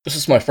This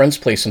is my friend's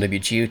place on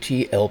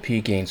WGOT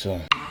LP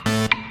Gainesville.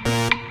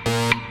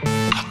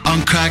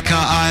 On Cracker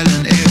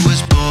Island it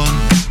was born,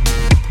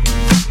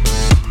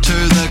 to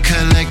the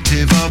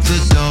collective of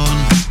the dawn.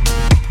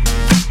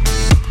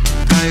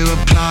 They were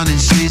planting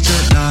seeds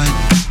at night,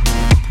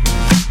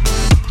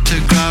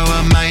 to grow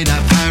a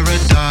made-up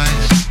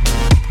paradise,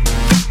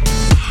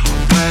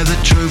 where the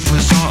truth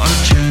was not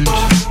attuned,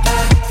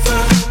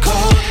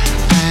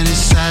 and its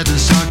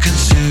sadness I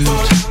consumed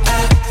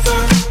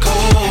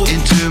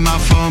into my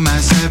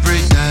formats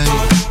every day.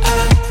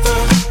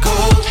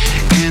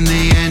 In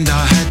the end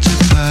I had to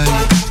pay.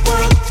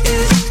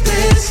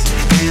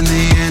 In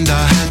the end I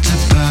had to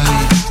pay.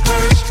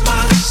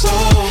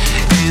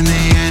 In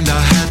the end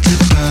I had to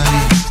pay.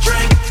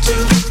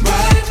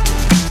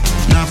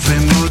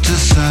 Nothing more to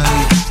say.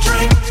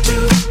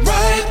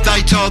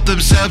 They taught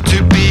themselves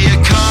to be a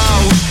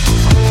cult.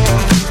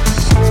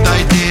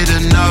 They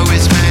didn't know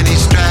as many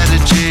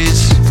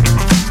strategies.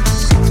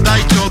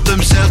 They taught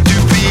themselves to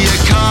be a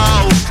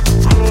cult.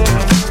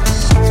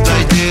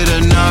 They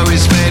didn't know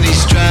as many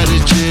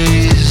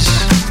strategies.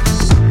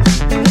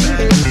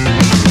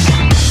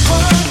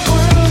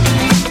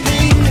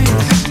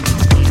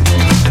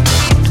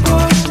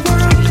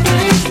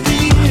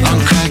 On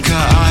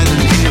Cracker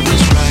Island it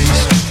was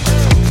raised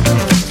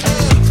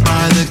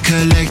by the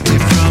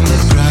collective from the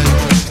grave.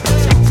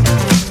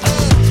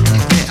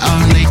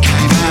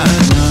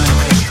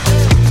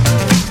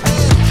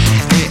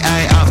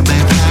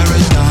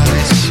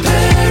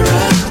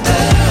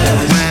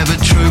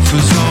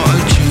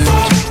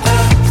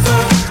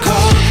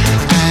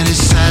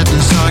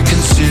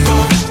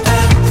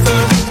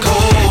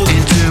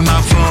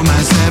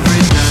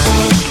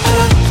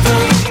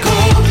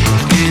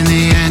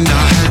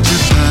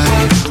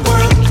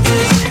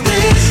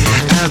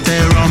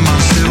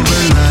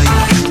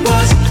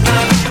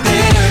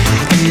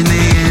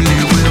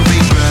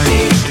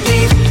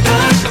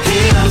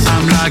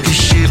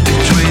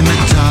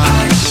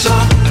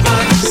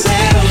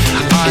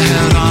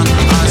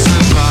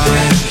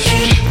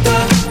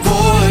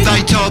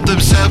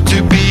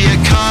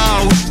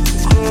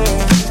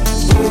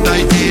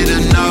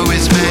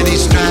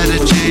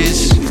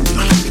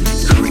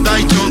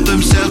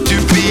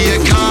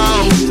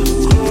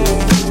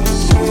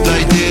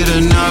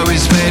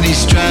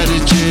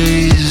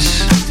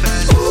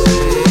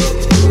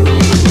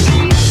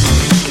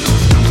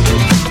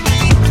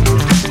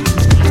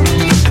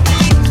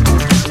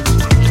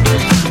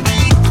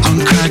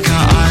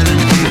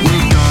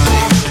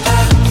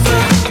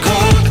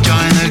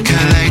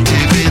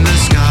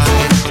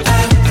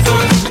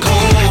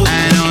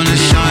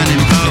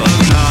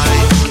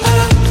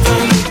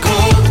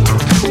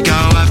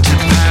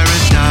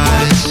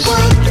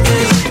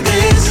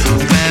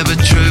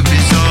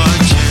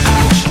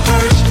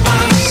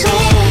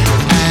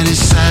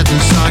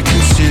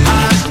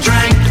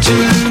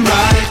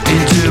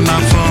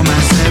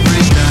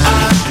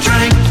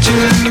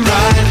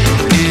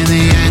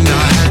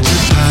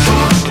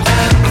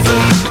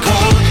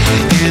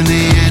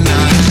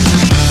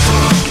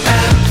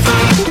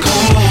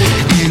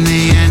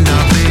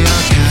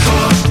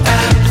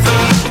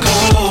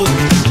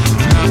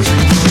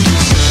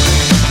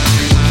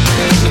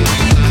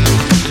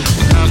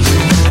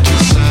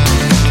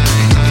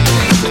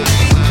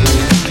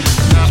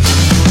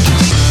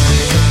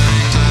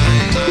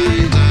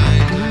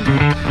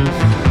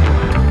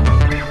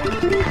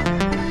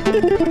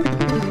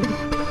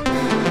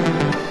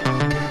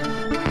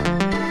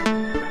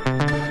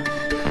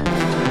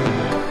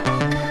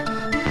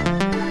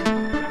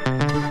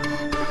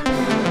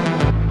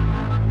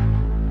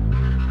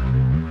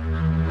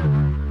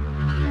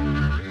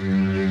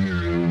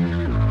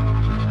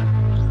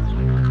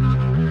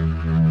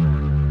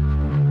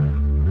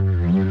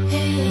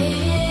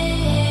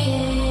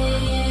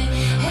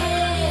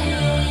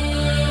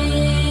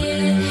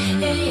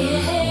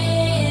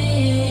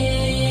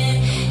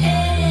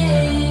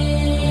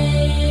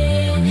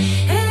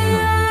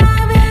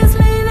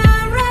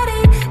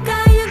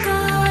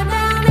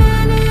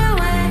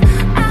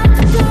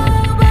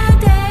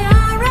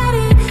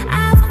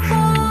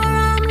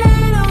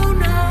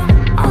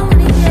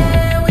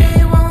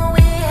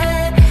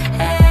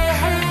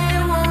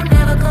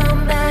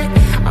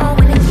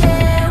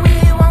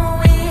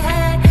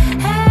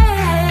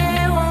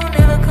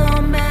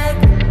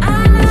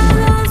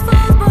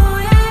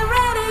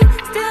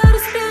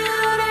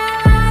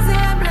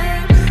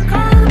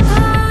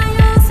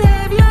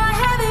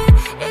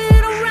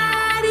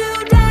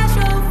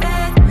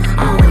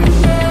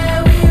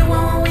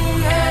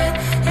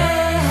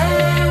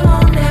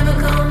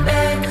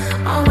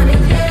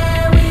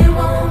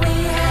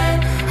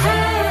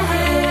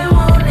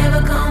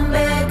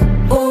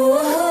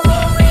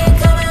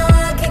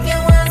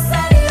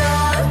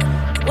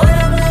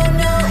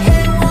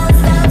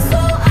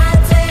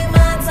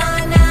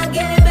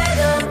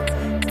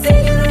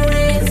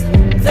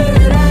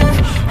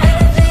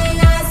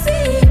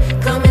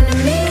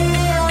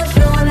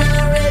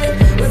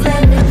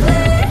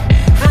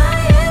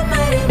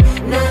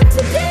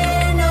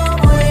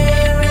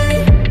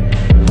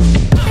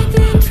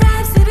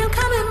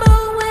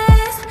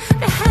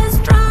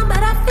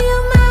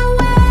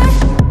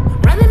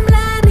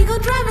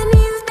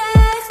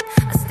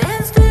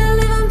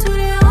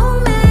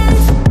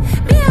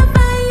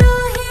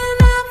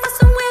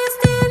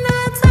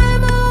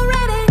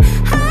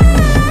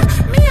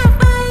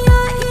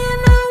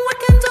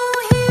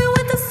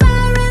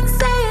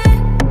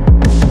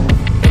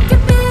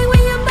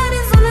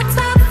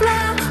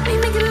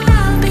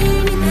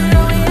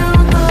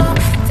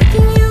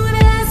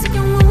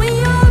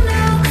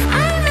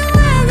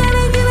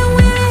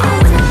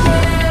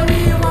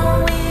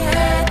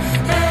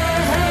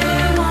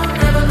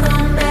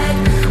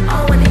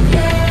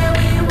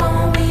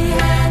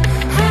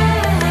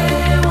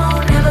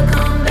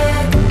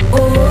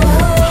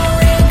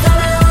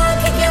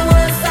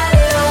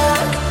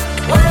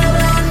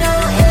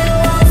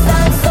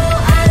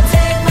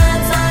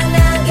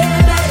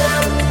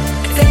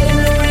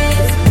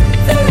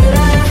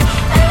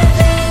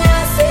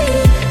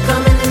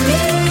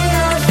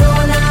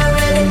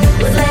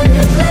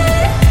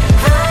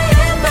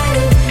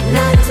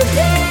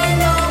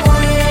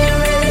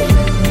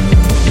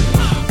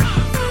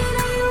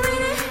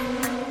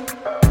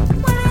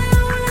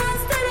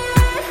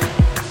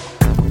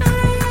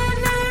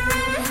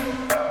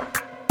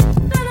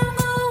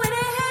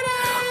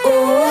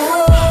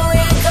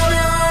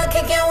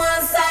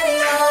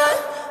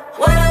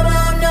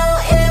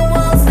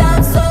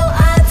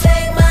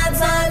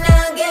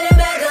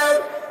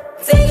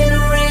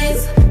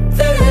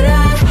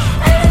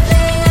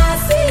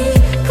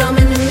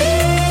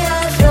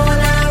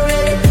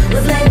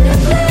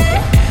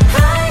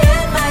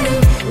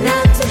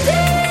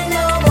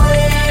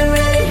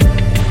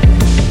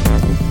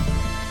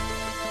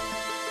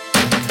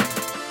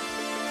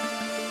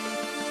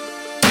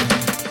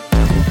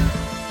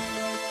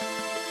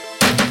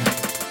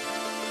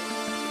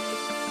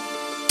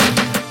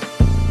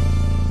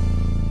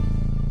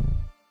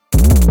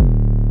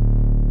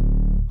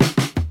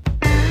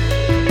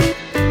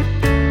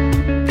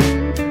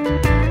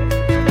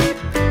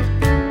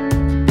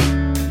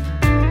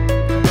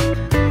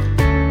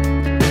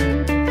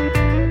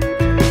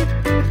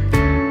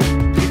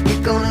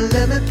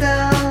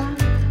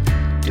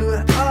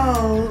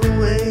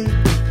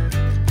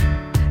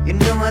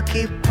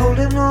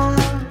 holding on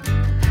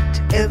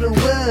to every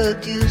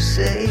word you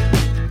say.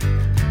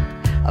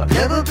 I've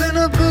never been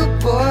a good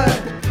boy,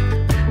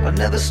 I've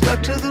never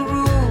stuck to the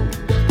rules.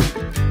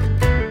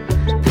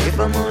 So if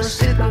I'm gonna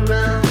stick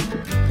around,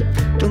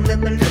 don't make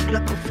me look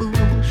like a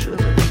fool,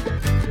 sugar.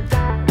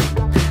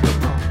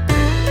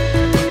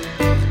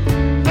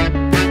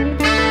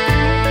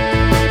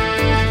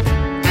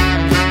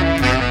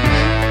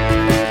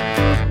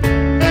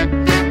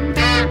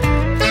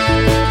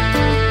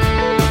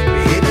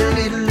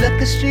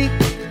 Street,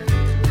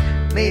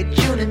 made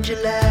June and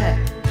July.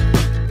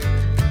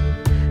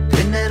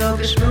 Then that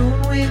August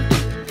moon winked,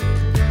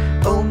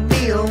 oh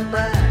me, oh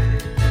my.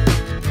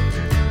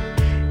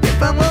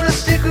 If I'm gonna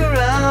stick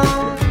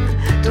around,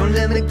 don't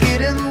let me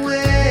get in the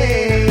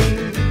way.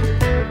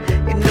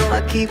 You know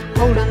I keep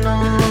holding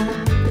on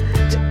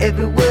to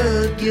every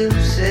word you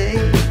say.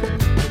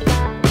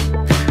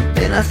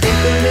 Then I think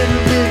a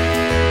little bit,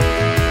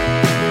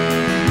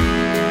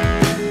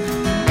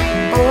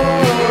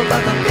 oh,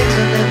 about the things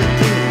I never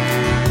did.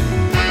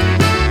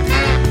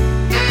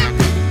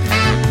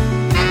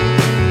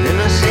 Then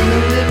I sing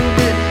a little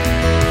bit,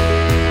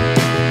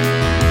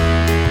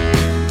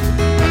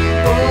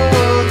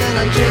 oh, then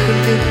I drink a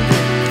little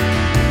bit,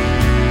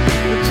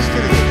 but just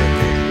a little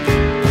bit.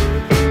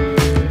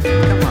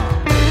 Come on.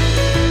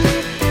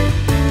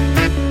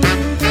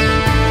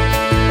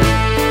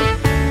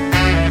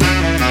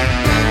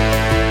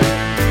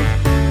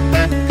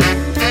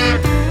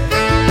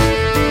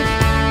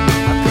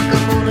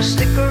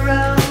 Stick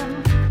around,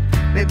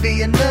 maybe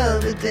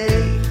another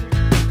day.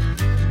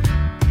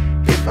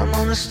 If I'm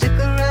gonna stick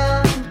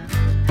around,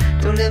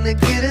 don't let me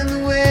get in the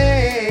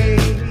way.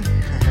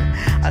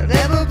 I've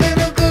never been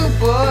a good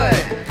boy,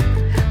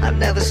 I've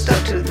never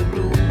stuck to the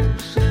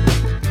rules.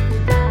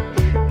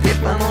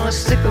 If I'm gonna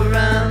stick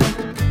around,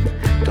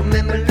 don't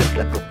make me look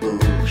like a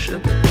fool,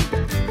 sugar.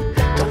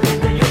 Don't make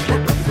me look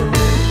like a fool.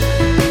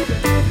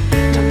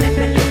 Don't make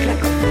me look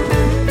like a fool.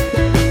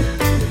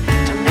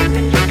 Don't make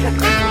me look like a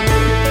fool.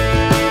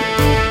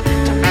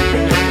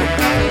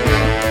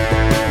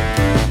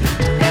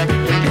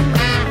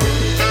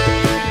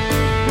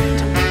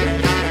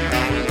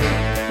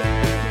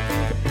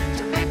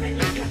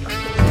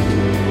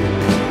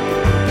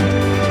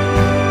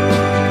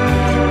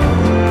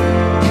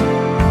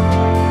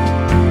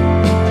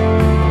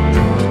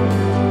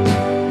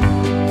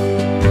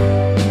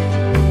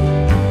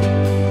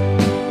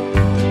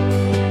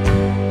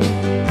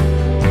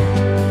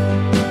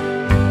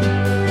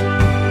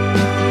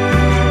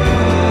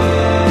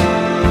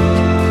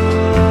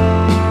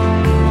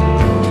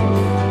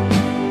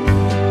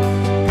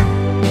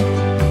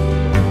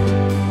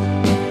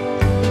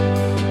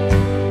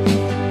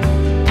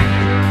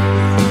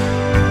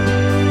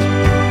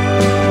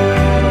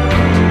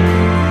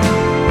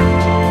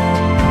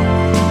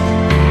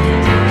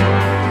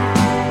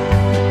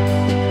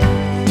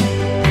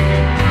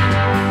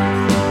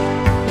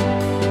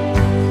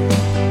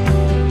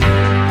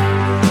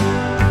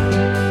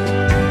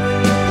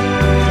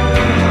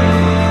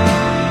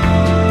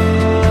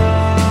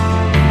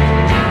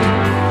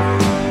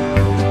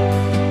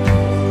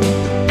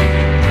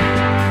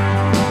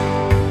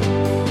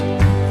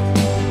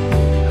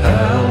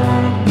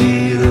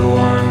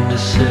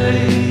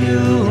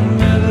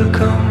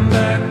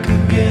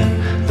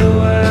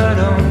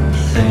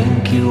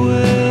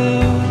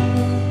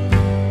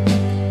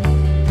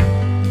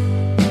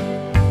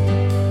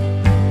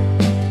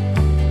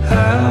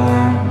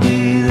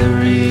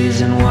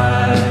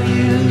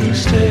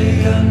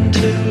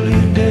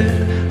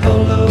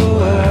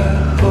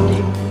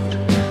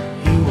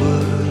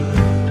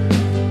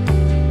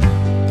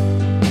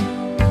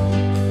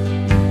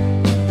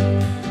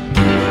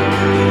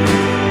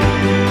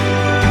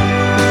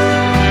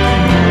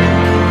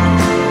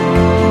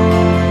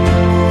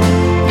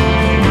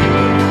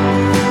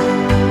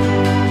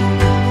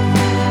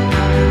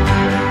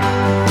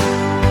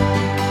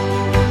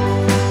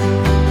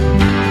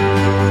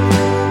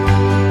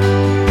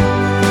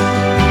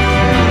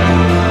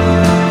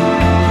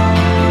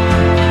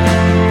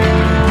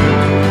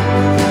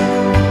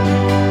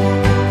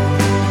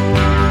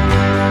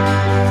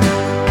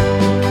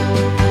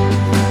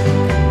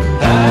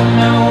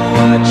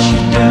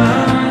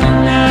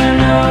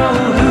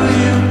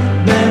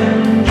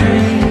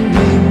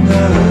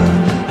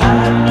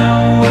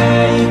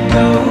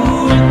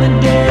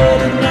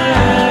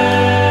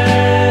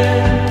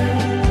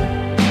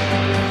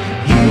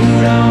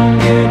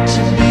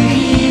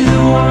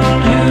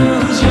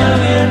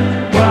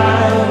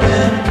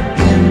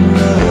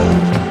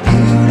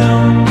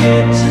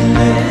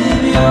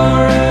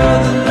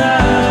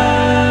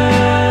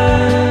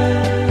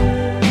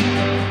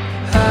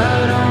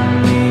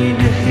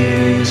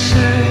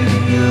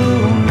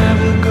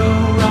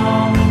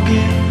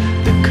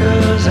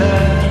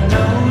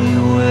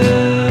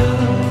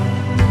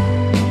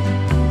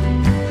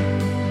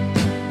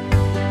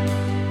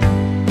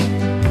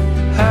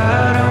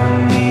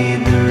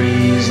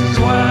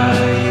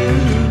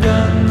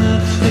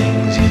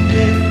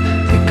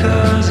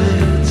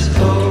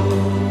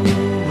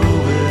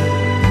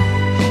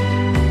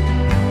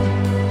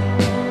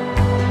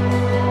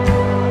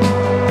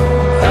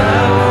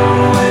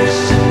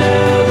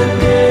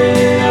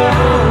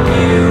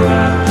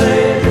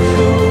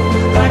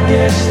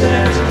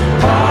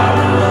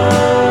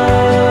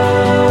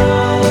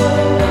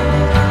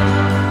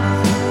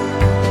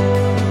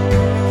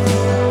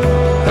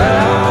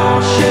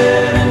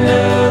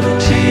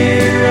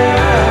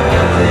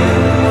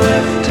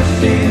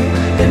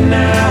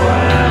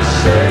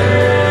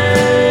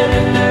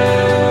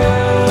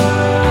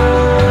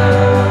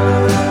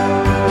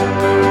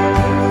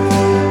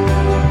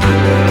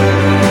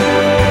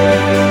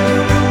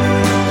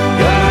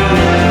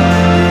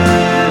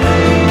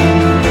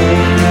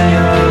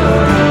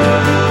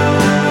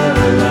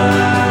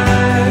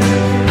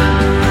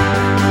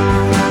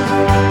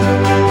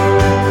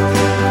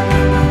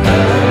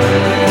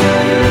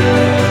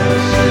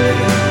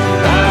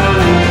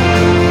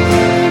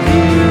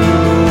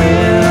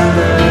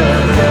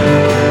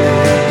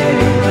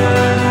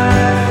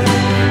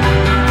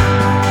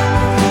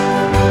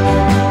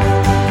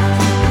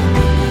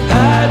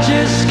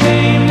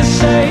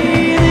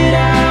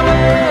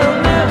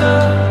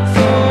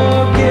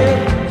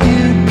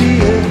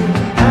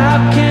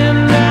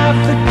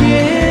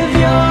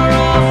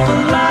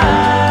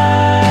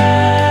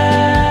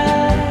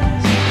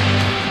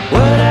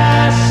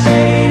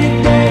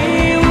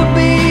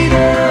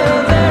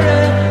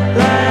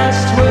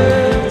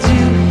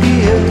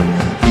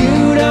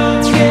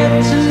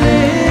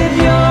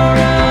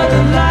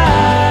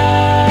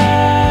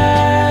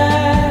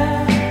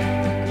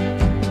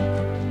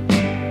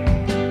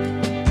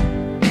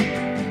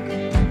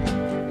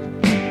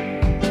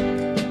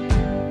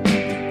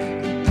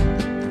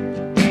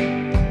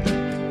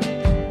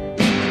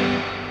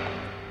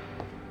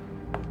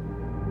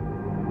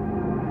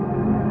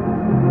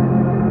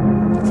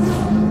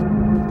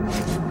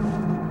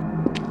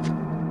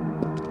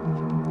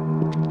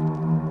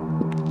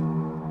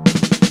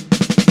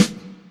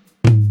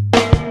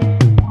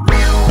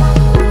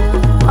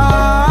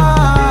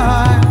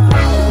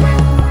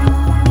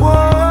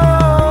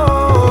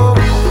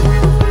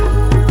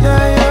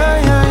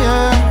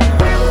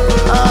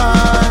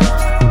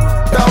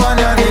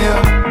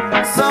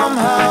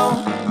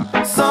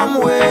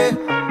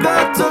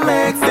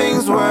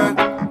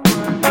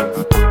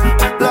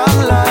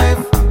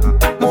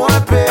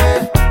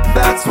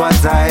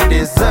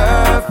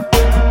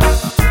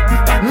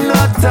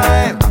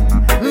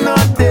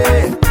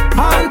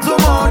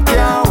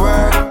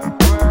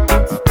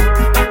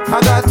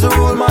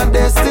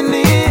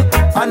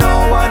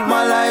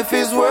 life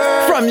is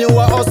worth. From you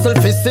a hustle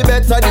fi see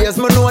better days.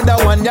 Me know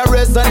that one ya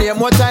resonate.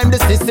 More time the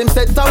system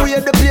set away,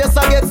 the place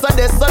I get so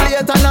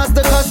desolate. And as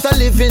the cost of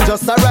living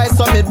just a rise,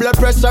 so me blood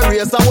pressure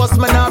raise. And what's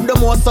man have the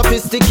most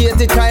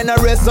sophisticated kind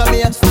of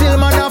resume. Still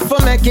man have to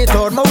make it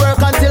out. Me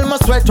work until my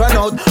sweat run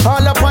out.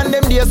 All upon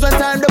them days when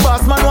time the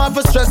boss man want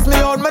to stress me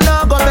out. Me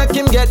nah go make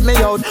him get me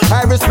out.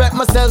 I respect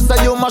myself, so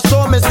you must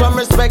show me some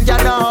respect, you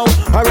know.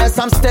 Or else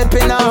I'm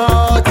stepping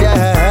out,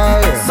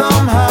 yeah.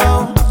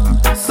 Somehow,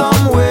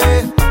 some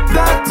way,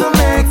 got to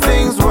make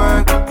things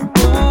work.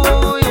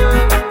 Ooh,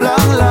 yeah.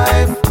 Long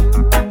life,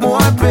 more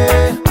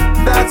pay,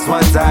 that's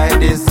what I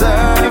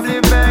deserve.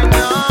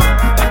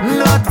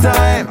 No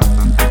time,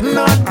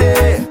 no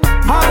day,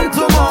 hand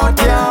to mouth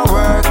can't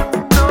work.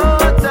 No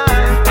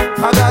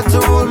time, I got to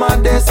rule my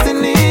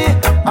destiny.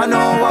 I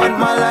know what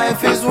my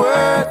life is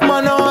worth.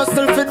 Man, I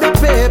hustle for the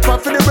paper,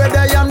 for the bread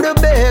I am the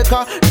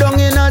baker. Down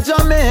in a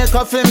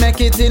Jamaica, fi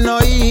make it no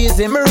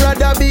easy. Me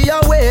rather be a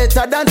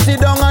waiter than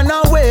sit down and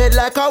a wait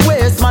like a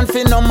waste man.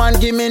 Fi no man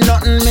give me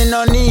nothing, me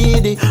no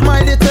needy.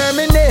 My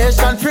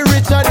determination fi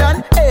richer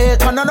than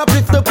acre. None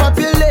uplift the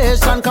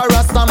population, cause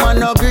Rasta man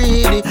no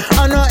greedy.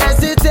 I no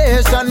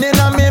hesitation in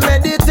a me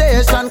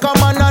meditation.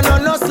 Come on, I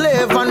no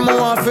slave and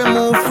more fi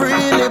move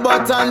freely.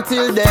 But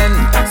until then,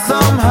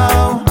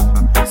 somehow,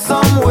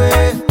 some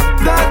way,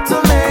 got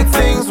to make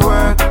things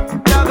work.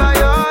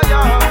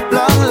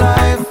 Long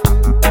life,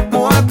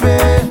 more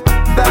pay,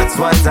 that's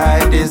what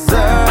I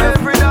deserve.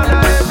 Every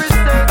dollar, every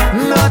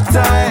cent. No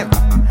time,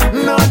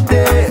 no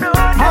day,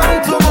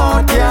 hand to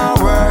mouth can't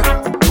work.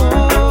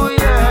 Ooh,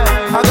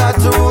 yeah. I got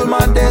to rule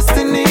my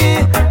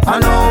destiny. I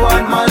know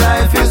what my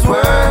life is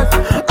worth.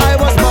 I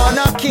was born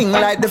a king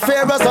like the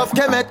pharaohs of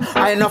Kemet.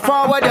 I know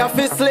forward of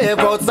his slave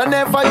out, so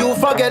never you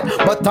forget.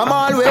 But I'm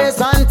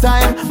always on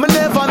time, me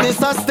never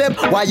miss a step.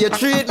 Why you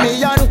treat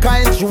me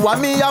unkind? You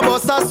and me a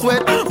bust a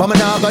sweat. But me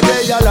nah go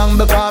there long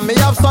because me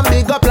have some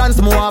bigger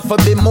plans. More for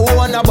be more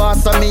on a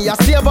boss. So me a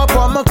save up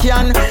what me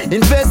can.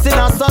 Invest in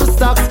some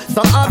stocks,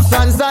 some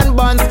options and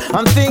bonds.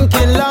 I'm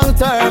thinking long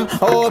term,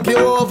 I hope you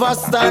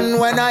overstand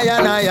when I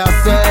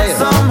say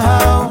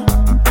somehow,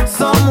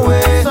 some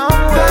way,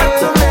 got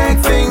to make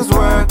things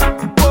work.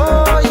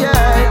 Oh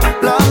yeah,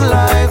 long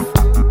life,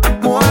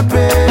 more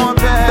pay,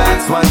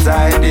 that's what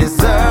I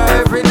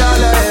deserve. Every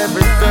dollar,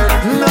 every cent.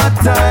 No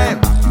time,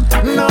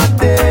 no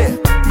day,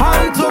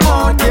 hand to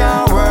mouth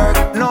can't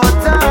work. No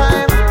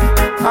time,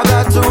 I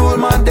got to rule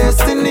my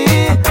destiny.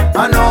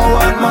 I know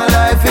what my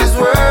life is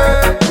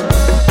worth.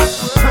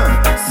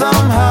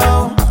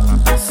 Somehow,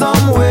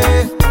 some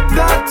way,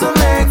 got to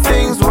make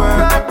things work.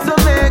 Got to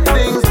make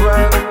things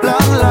work.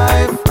 Long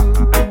life,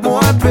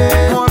 more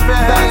pay,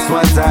 that's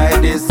what I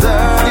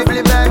deserve. Give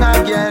me bang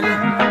again.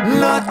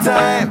 No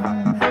time,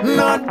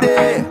 no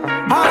day,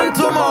 hand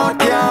to mouth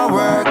can't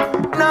work.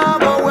 Now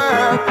go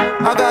work,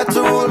 I got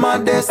to rule my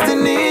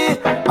destiny.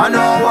 I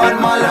know what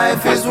my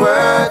life is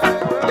worth.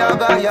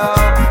 Yaga yo,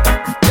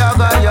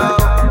 yaga yo.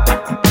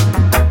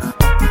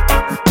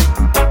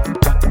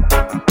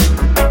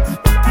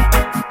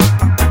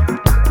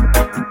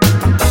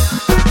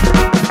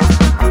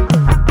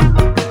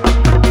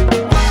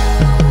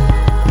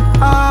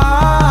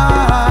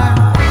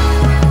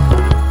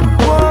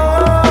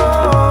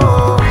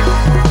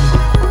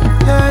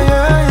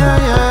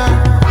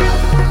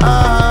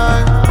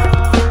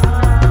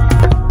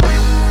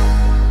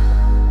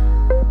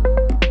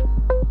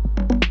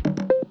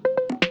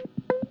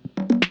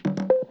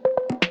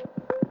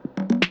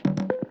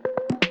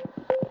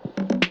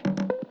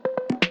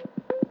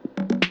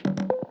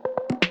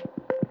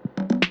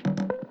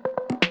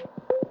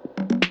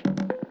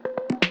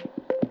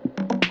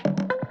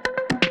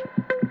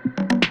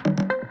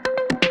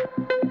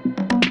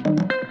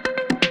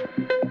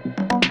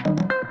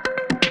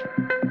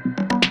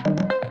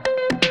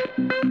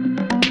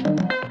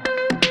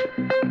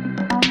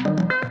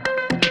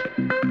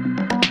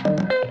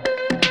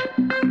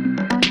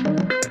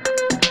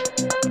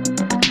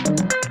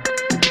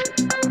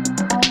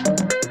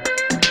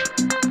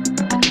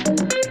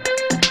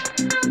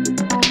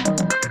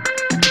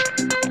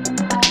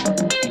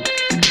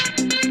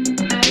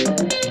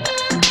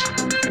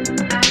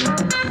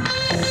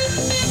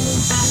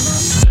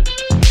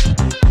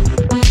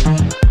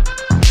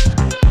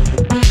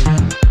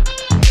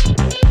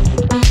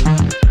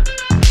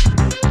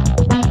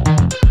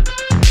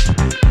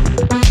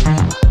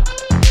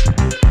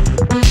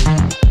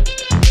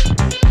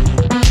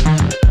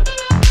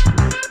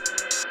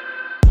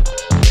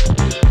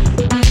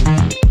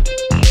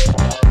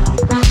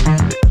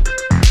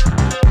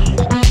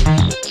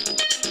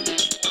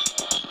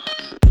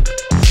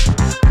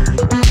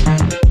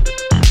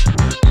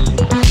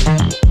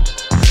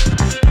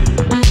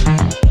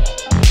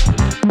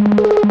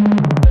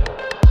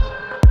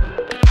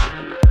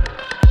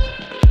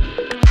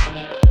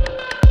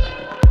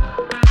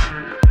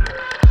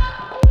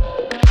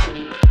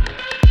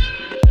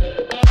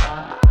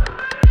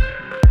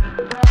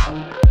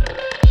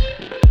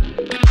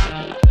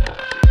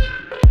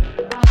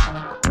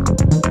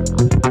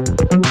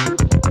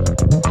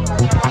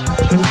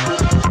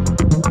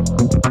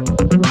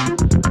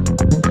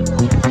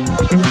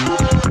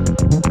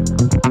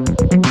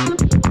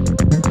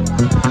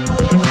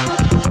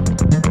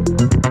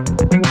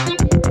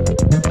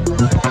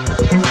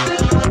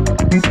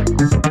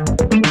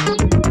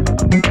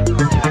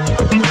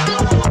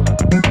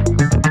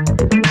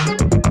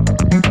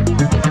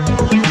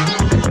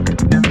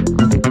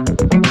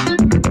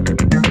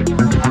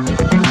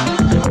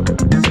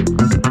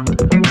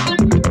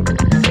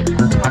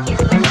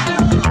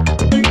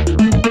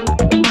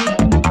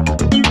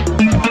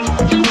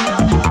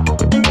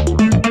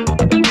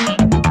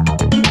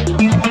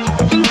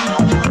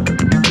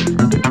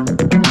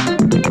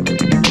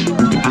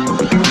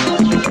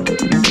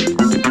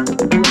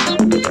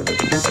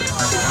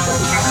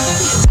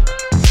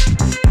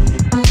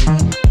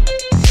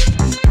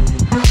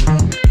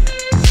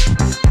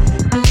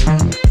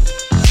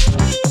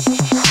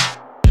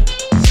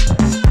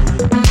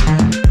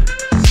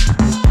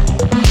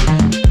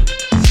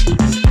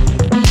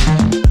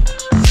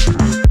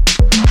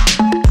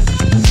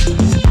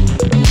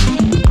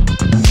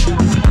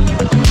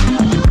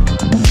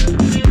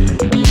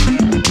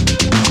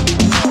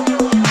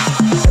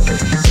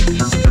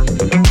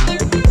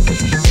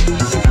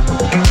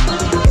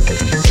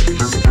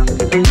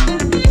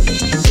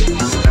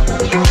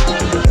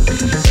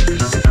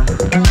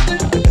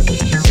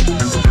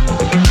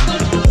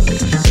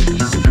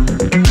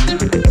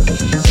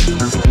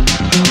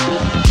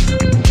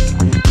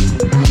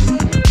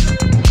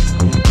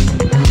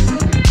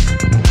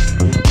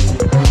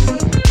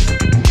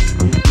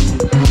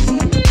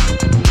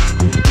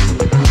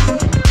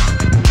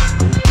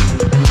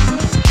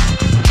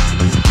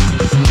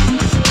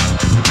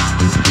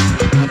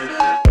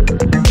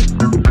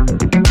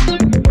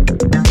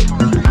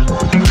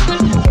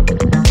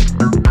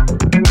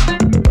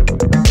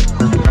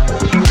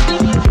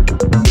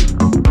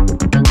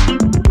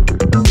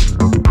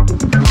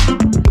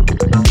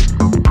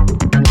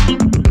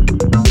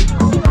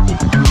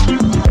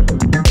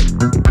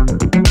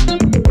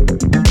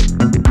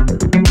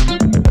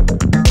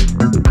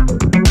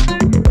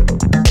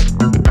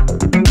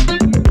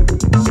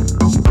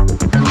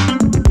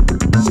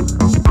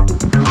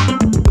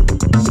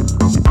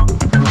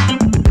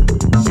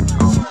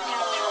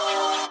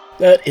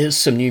 that is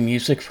some new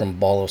music from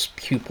Ballos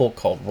Pupil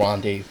called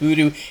Rendezvous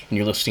Voodoo, and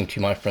you're listening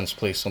to My Friend's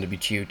Place on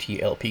WGOT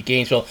LP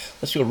Gainesville.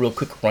 Let's do a real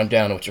quick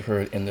rundown of what you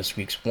heard in this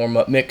week's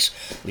warm-up mix.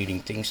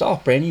 Leading things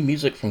off, brand new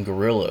music from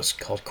Gorillaz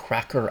called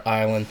Cracker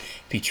Island,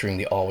 featuring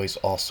the always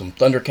awesome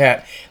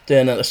Thundercat.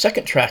 Then the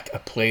second track I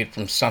played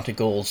from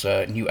Santigold's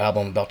new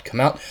album about to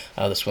come out.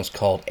 This one's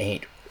called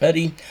Ain't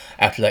Ready.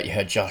 After that, you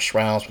had Josh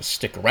Rounds with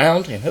Stick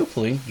Around, and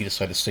hopefully you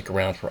decide to stick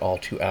around for all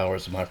 2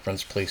 hours of My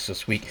Friend's Place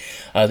this week.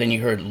 Then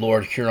you heard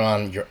Lord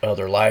Huron, Your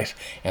Other Life,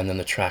 and then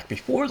the track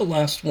before the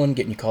last one,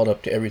 getting you caught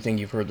up to everything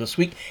you've heard this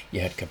week, you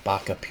had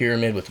Kabaka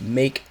Pyramid with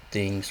Make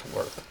Things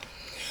Work.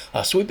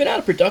 So we've been out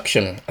of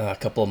production a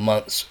couple of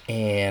months,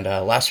 and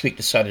last week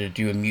decided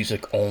to do a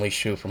music-only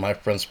show for My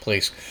Friend's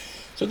Place.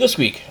 So this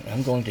week,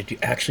 I'm going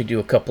to actually do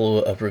a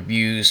couple of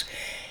reviews,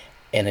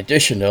 in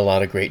addition to a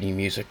lot of great new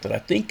music that I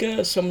think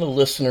some of the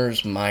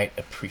listeners might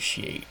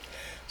appreciate.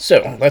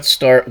 So let's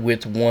start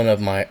with one of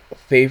my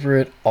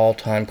favorite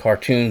all-time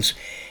cartoons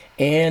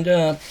and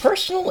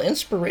personal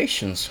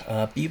inspirations,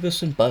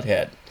 Beavis and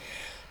Butthead.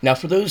 Now,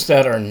 for those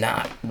that are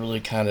not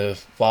really kind of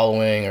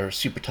following or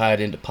super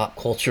tied into pop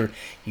culture,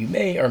 you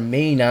may or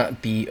may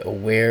not be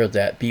aware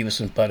that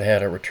Beavis and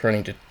Butthead are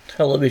returning to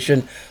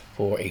television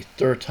for a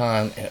third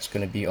time, and it's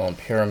going to be on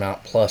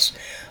Paramount Plus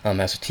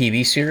as a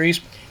TV series.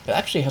 It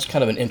actually has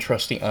kind of an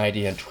interesting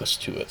idea and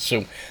twist to it.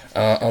 So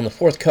on the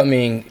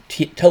forthcoming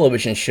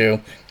television show,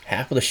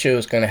 half of the show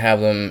is going to have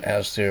them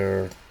as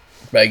their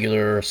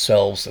regular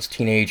selves as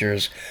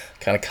teenagers,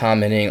 kind of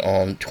commenting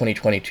on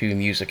 2022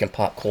 music and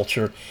pop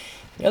culture.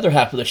 The other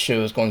half of the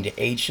show is going to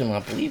age them,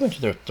 I believe,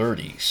 into their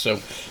 30s. So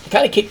to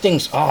kind of kick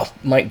things off,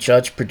 Mike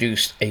Judge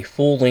produced a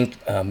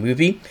full-length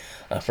movie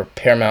for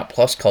Paramount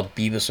Plus called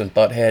Beavis and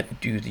Butthead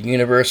Do the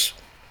Universe.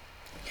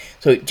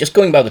 So just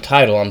going by the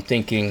title, I'm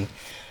thinking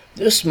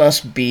this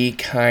must be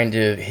kind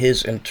of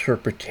his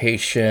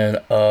interpretation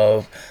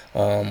of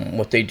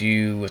what they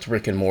do with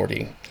Rick and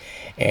Morty.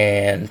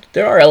 And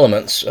there are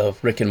elements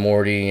of Rick and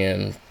Morty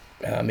and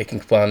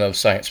making fun of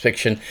science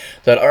fiction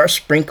that are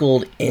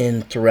sprinkled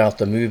in throughout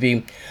the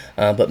movie.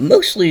 But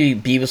mostly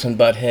Beavis and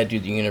Butthead Do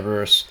the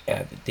Universe,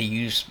 they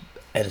use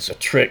it as a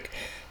trick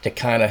to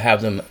kind of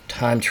have them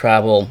time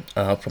travel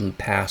from the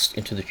past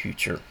into the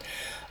future.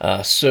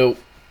 So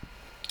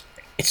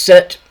it's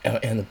set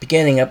in the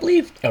beginning, I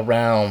believe,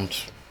 around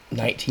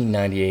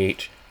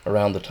 1998,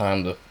 around the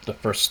time the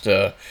first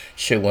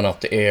show went off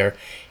the air.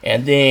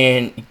 And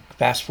then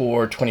fast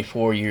forward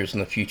 24 years in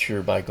the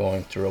future by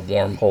going through a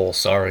wormhole.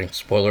 Sorry,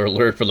 spoiler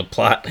alert for the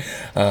plot.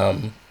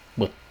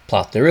 What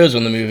plot there is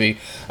in the movie.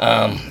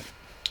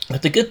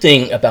 But the good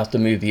thing about the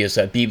movie is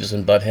that Beavis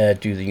and Butthead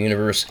Do the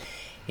Universe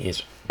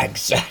is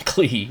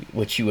exactly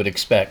what you would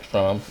expect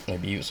from a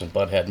Beavis and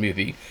Butthead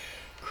movie.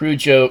 Crew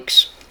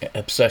jokes,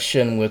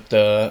 obsession with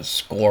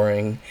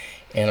scoring,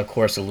 and of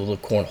course a little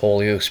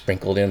cornholio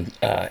sprinkled in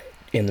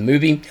the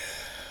movie.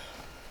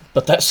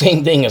 But that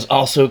same thing is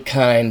also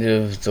kind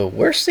of the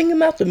worst thing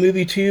about the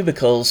movie too,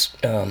 because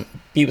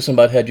Beavis and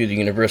Butthead Do the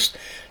Universe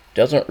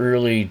doesn't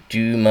really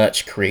do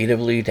much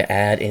creatively to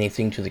add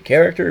anything to the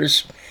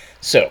characters.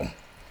 So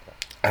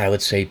I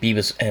would say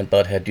Beavis and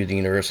Butthead Do the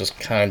Universe is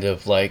kind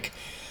of like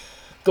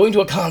going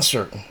to a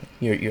concert,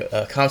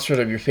 a concert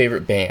of your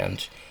favorite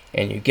band.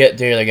 And you get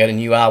there, they got a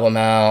new album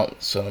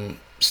out, some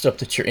stuff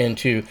that you're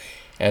into,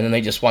 and then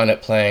they just wind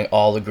up playing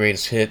all the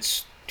greatest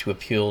hits to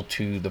appeal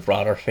to the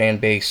broader fan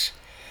base.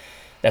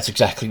 That's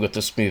exactly what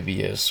this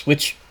movie is,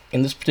 which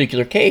in this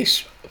particular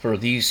case, for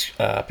these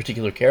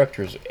particular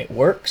characters, it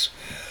works.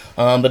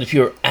 But if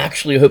you're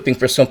actually hoping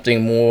for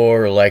something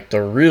more like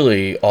the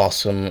really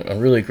awesome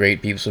and really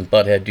great Beavis and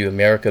Butthead Do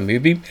America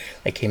movie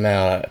that came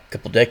out a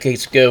couple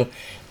decades ago,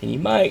 then you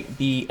might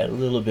be a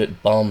little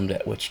bit bummed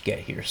at what you get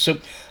here. So,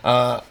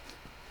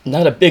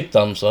 not a big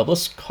thumbs up.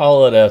 Let's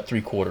call it a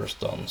 3/4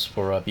 thumbs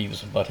for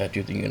Beavis and Butthead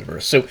Do the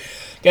Universe. So,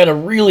 got a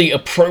really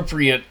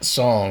appropriate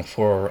song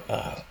for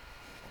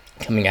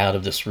coming out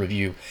of this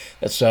review.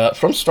 It's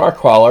from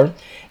Starcrawler,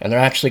 and they're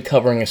actually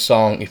covering a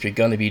song, If You're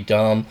Gonna Be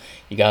Dumb,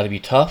 You Gotta Be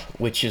Tough,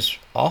 which is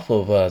off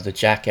of the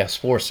Jackass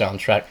 4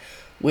 soundtrack,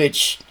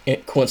 which,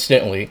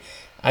 coincidentally,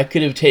 I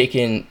could have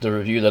taken the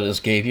review that I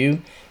just gave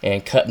you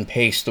and cut and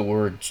paste the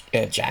word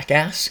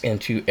Jackass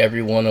into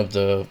every one of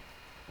the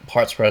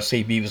parts where I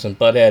say Beavis and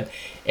Butthead,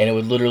 and it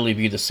would literally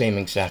be the same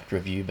exact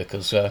review,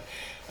 because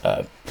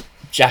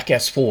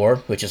Jackass 4,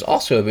 which is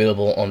also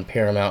available on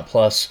Paramount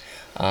Plus,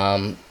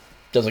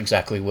 does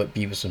exactly what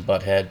Beavis and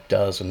Butthead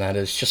does, and that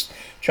is just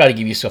try to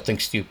give you something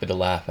stupid to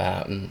laugh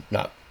at and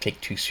not take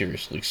too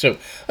seriously. So,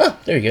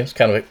 there you go. It's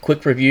kind of a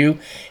quick review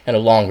and a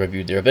long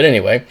review there. But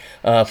anyway,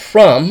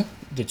 from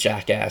the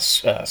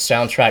Jackass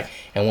soundtrack,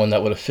 and one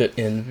that would have fit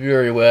in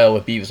very well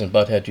with Beavis and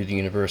Butthead Do the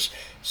Universe,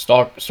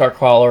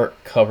 Starcrawler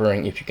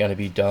covering If You're Gonna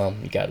Be Dumb,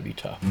 You Gotta Be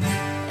Tough.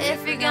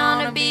 If you're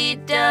gonna be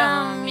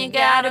dumb, you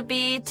gotta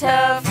be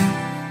tough.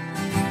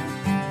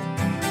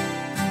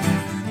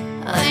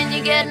 When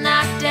you get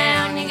knocked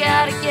down, you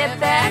gotta get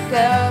back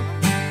up.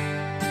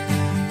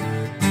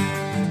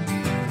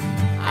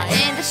 I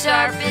ain't the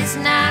sharpest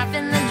knife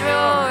in the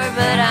drawer,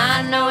 but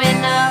I know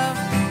enough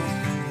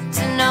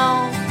to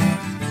know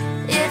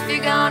if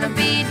you're gonna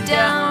be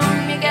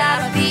dumb, you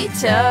gotta be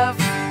tough.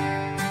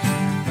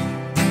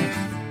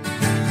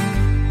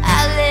 I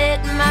lit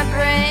my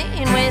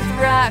brain with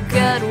rock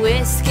gut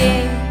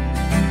whiskey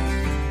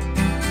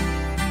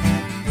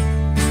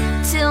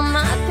till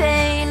my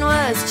pain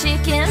was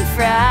chicken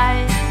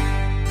fried.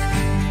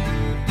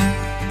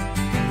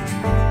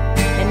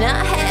 And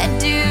I had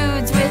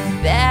dudes with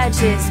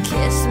badges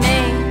kiss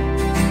me,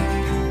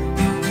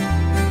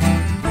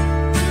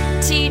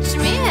 teach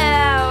me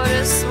how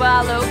to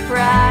swallow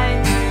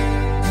pride.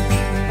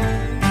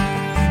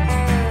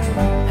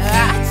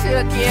 I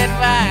took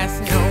advice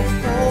no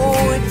fool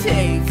would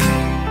take.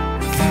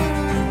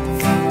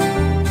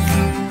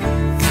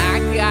 I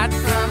got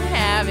some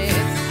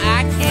habits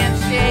I can't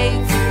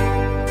shake.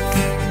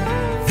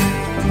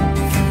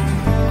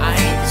 I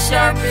ain't the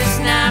sharpest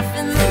knife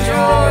in the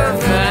drawer,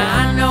 but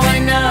I know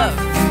enough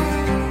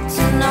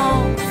to know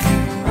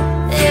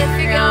if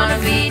you're gonna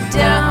be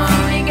dumb,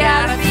 you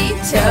gotta be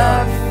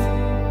tough.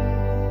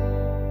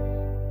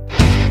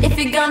 If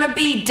you're gonna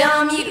be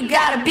dumb, you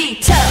gotta be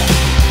tough.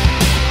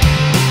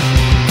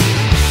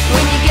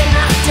 When you get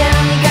knocked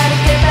down, you gotta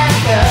get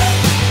back up.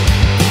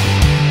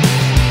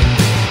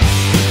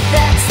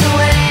 That's the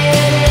way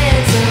it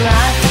is in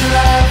life and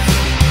love.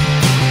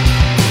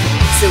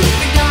 So if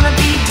you're gonna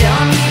be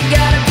dumb, you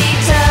gotta be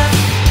tough.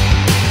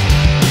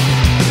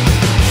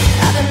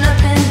 I've been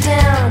up and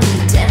down,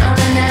 down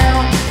and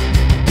out.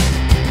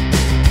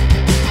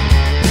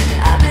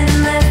 I've been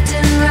left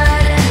and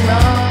right and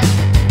wrong.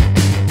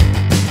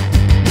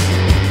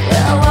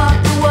 Well, I walk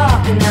the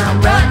walk and I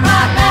run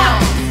my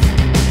mouth.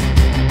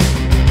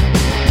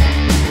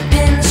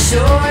 Been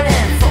short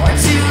and for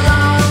too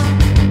long.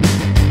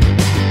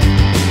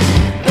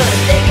 But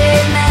they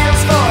gave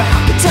medals for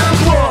honky-tonk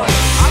wars.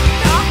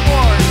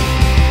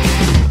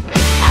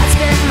 I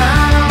spent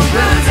mine on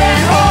booze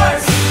and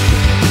whores,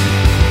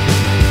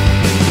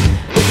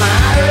 with my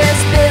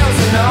IRS bills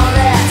and all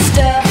that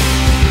stuff.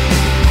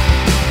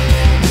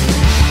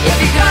 If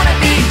you're gonna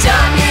be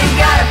dumb, you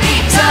gotta be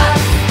tough.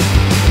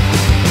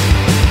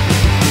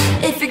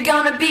 If you're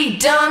gonna be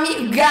dumb, you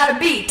gotta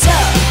be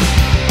tough.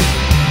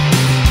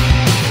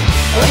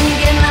 When you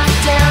get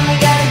knocked down, you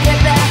gotta get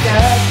back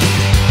up.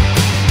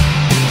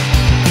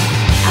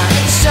 I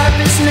ain't the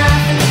sharpest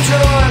knife in the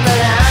drawer, but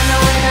I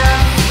know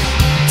enough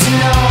to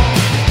know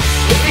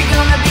if you're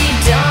gonna be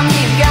dumb,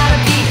 you gotta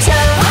be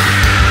tough.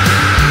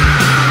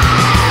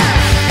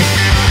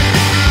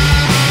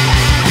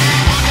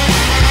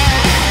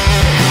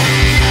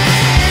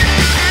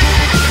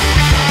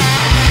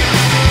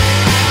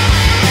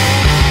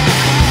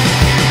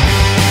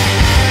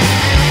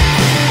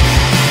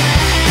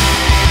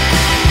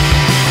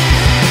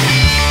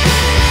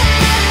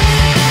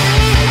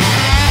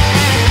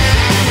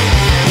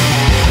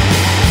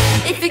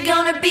 If you're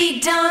gonna be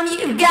dumb,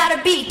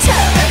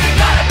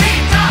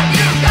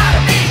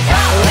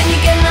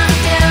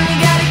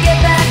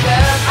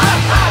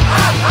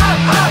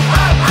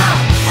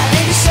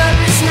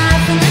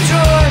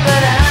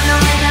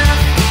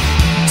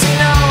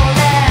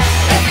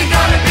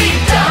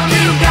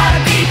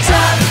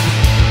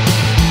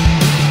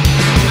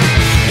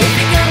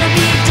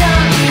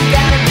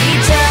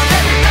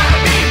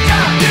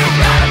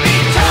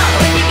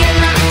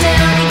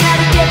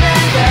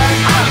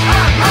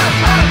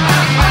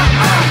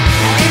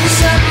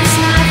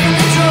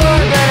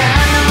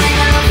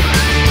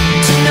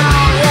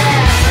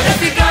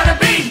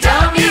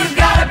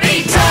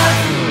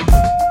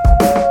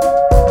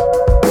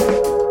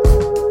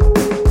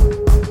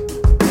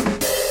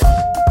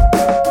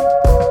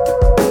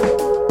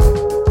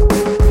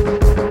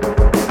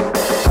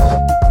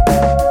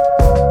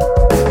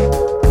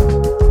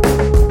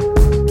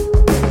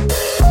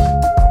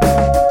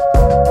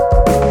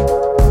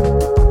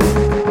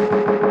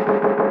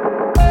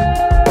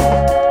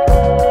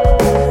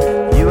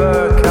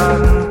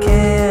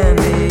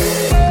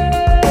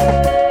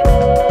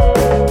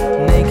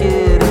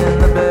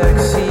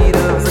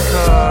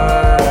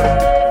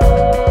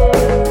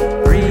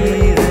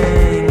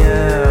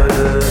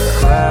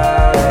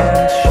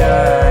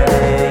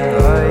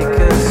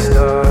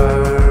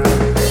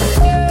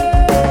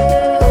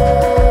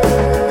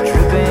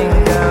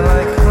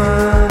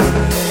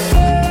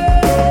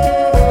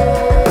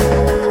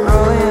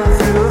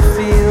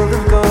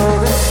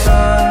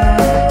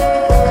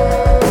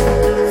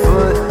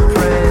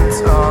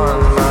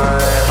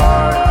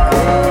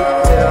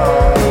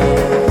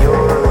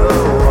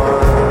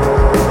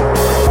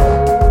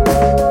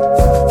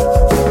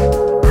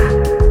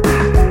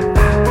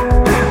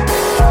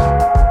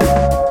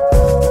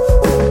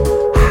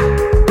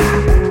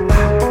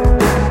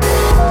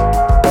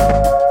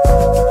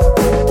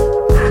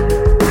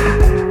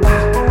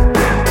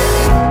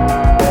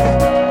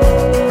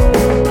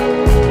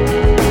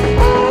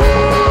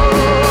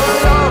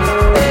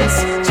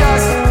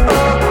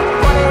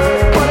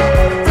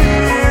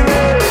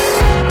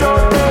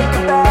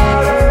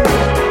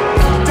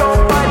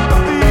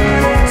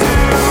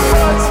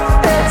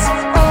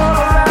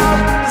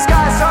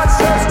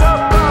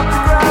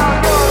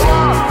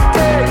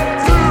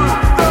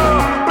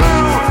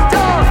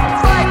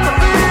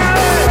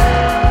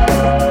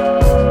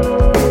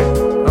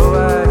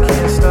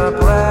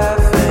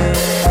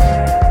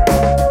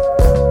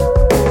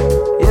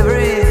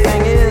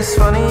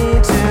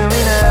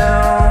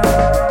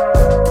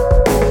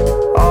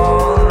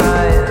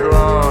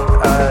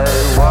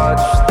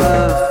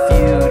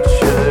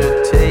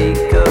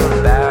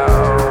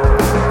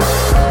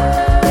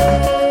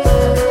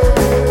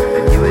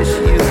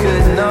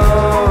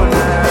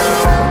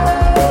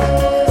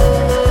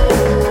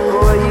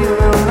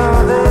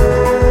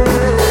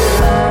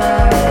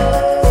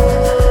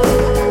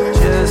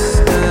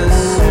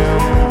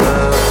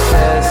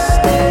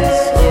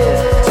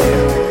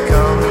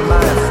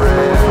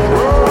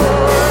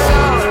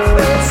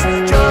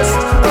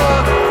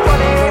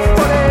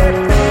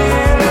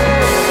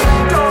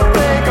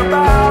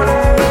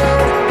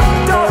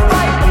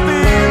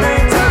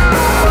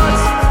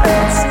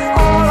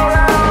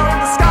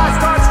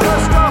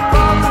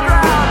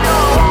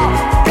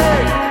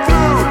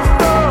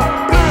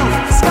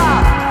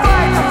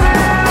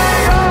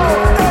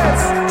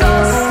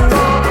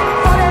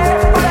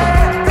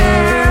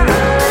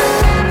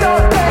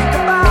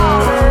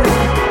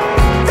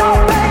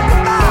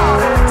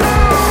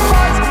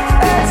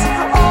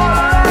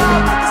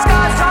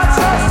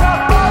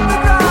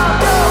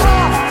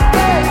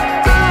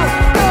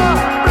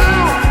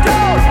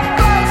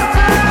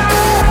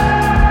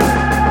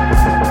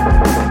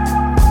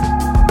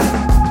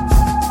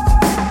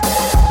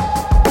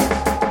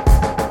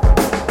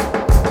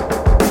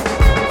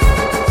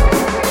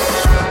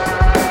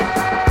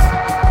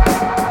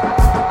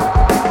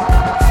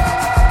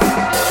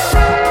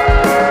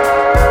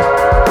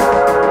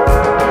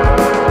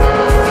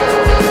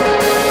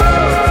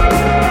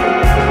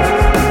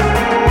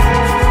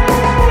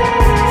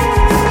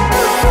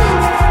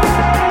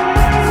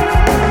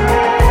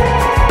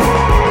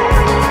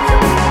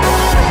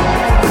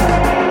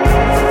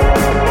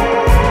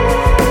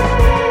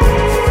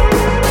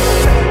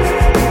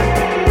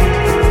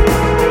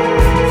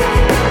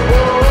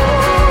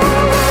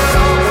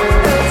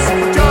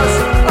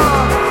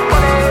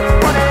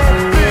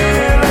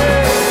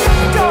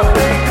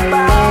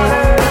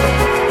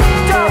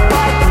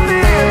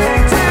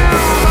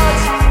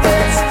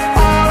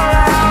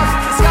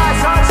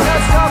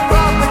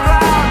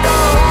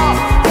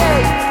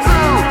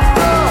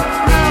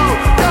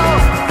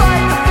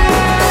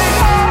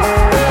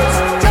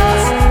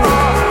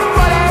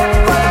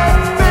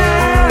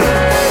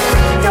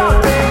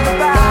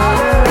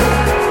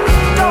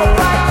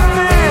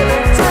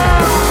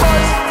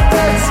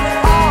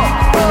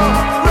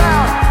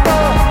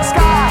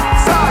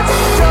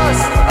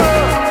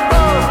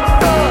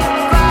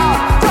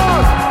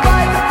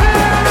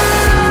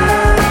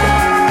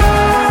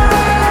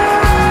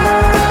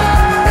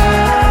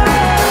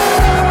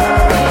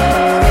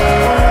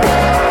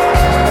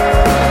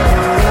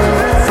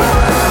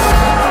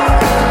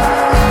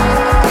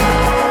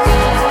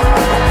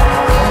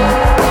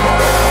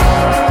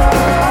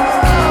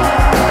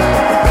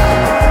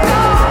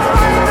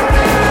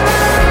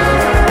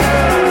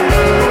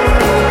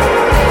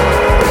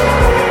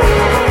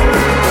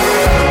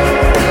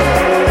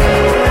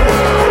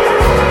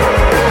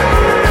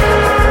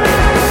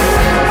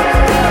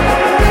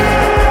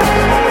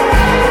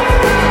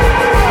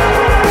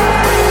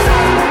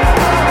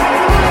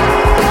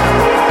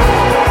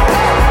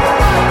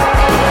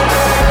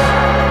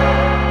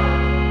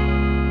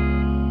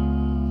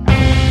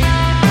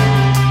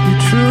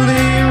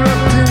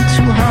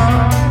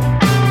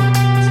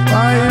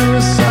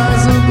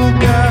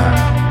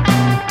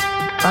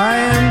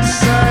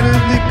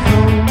 decidedly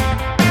cold.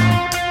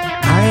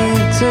 I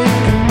ain't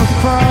taking the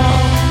fall.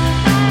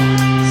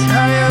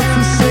 I have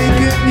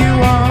forsaken you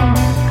all.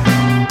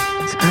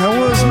 I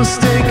was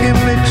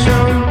mistakenly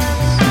chose.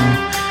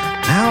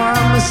 Now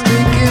I'm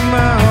mistaken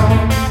my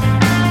own.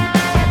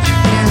 You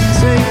can't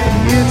take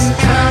me, it's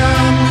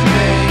time to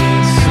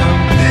make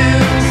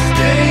something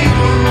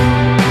stable.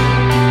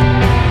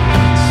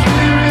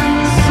 Swearing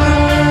the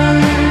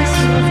signs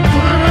of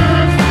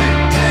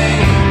perfect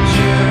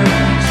danger.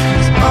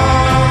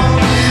 All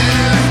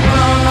is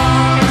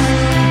lost,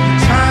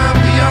 time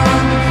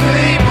beyond the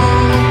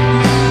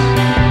fables.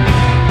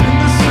 In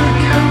the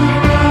circular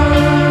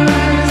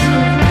rise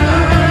of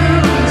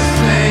guileless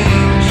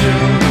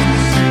angels,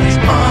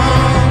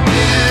 all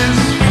is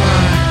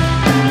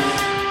fine.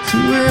 Do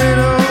it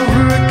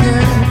over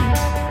again.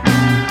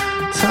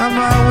 Time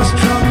I was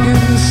drunk in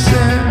the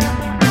sand.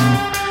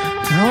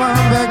 Now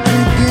I'm back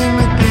drinking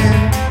again.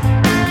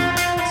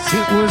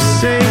 It was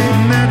saying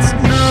that's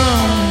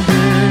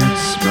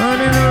numbers,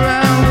 running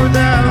around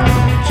without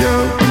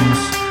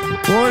jokes.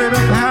 Boarded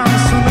up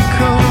house on the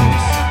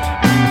coast.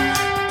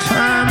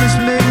 Time is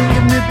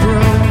making me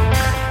broke.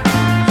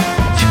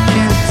 You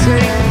can't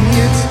take me,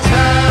 it's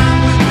time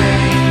to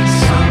make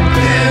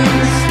something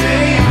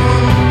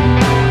stable.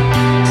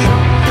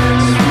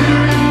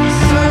 Swearing the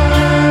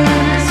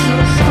signs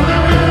of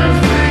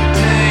perfect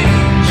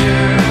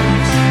danger.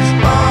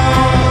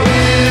 All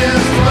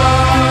is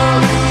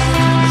lost,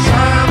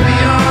 time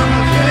beyond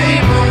the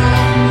fables.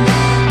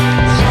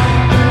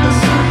 In the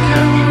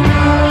circular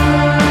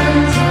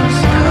rise of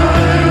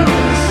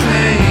skyless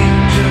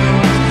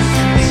angels,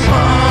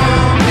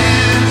 all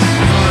is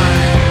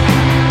fine.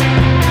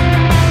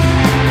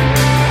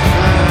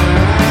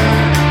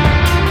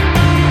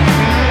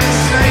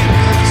 Sake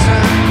of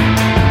time.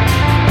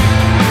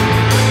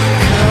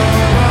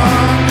 Come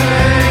on,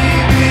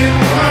 baby, it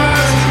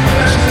was a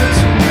pleasure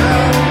to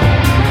know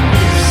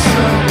you're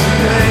so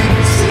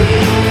lazy.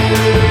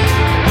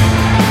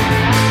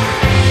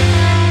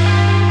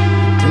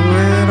 Do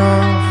it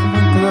all for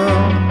the glow.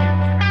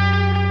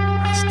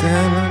 I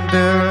stand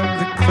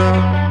unbearably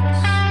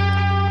close.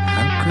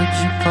 How could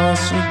you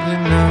possibly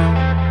know?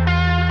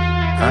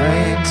 I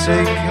ain't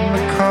taking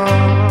the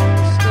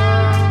cost.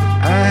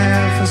 I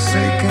have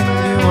forsaken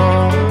you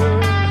all.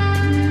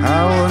 I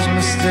was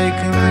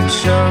mistakenly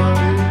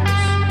chose.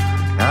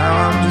 Now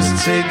I'm just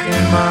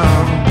taking my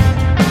own.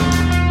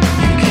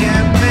 You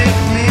can't make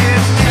me,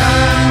 it's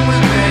time we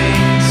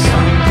made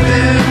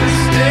something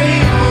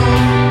stable.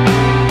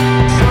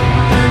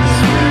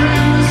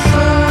 Swearing the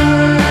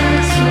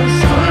signs of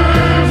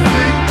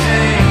perfect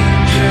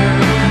danger.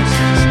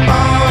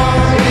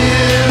 All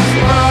is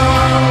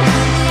lost,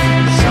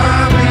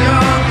 time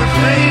beyond the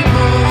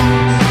fables.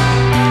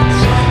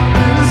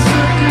 In the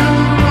circular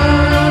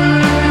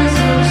rise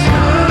of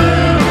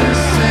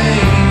skyless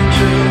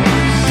angels,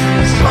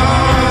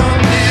 all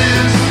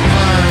is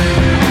fine.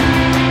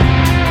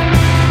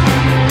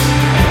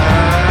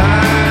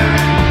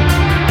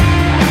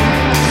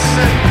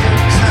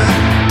 Second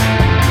time.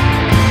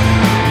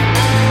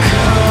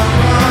 Come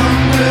on,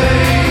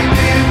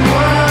 baby, it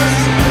was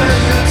a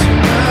pleasure to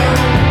know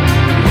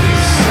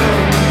you're so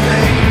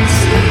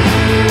lazy.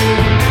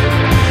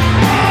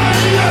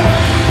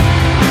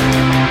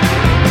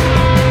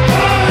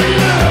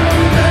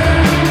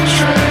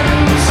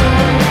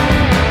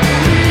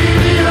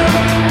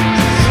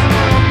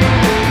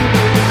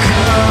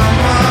 Come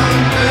on,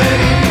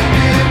 baby,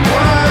 it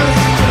was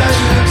a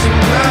pleasure to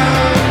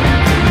know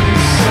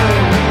you're so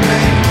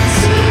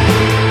lazy.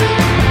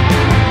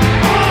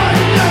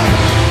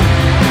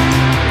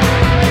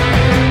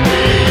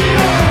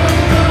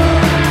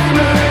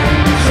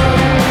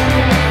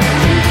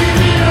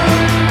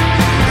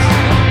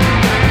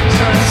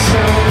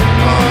 So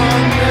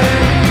long,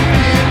 baby,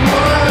 it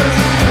was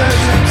a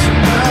pleasure to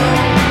know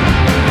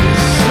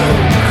you're so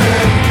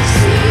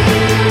crazy.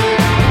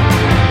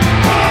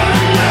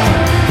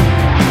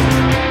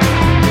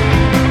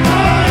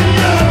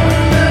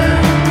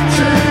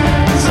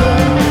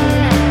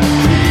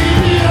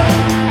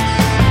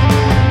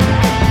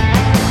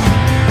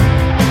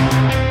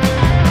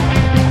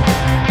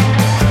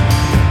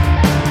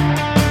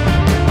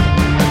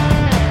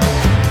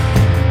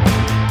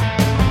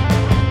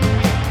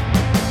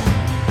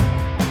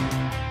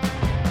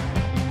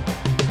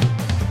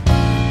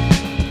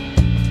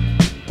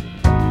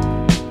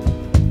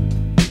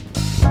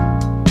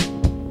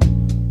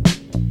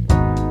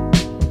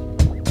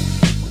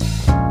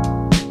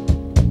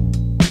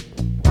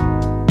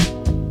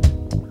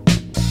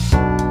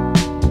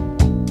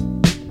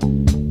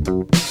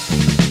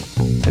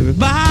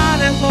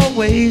 Everybody's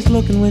always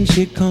looking when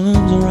she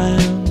comes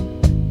around.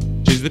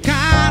 She's the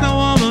kind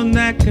of woman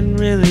that can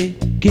really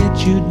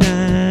get you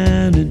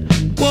down. And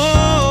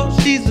whoa,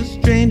 she's a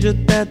stranger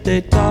that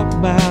they talk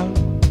about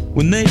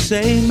when they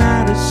say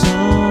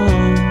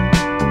Madison.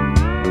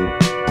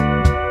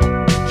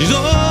 She's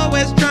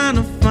always trying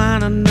to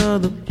find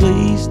another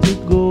place to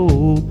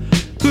go,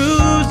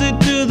 cruising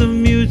to the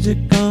music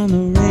on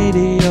the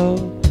radio.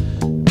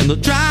 And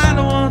they'll try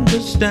to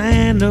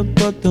understand her,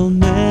 but they'll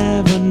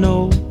never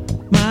know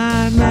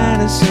my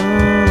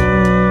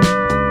Madison.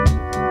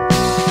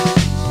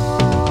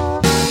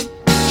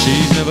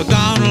 She's never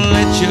gonna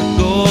let you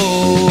go.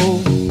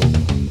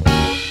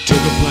 Took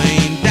a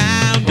plane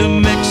down to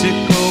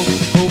Mexico,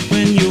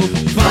 hoping you'll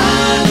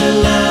find a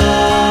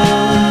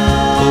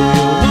love. Oh,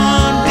 your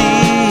one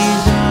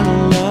design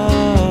of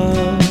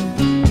love.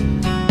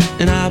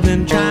 And I've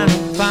been trying to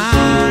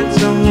find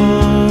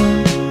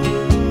someone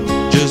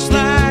just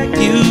like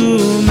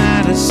you,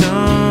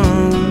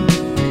 Madison.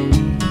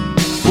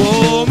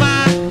 Oh,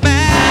 my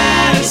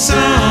Madison.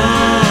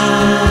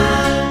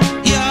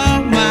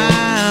 You're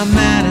my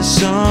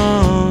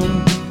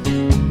Madison.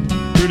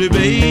 Pretty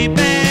baby,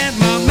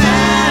 my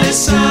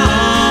Madison.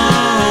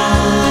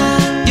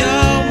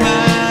 You're my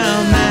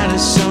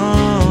Madison.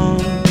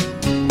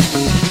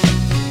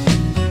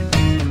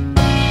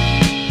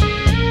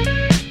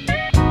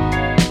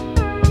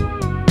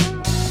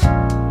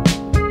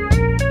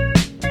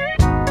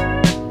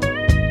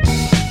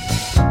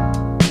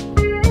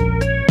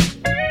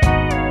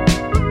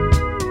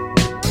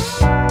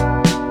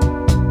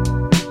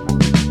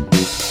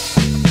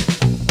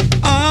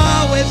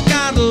 Always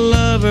gotta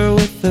love her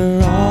with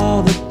her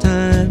all the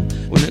time.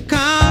 When it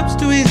comes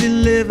to easy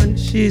living,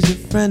 she's a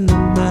friend of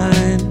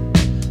mine.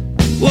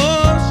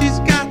 Whoa, she's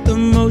got the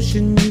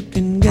motion you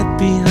can get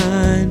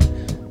behind.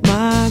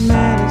 My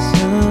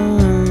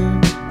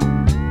Madison.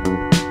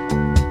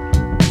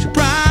 She'll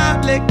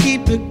probably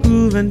keep it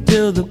grooving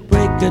till the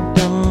break of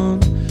dawn.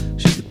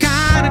 She's the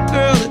kind of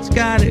girl that's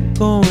got it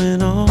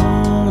going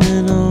on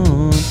and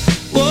on.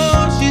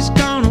 Whoa, she's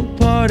gonna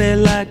party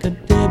like a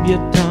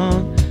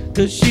debutante,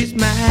 'cause she's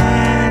Madison.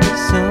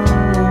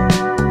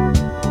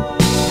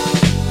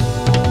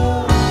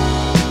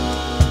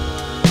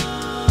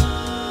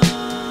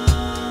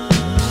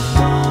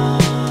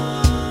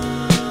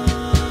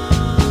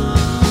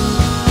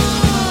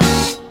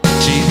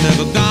 She's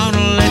never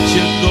gonna let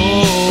you go.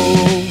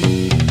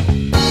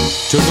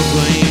 Took a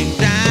plane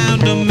down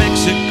to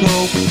Mexico,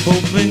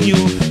 hoping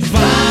you'll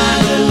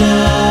find a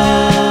love.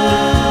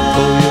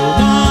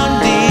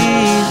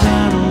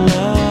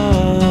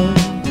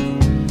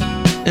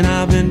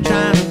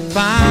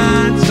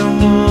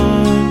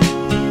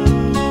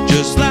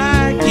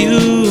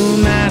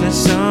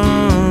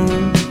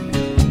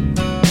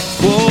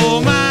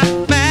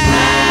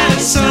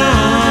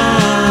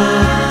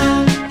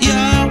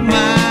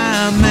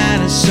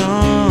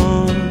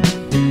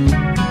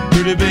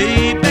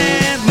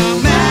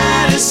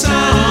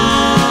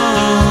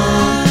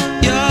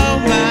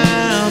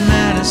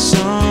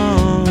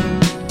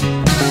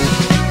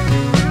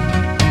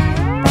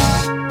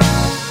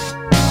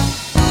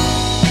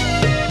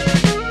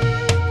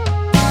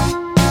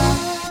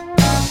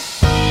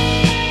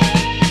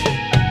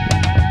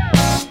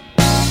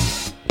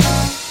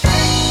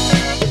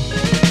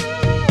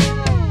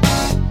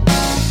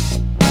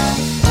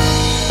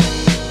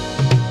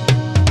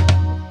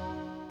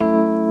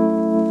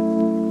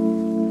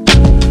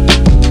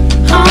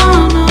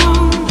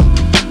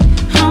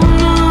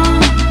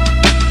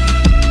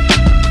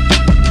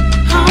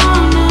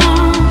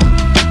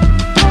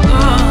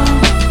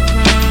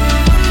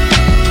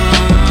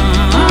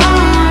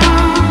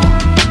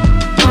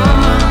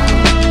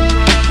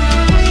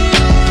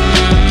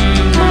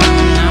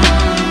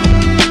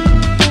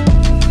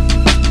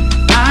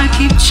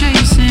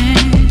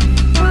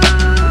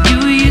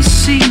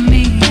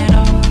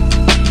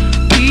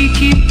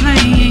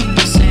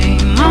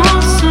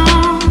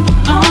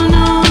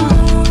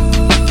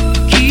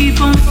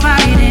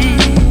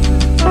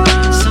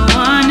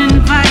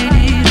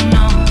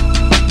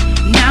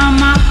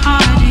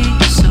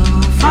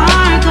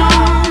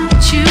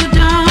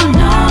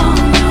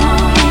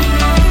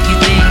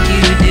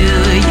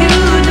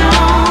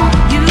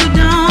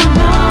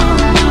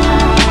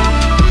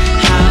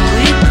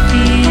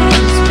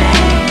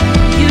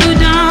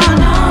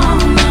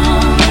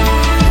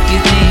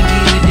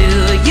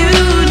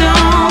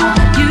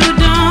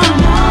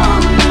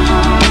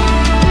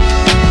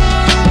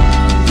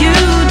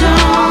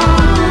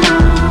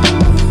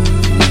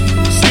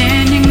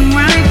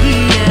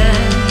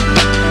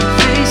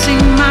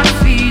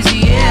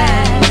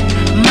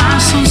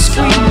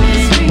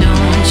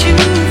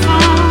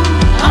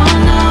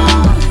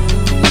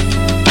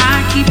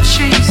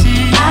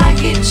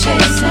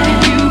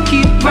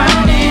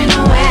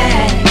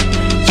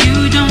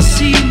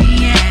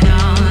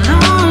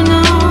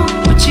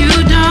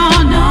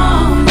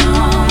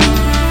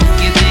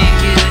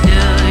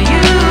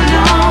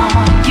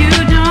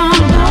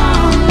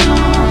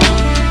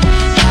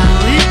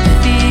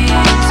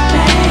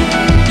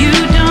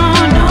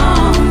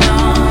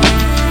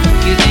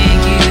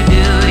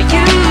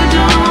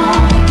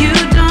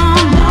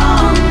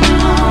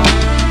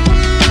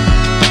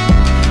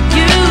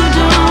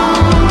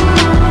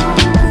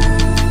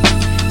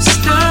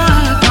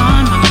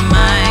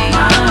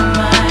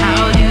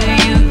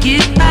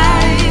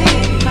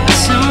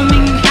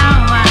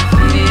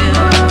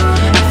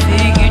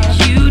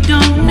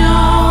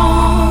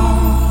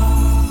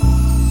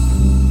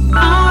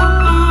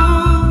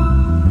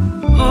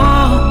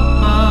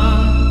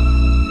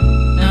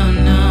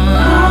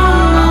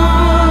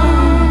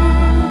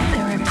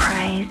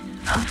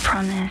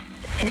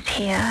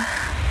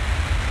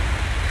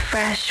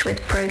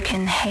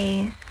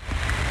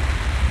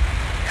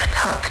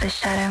 the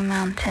Shadow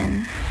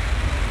Mountain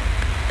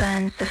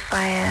burns the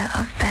fire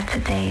of better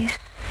days.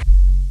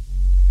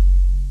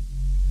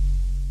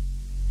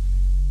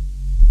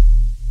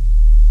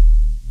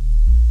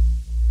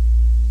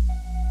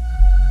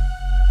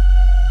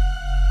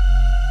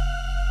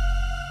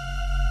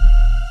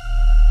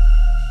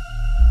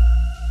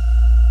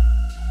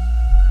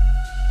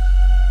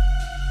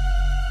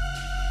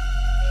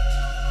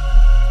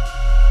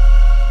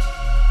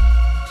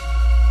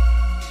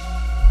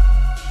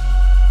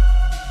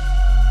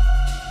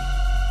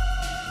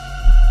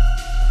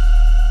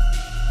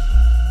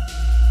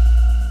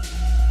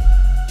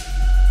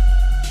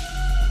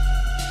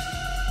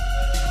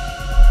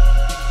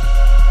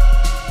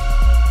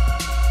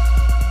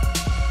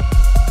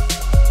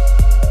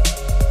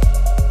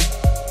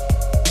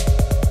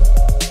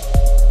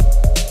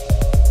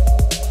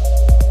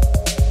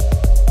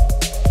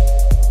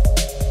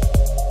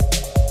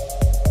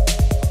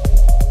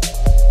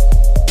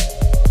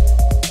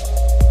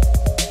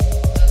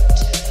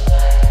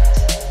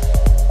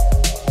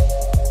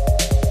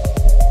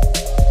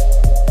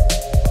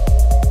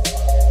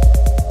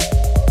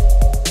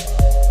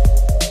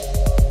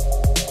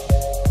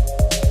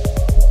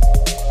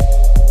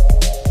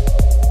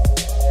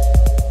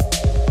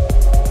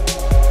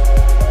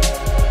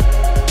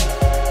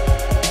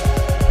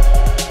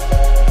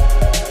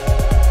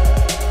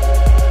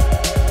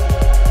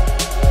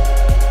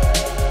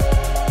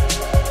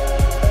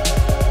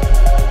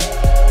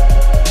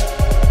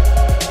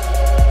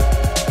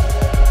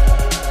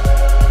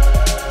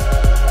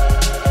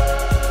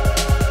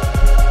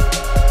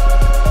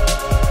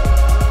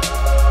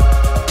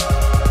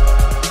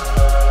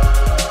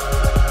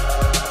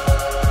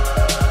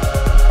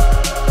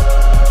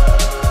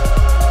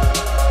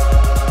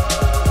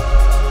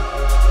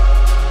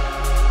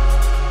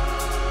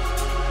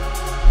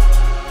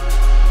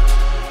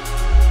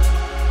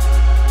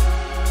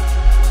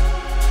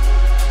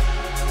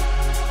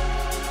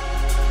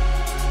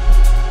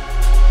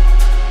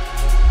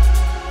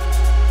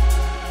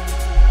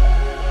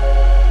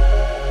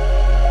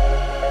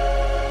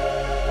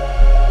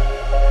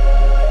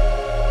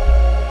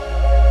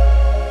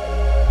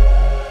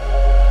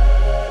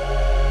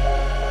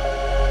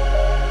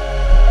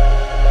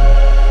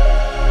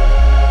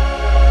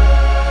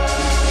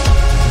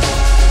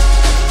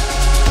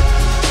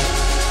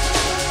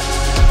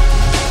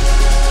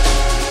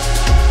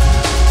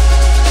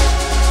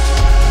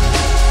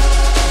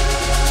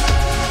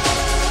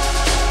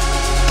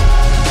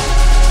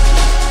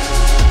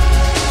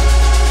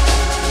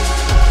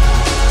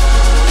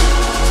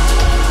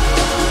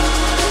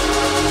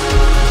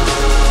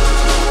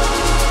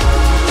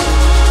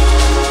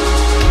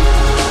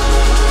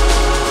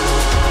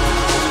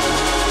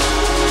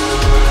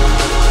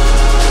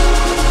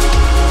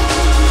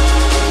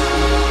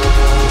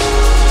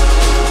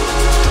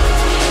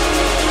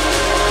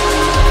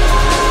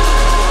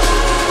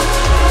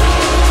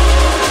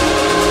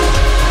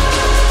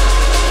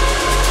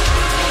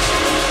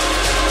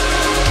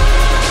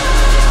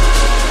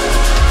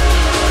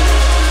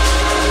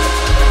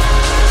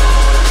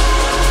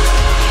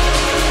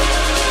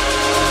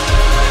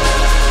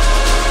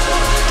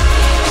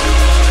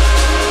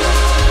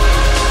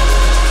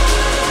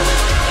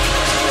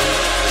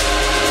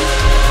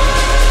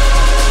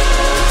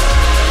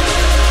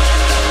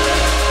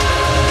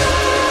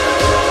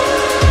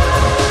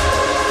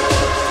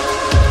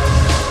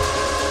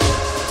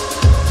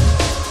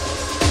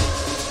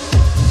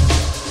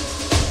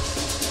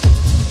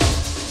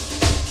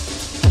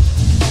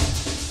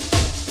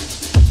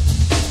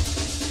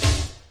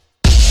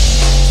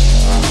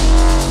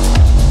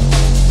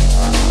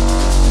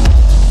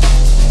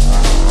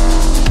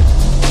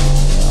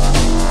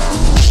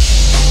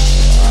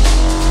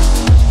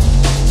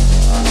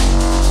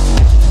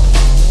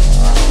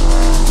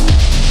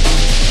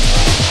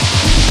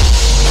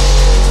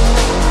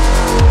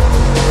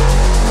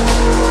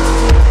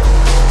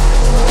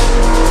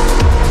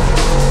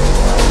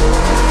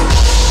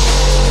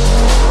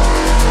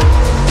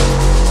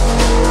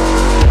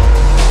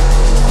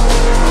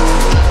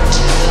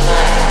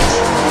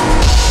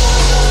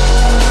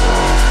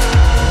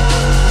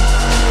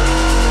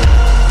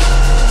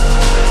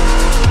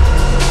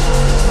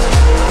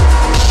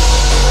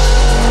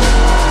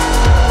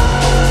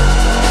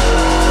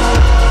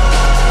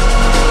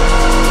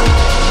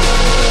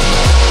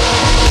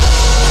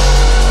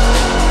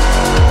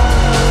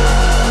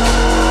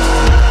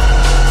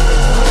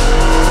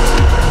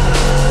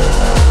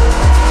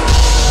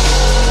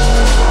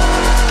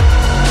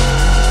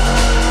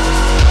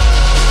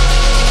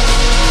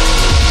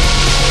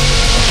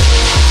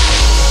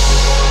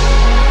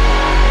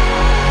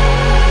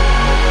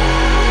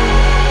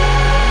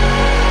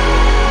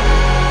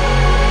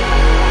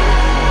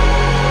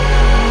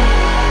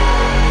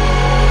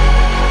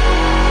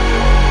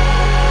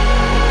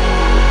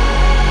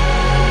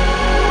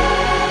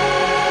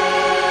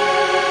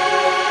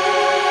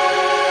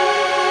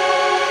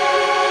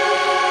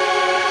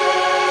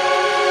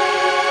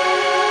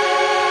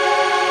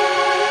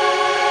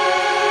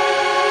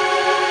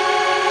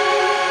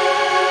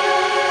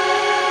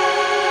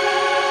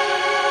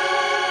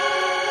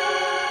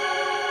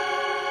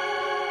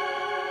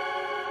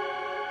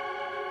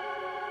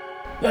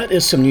 That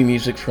is some new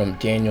music from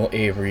Daniel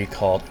Avery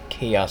called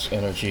Chaos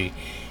Energy.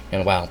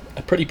 And wow,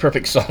 a pretty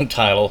perfect song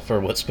title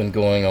for what's been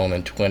going on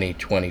in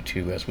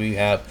 2022, as we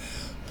have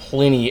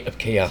plenty of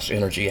chaos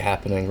energy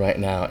happening right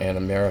now in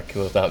America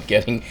without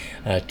getting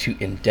too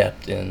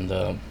in-depth in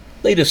the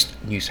latest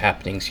news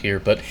happenings here.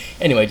 But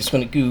anyway, just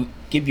want to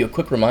give you a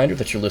quick reminder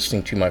that you're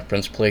listening to My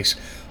Friend's Place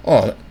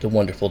on the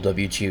wonderful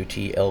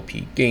WGOT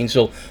LP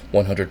Gainesville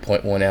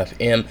 100.1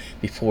 FM.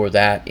 Before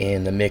that,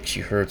 in the mix,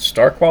 you heard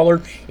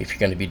Starcrawler, If You're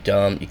Gonna Be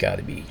Dumb, You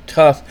Gotta Be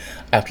Tough.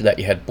 After that,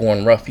 you had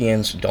Born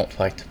Ruffians, Don't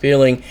Fight the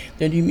Feeling.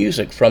 Then new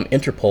music from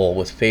Interpol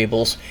with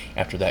Fables.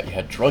 After that, you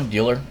had Drug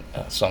Dealer,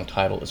 song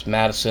title is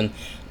Madison.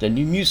 Then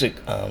new music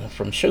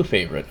from show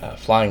favorite,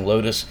 Flying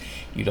Lotus,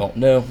 You Don't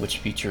Know, which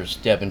features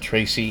Deb and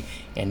Tracy.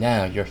 And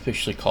now you're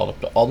officially called up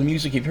to all the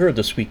music you've heard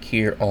this week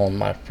here on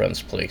My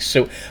Friend's Place.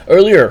 So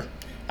earlier,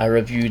 I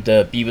reviewed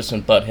the Beavis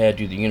and Butthead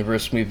Do the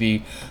Universe movie,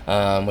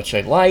 which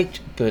I liked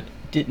but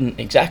didn't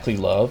exactly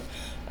love.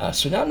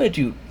 So now I'm going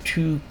to do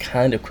two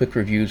kind of quick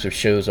reviews of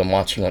shows I'm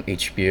watching on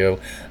HBO,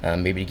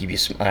 maybe to give you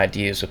some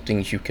ideas of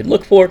things you can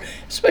look for,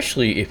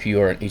 especially if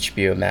you are an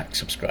HBO Max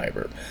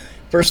subscriber.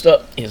 First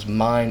up is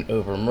Mind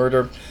Over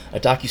Murder, a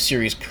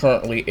docuseries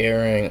currently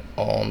airing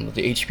on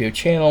the HBO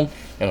channel,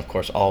 and of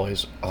course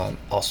always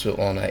also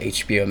on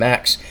HBO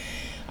Max.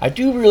 I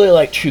do really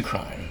like true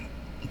crime,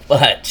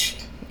 but,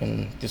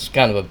 and this is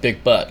kind of a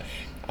big but,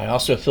 I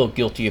also feel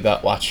guilty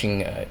about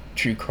watching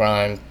true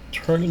crime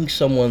turning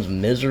someone's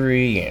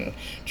misery and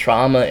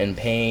trauma and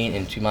pain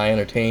into my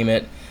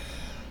entertainment.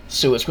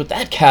 So it's with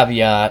that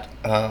caveat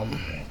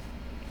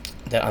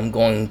that I'm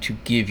going to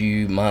give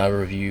you my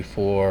review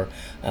for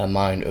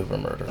Mind Over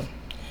Murder.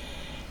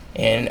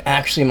 And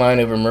actually, Mind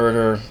Over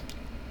Murder,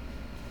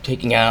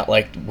 taking out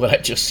like what I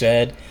just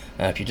said,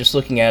 if you're just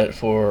looking at it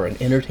for an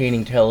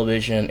entertaining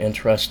television,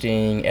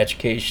 interesting,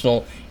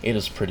 educational, it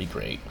is pretty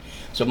great.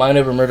 So Mind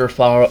Over Murder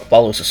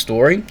follows a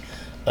story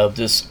of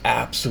this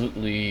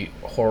absolutely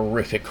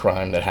horrific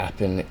crime that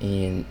happened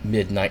in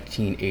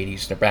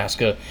mid-1980s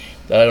Nebraska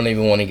that I don't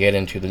even want to get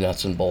into the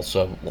nuts and bolts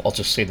of. I'll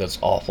just say that's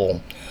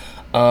awful.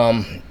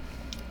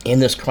 In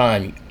this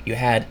crime, you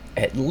had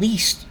at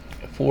least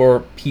 4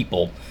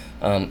 people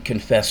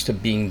confess to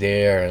being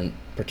there and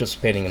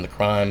participating in the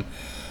crime,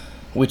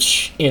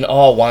 which in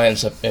all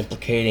winds up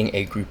implicating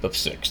a group of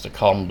 6. They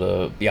call them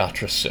the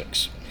Beatrice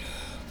Six.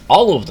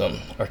 All of them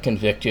are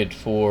convicted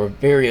for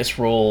various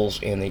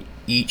roles, and they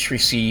each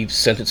receive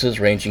sentences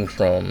ranging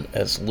from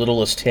as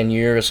little as 10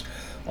 years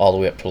all the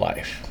way up to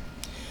life.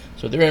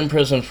 So they're in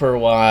prison for a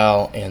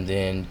while, and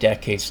then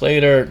decades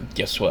later,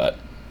 guess what?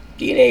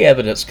 DNA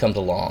evidence comes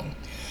along.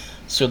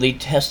 So they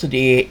tested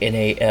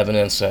DNA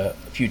evidence a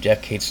few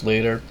decades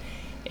later,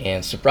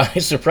 and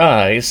surprise,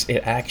 surprise,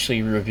 it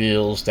actually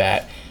reveals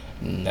that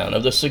none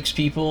of the 6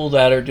 people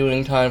that are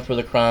doing time for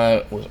the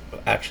crime was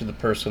actually the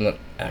person that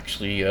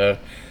actually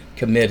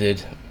committed,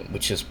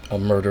 which is a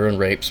murder and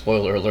rape,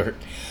 spoiler alert.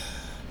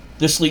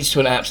 This leads to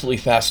an absolutely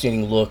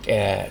fascinating look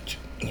at,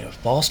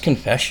 false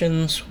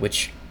confessions,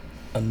 which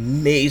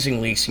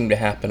amazingly seem to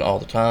happen all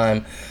the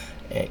time.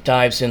 It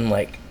dives in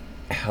like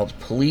how the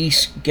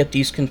police get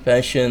these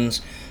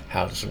confessions,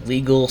 how does the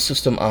legal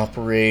system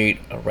operate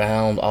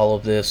around all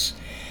of this,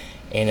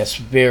 and it's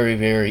very,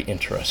 very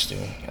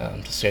interesting,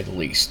 to say the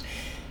least.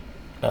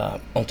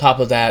 On top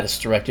of that, it's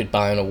directed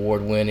by an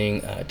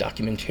award-winning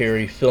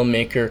documentary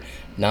filmmaker,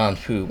 Nan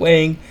Fu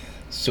Wang,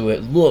 so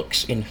it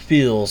looks and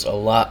feels a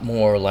lot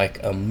more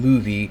like a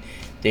movie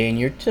than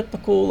your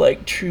typical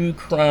like true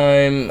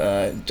crime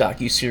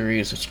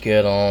docuseries that you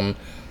get on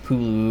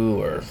Hulu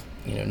or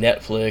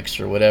Netflix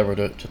or whatever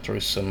to throw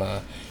some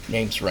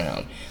names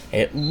around.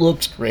 It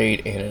looks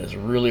great, and it is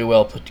really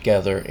well put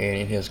together, and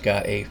it has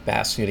got a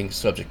fascinating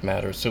subject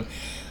matter. So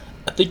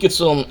I think it's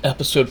on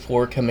episode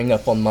 4 coming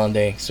up on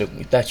Monday. So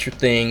if that's your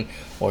thing,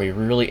 or you're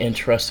really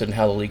interested in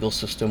how the legal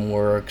system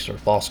works or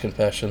false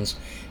confessions,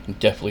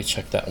 definitely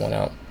check that one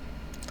out.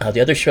 The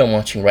other show I'm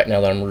watching right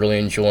now that I'm really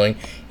enjoying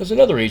is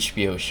another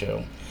HBO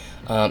show.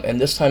 And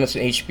this time it's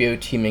an HBO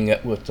teaming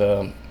up with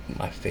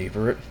my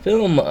favorite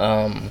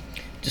film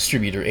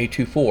distributor,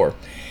 A24.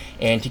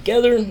 And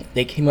together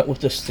they came up with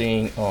this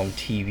thing on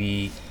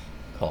TV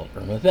called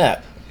Irma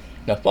Vep.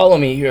 Now follow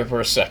me here for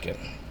a second,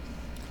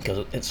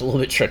 because it's a little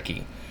bit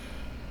tricky.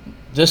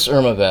 This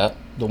Irma Vep,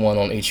 the one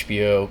on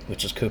HBO,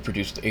 which is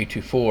co-produced with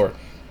A24,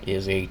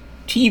 is a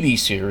TV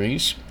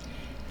series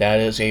that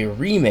is a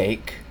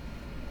remake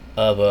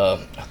of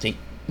a, I think,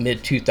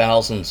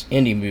 mid-2000s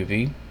indie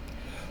movie,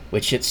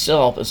 which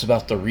itself is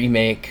about the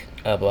remake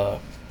of a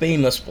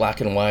famous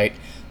black and white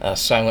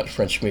silent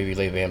French movie,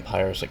 Les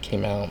Vampires, that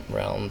came out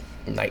around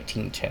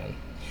 1910.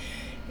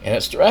 And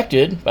it's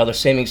directed by the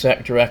same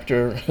exact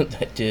director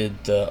that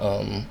did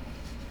the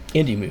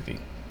indie movie.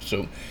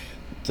 So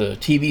the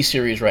TV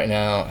series right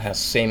now has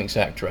the same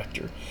exact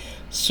director.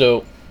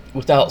 So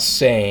without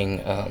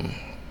saying,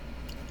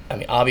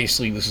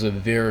 obviously this is a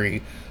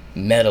very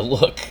meta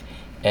look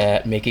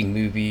at making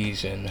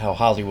movies and how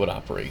Hollywood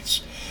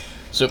operates.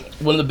 So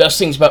one of the best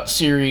things about the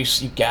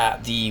series, you've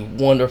got the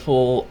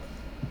wonderful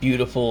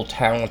beautiful,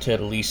 talented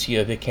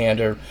Alicia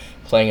Vikander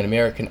playing an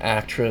American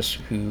actress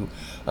who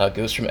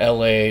goes from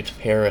LA to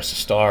Paris to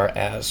star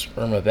as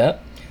Irma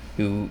Vep,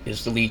 who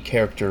is the lead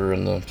character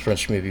in the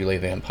French movie Les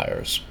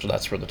Vampires. So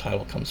that's where the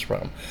title comes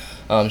from.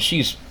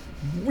 She's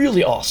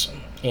really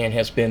awesome and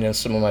has been in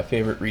some of my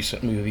favorite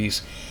recent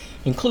movies,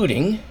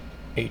 including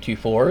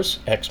A24's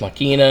Ex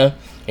Machina,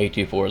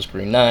 A24's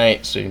Green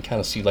Knight, so you can kind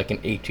of see like an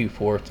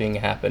A24 thing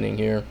happening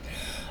here.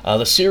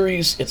 The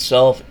series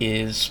itself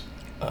is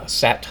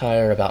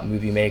satire about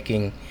movie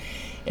making,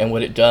 and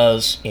what it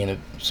does in a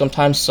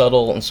sometimes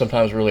subtle and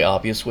sometimes really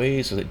obvious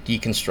ways is it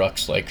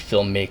deconstructs like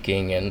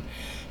filmmaking and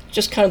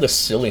just kind of the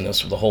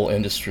silliness of the whole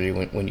industry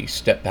when you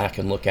step back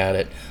and look at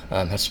it,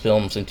 as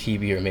films and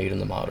TV are made in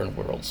the modern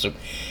world. So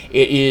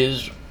it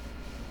is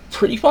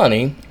pretty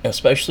funny,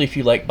 especially if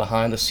you like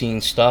behind the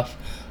scenes stuff.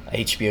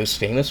 HBO's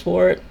famous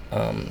for it.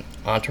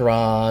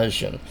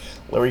 Entourage and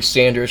Larry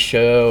Sanders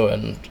Show,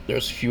 and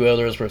there's a few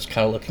others where it's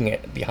kind of looking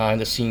at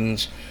behind the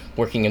scenes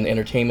working in the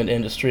entertainment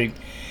industry.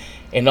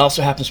 And it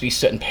also happens to be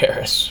set in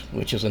Paris,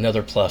 which is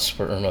another plus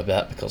for Irma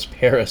Vep, because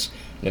Paris,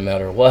 no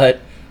matter what,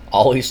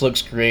 always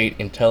looks great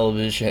in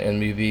television and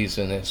movies,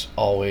 and it's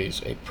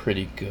always a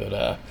pretty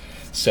good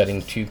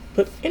setting to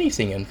put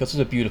anything in, because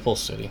it's a beautiful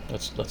city.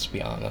 Let's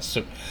be honest.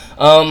 So,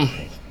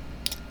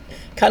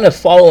 kind of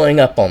following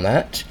up on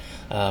that,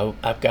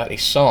 I've got a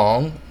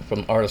song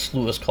from artist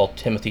Lewis called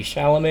Timothy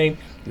Chalamet,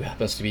 who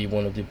happens to be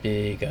one of the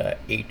big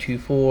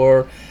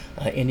A24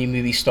 indie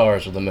movie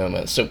stars of the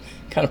moment. So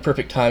kind of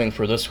perfect timing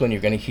for this one.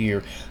 You're going to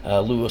hear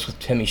Lewis with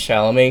Timmy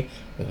Chalamet,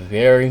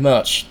 very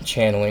much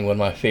channeling one of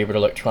my favorite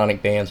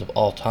electronic bands of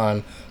all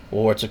time,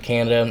 Boards of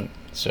Canada.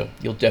 So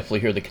you'll definitely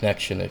hear the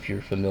connection if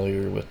you're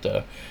familiar with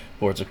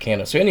Boards of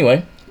Canada. So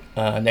anyway,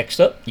 next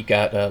up, you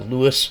got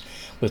Lewis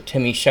with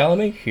Timmy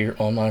Chalamet here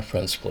on My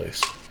Friend's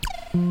Place.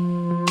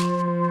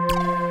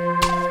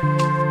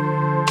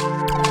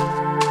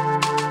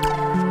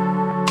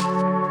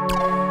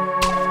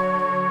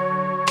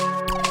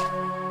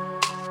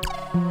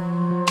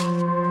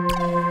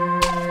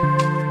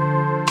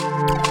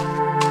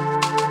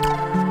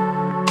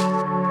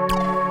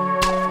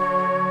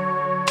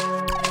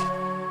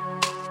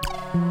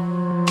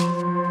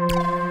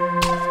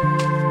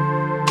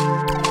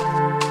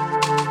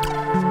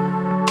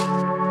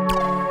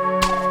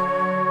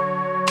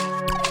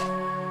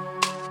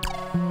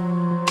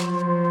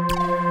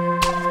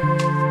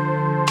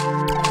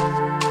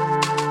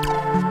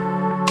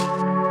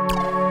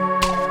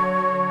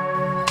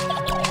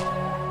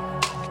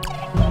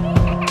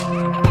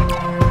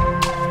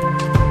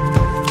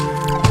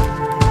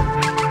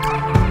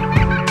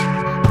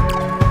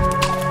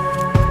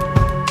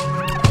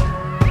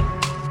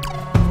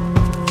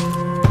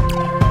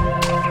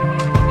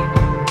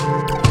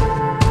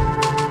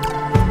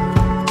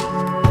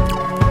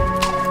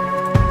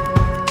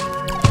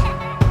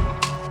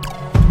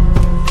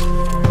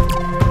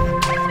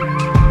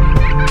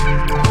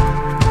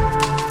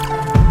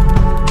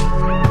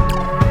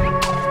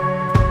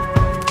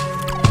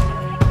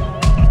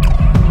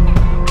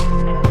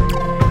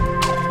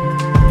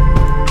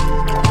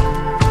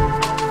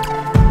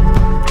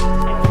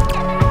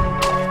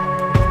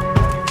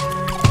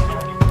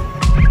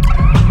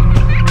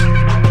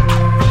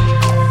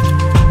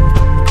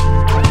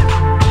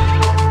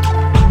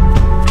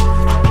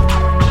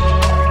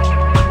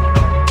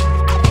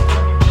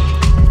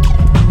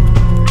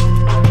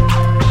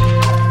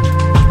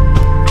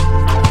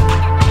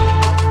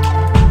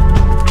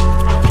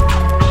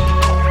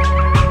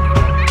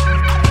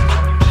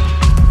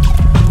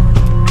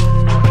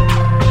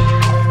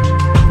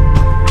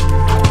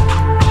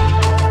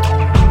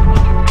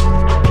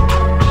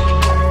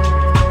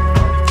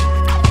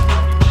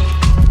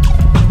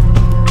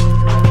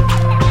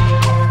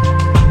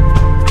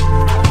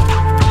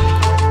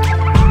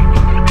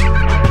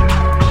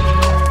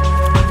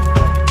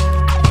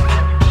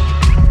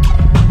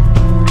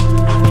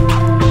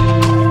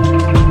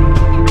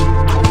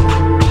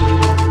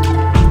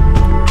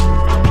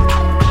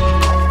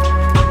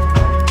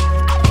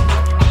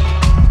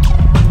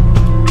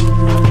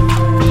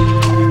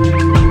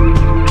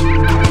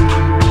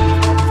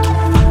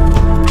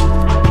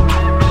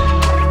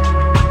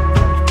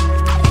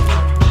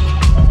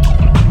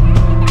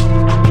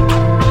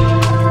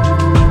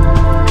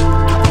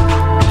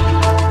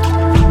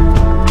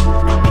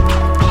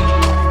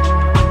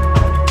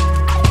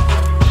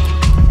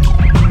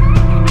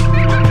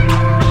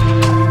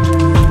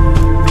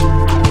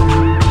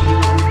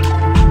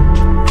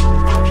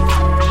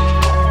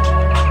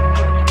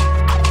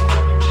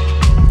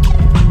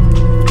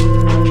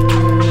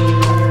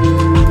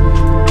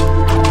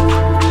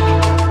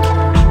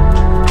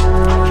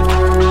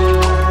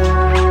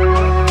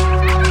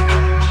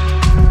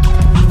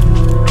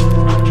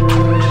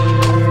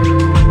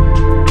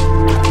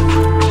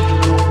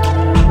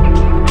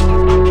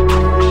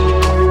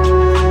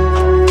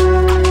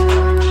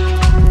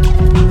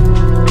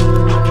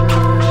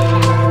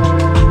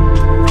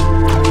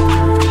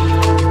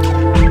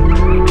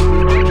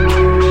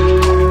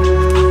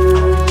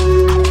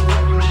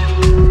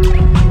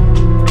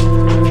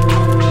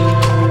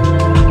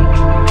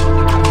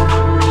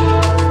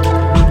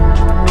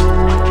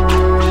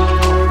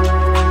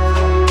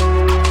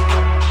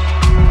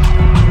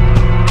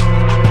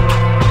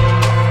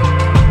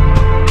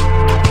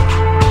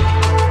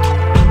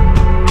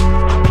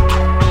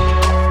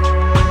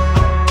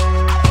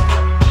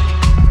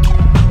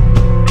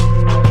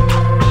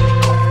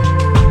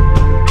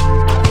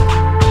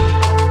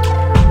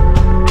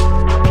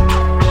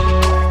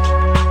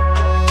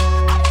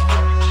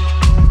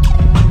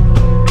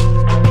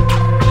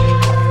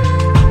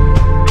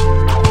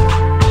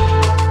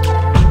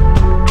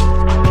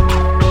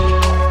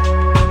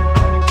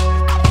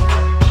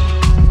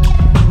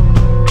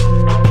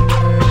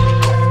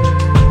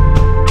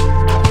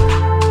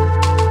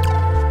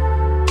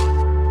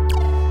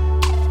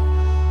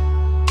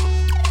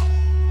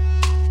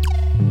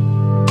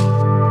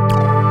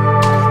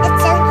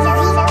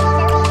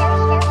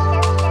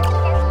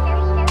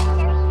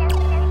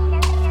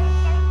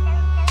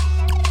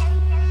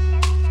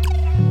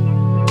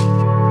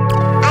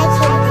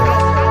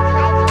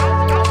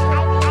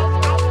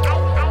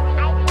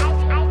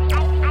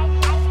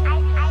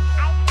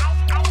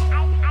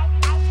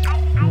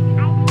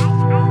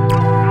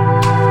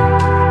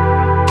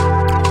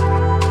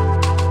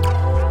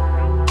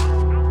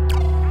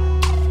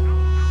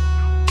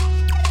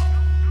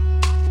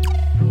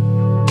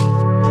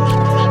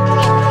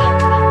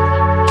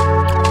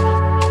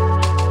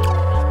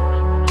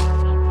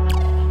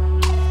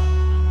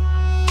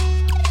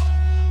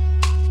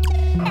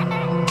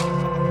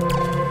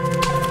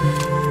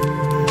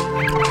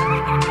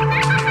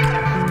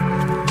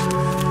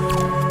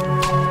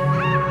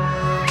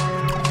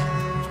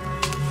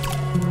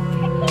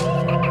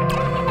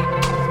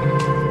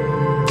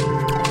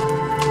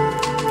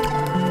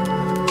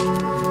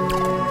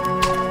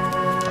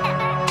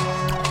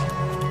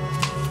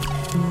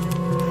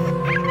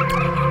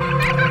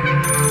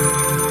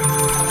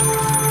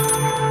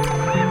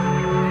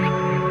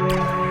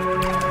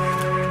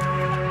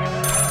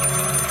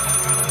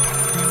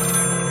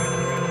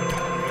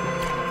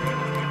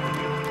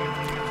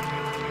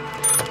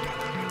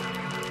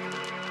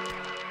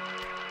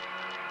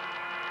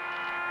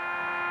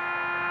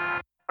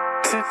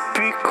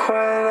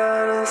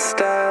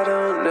 honest, I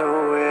don't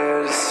know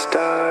where to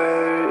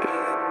start.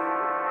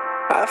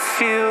 I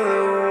feel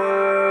the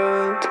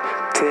world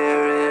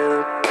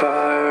tearing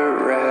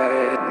apart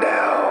right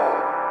now.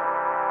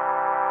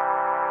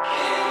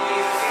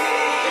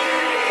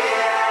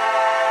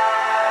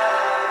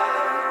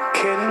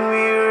 Can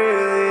we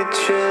really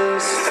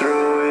just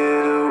throw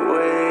it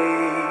away?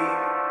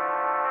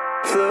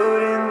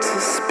 Float into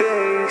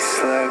space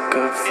like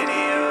a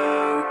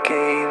video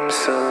game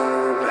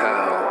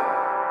somehow.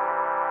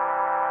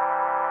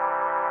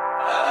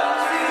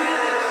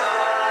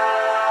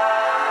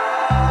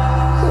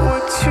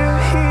 What you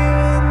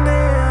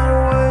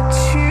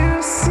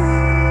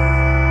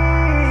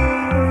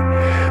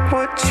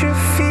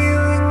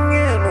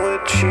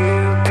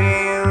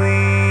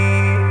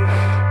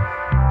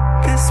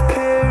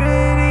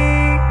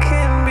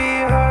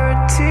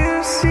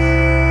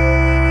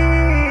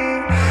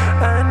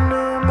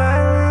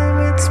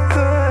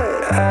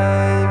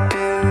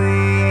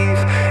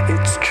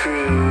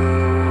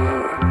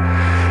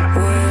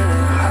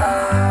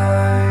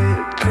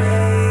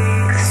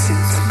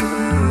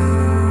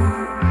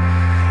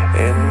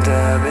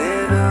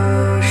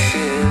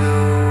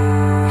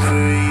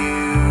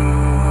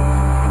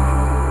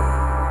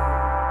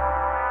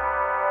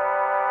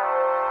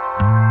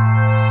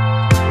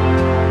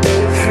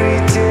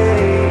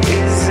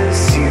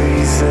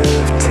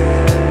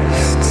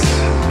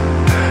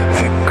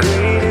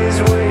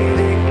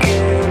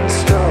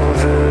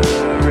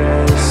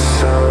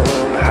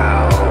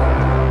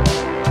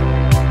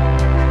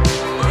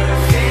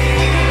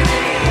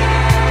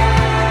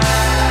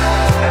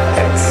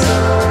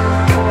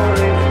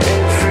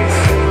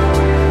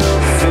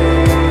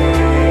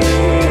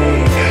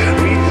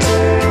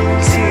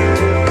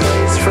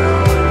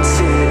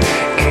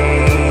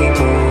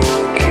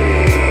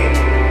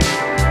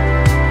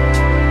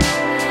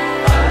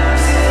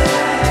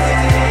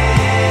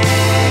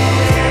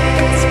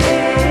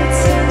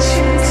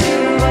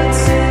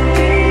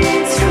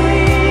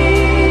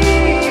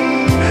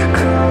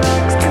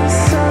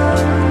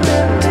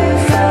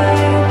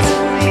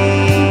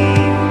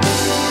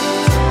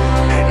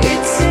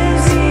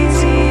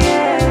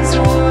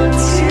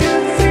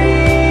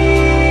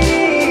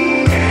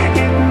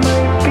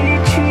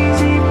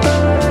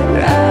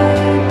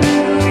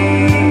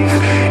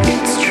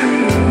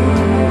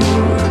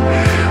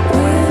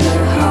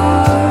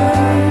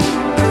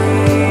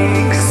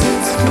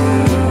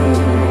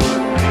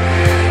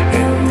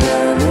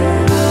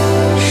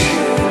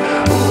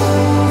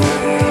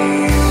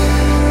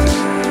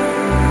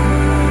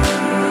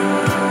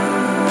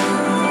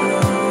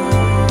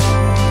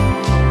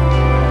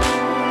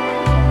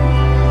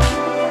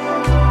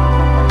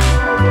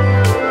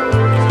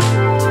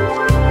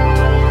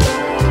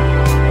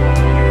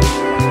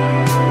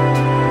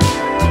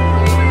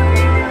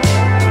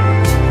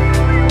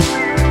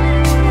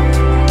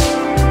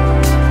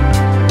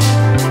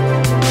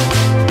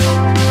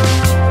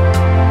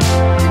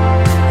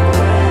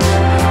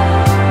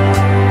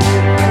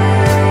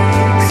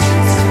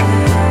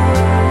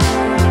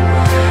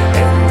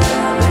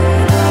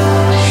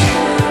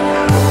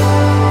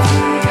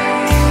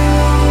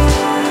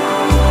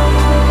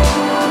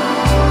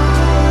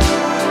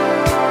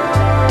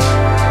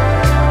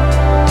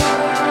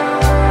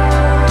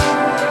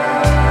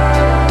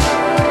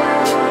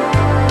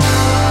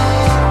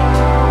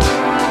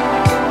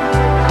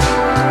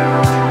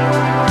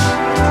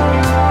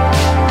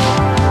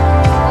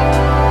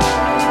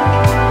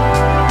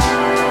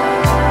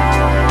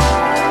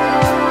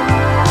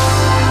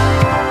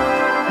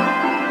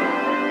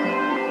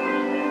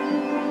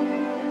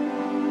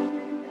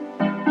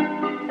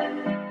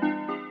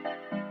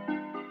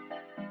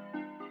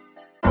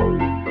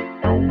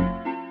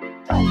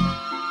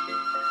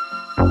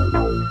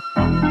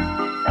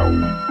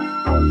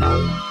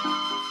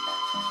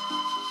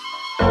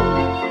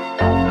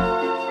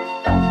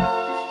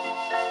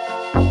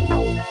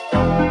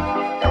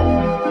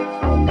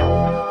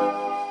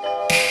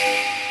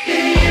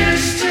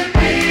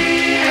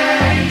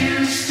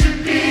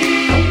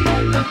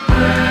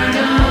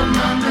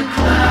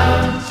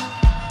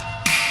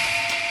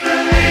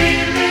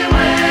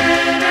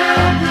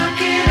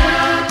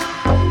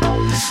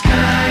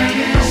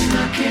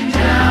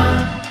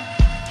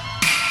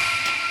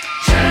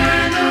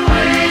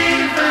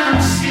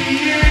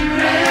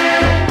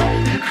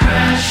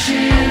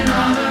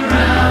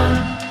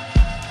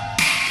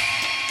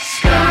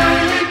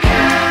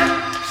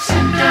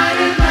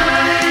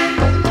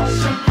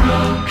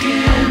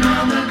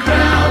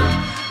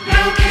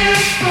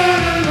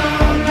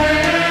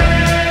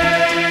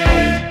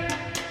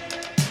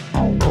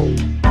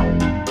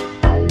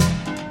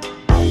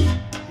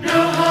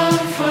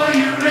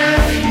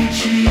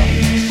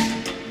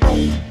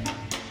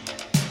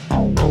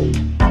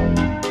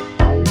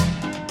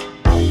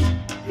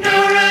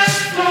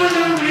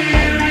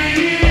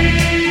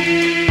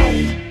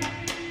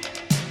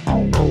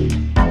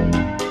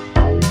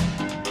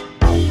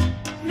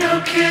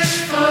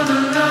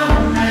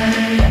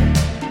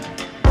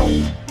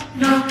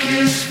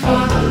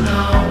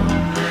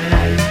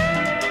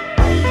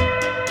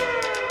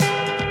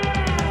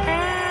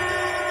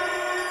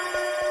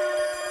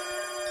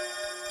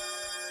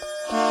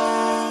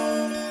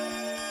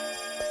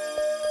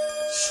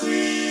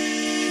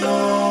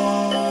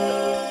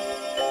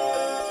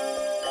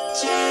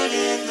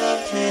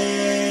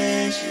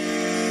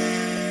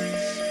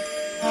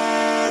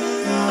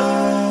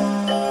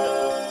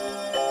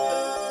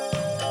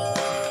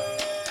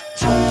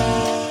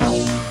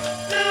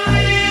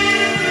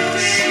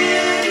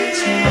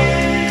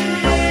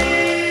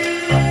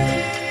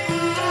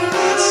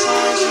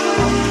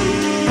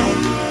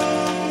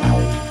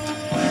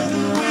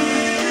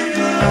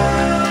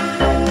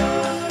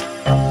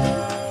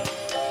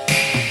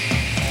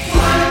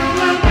What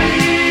will be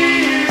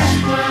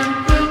is what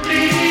will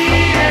be,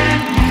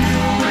 and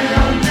you will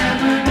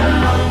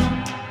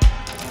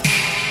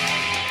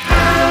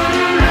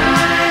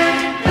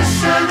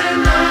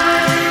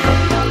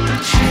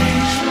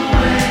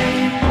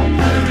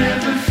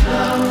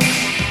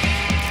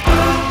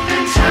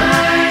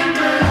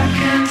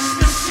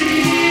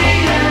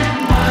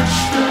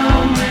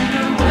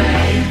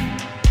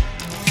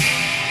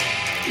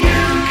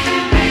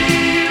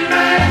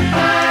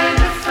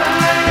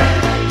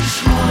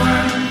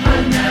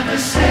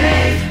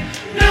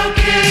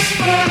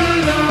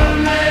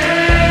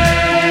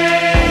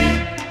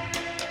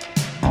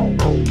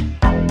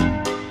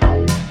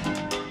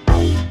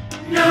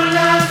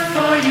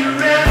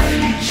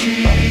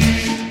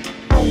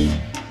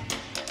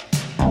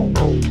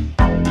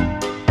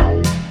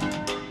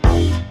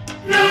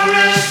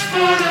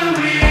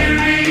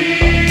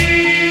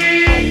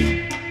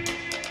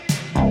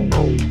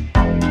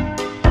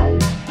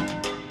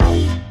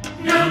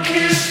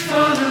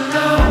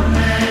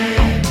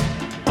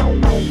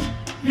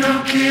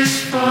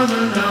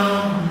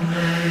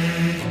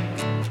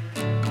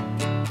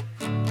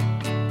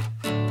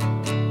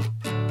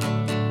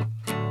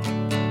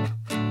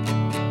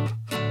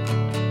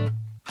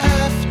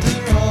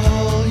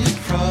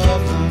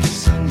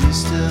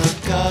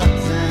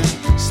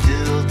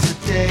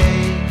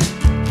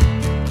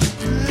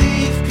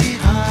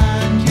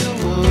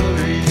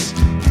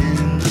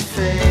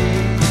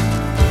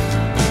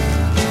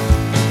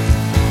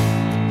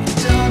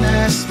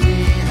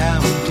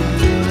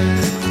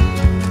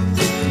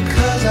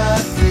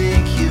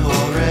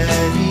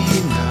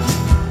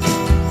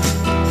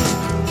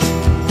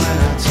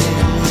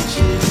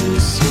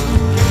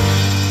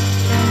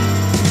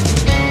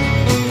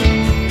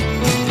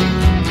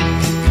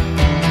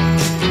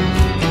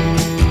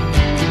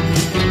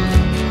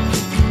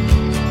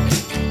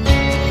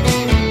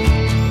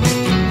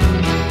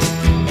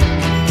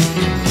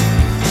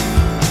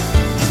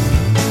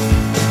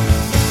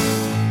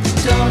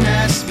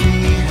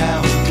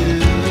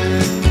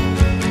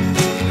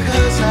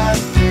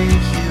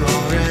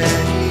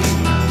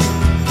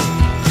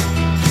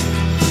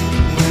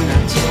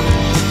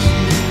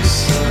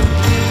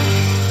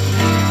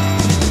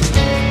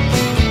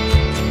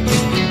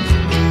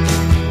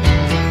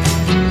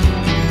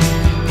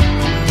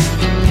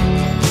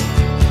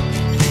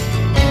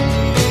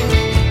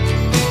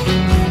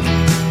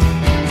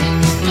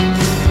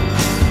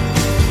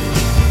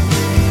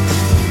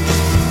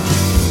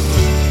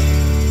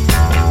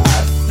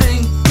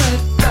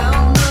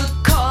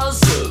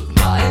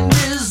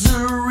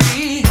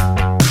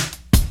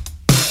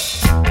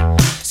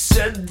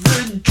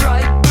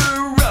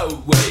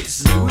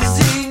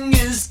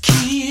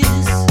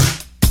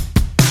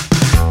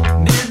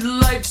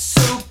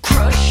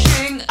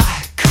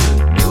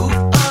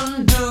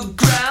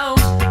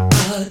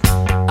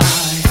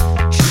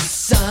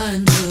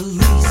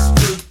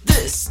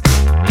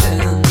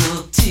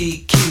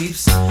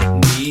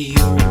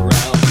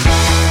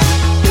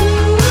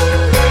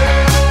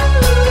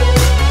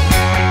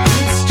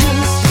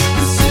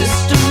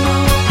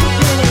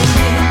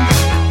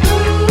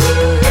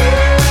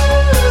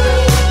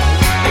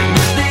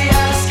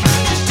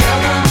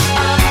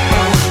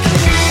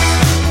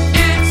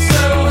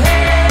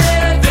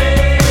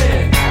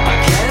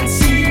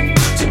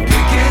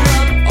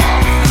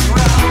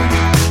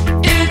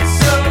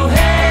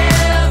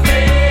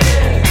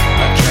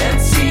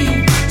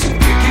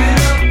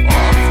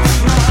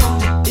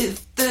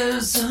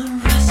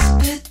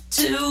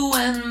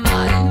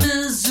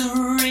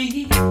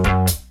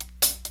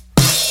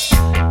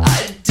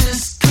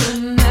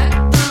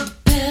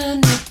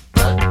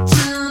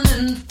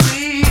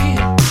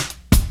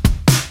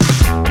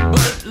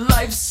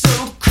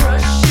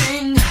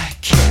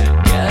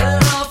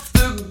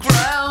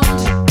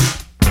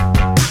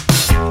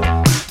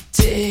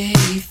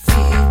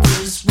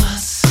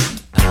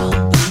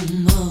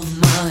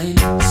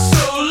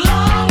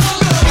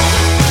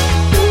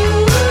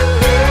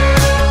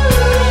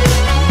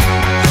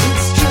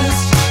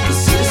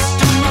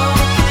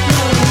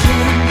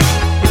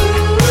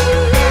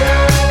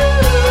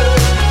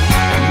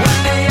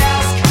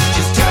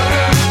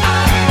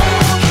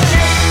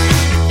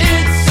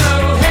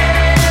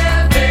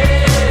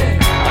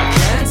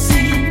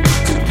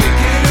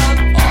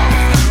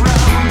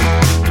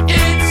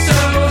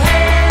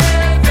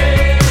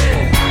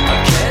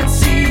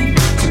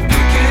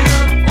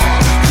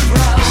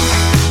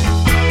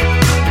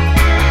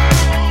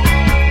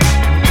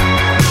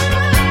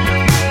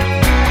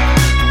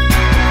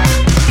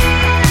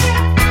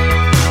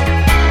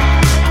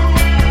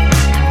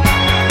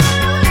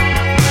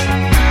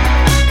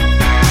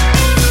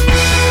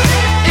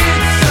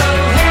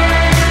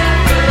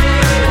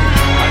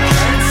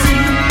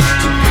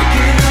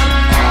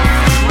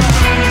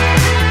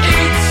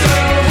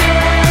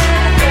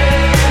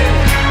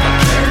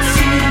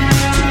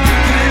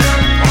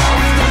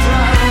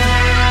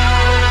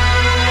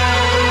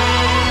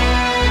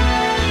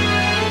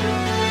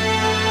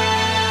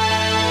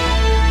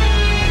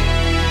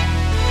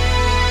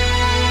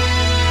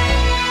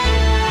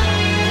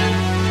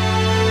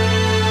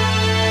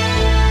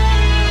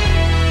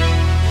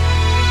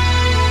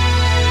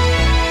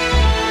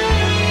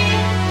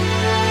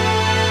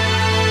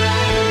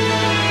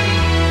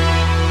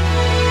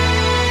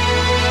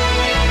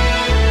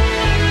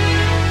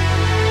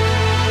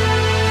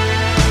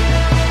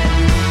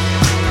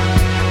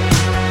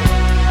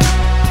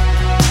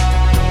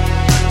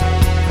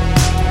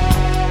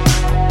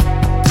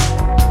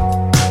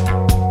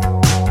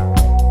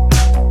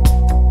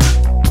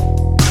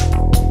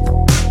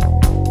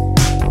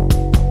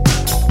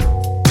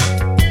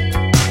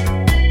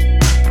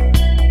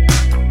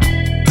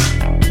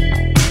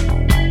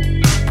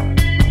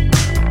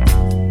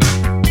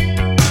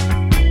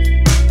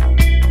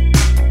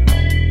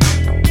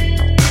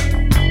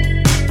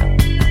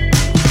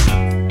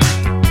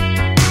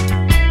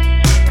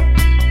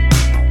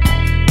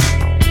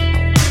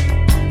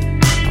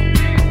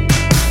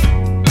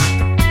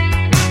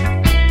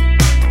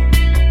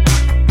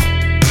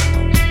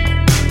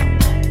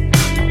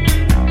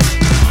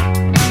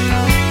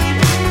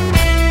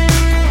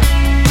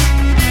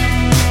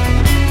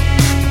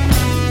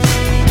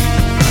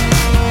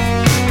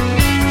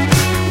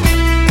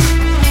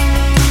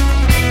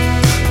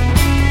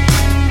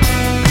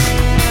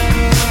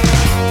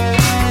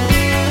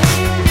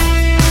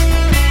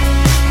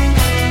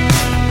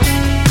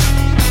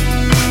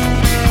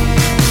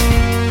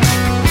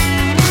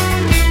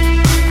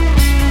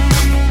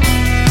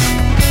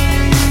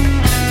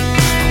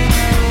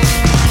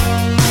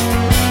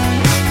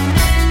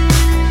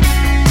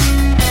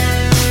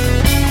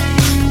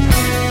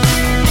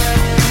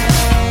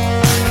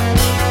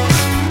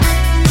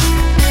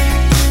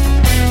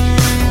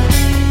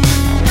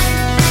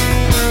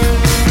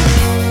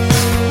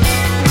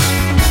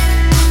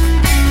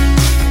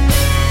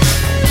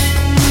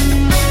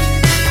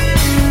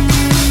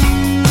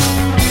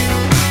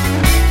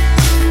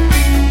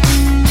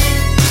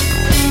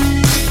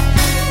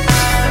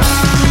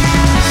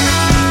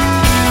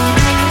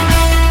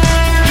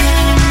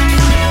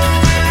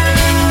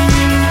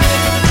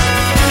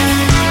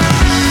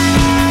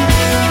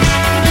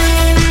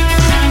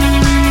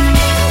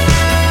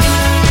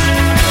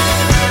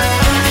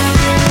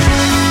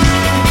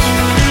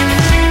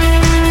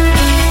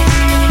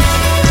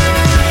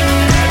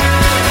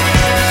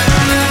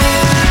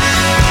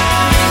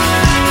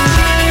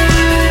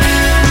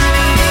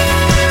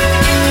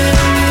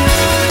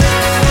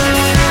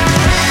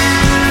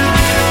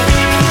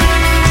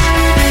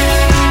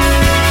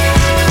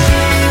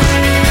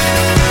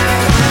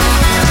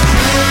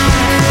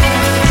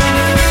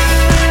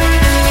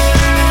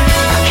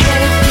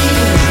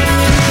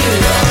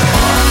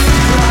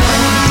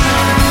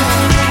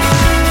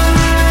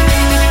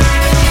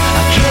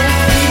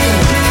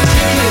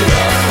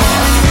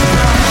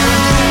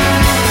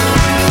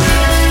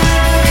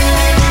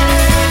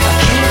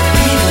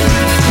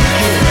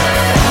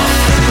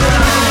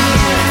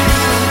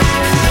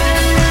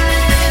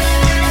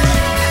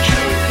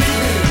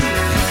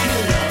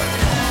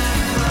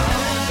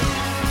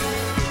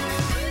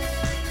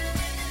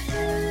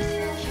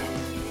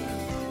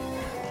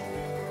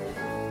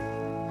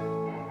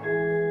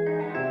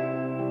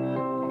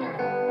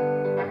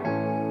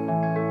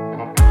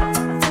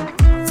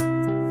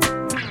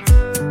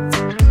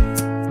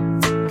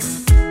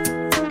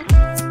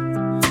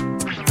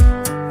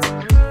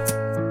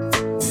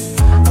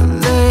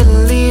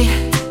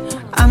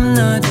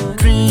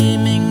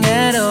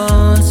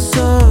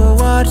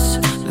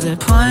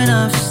point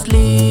of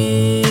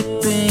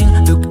sleeping?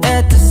 Look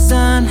at the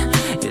sun,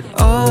 it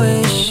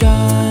always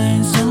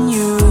shines on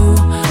you.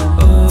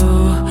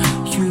 Oh,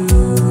 you.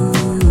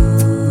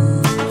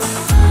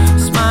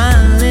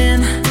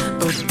 Smiling,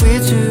 but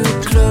we're too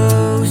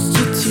close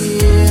to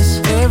tears.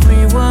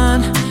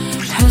 Everyone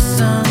has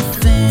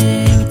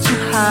something to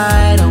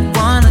hide. I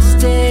wanna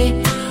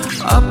stay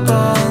up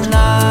all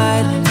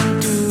night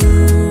and do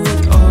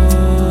it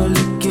all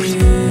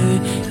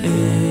again.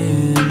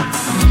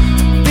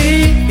 Be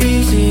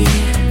easy,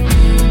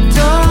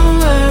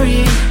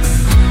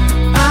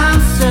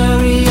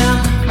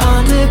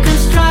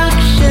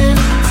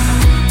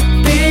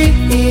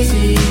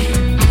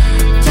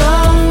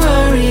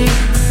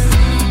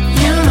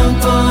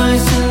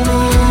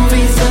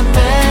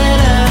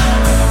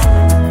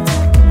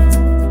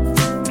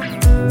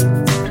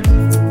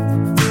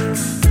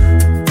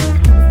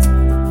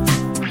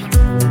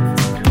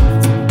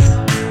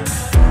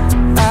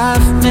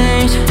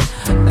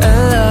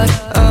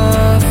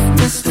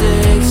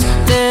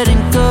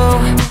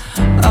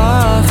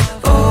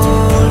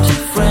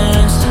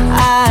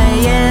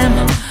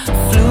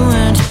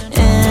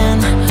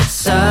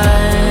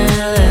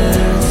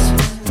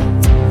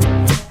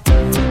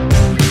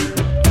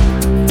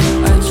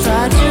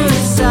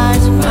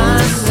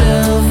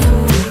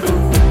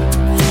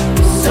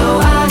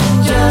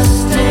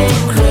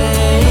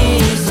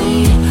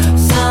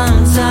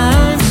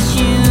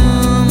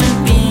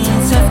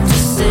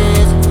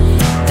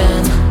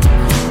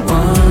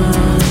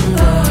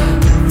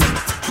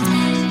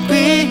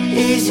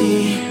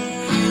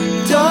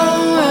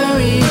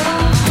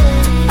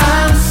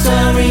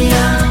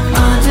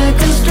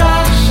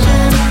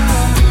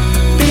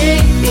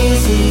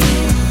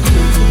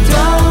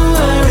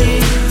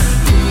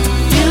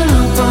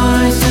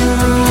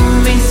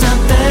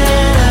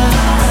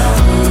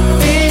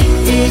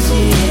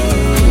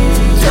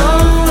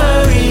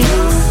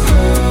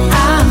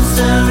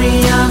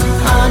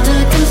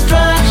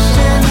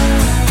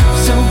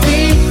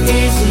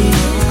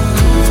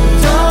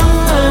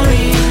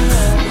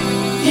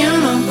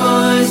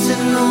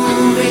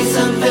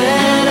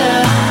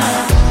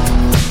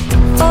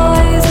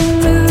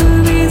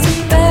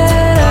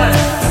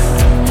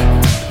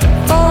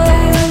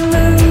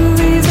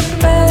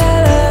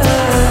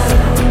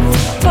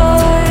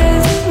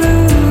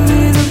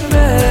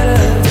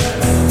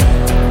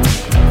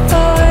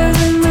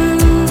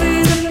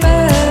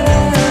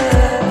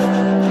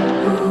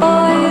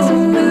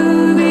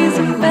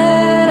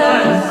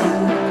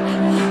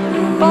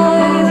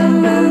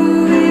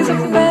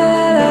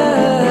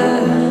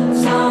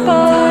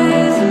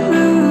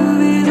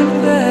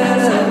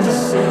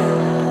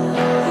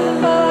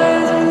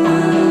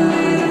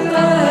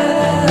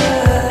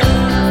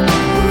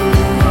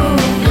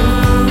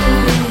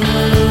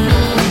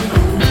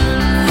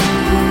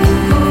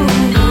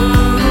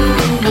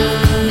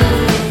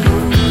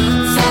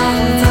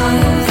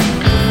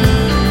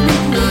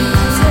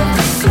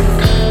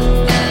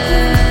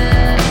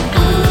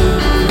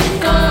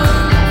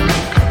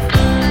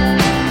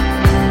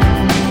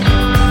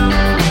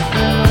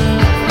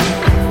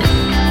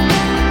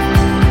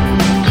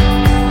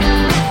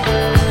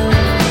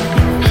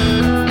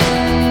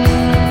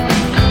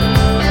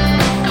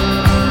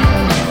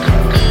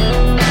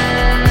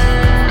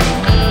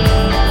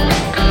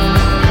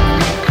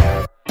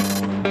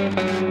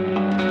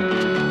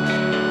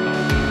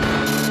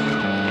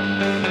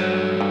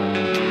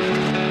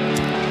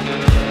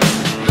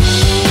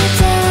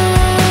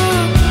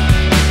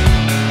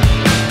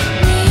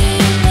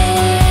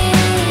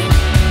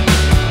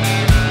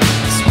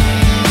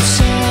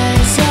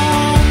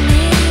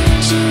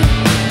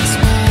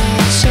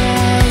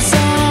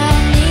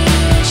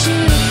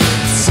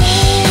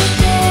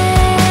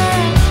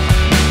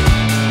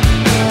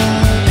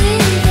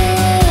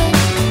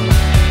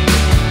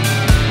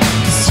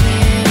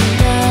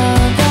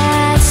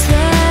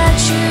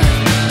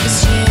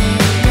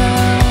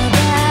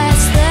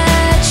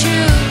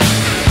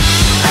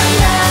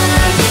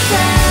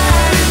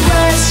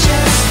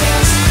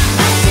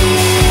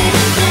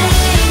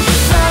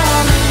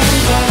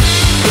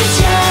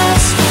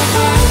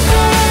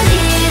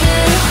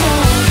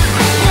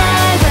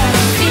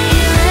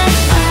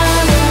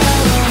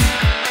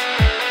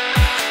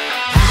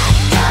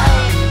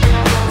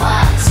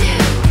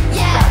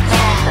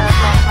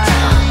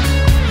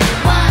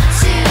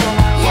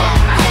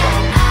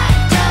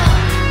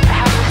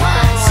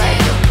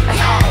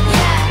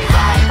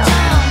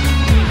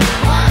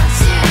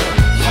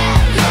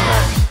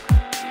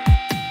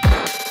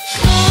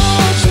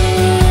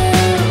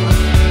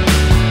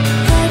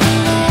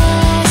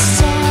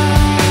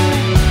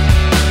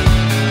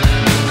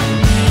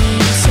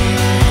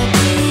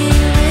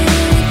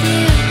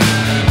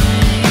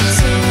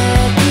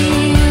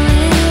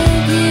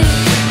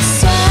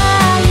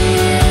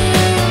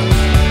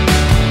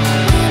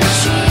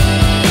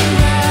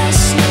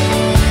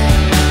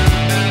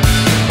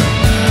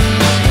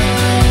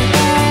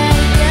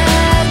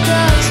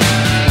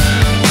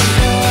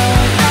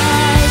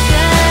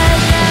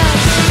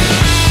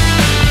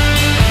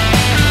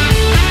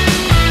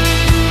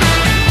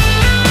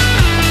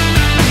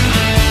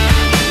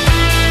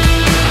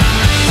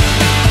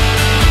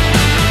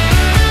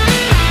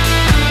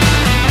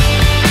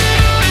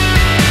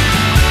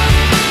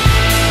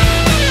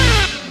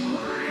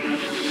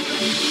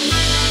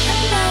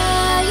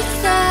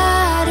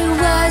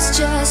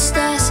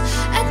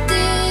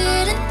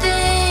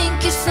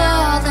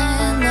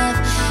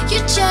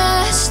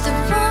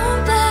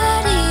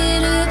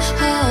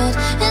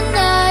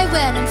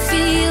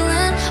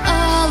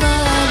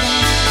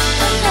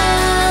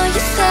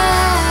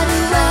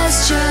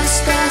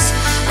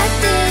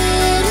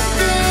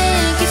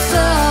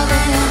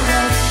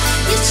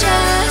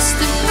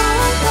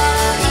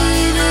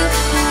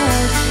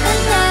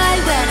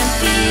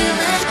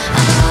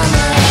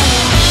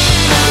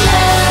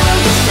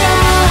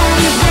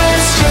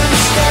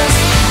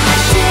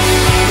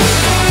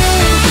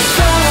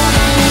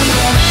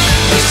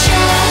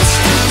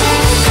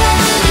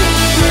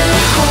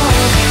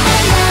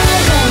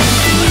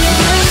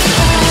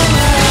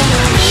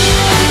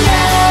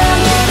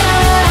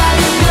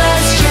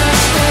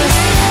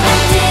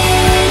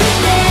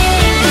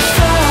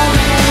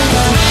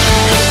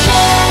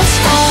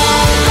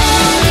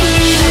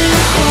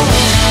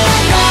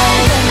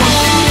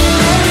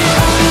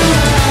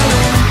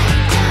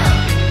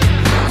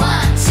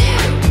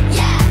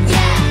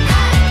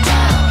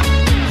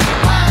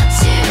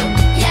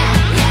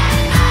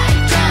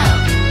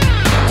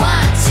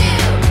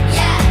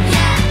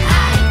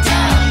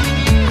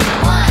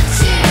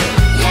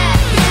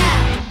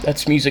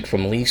 That's music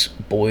from Lease,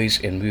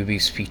 Boys, and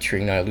Movies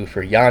featuring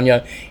Nilufer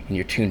Yanya, and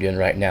you're tuned in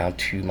right now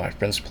to My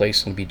Friend's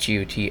Place on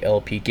BGOT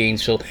LP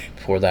Gainesville.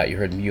 Before that, you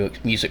heard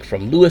music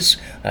from Lewis,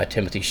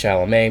 Timothy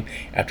Chalamet.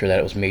 After that,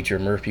 it was Major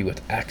Murphy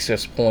with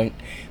Access Point.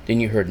 Then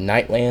you heard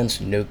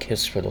Nightlands, No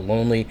Kiss for the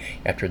Lonely.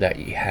 After that,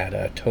 you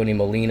had Tony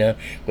Molina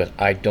with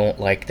I Don't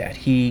Like That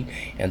He.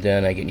 And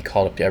then, again, you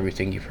called up to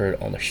everything you've heard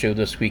on the show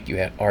this week. You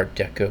had Art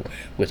Deco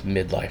with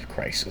Midlife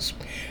Crisis.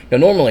 Now,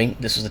 normally,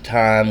 this is the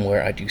time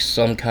where I do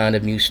some kind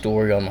of news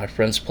story on My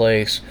Friend's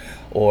Place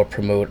or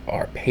promote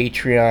our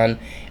Patreon,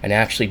 and I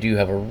actually do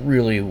have a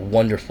really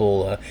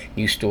wonderful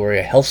news story,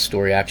 a health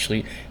story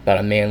actually, about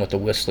a man with a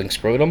whistling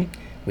scrotum,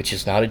 which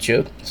is not a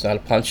joke, it's not a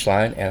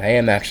punchline, and I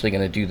am actually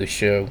going to do the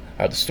show,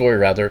 or the story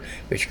rather,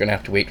 but you're going to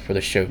have to wait for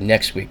the show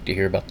next week to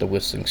hear about the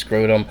whistling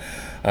scrotum.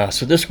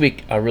 So this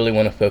week, I really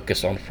want to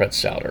focus on Fred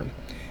Souter,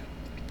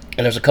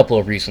 and there's a couple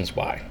of reasons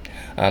why.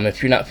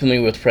 If you're not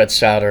familiar with Fred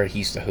Souter,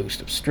 he's the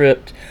host of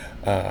Stripped.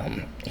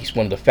 He's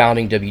one of the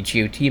founding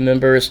WGOT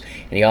members,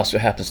 and he also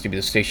happens to be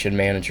the station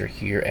manager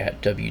here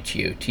at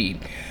WGOT.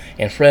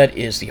 And Fred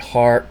is the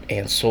heart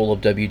and soul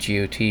of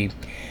WGOT,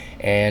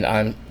 and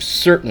I'm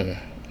certain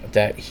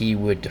that he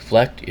would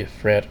deflect if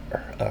Fred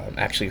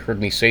actually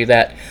heard me say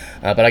that.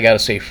 But I gotta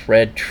say,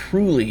 Fred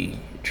truly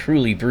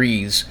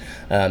breathes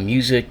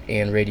music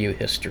and radio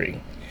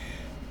history.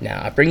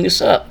 Now, I bring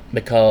this up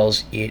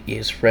because it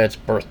is Fred's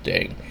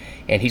birthday,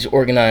 and he's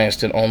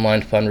organized an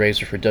online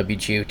fundraiser for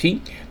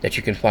WGOT that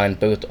you can find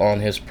both on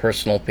his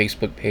personal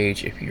Facebook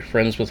page if you're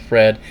friends with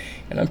Fred,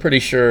 and I'm pretty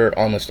sure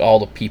almost all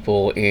the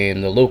people in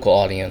the local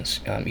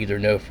audience either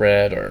know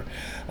Fred or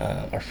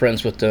are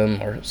friends with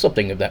them or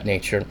something of that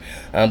nature.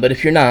 But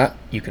if you're not,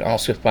 you can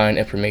also find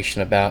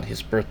information about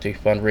his birthday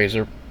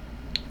fundraiser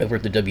over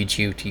at the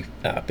WGOT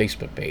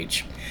Facebook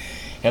page.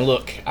 And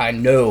look, I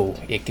know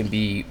it can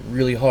be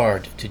really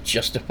hard to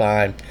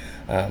justify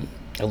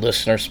a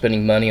listener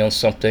spending money on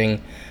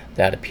something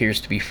that appears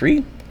to be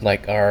free,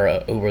 like our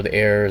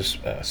over-the-airs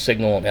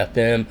signal on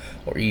FM,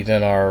 or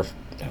even our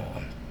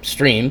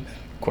stream.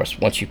 Of course,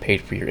 once you paid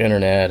for your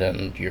internet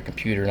and your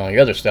computer and all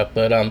your other stuff.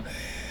 But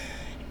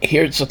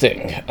here's the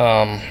thing.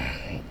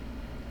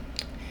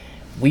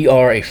 We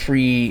are a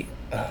free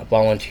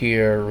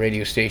volunteer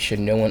radio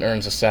station. No one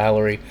earns a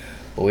salary,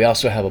 but we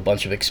also have a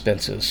bunch of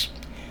expenses,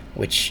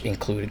 which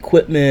include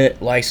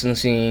equipment,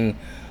 licensing,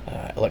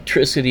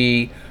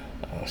 electricity,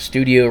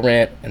 studio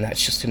rent, and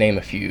that's just to name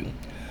a few.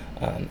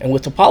 And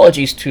with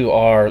apologies to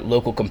our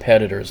local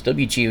competitors,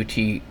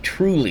 WGOT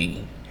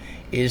truly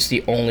is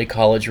the only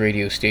college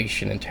radio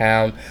station in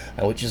town,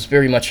 which is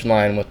very much in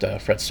line with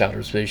Fred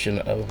Souter's vision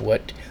of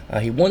what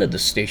he wanted the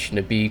station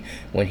to be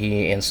when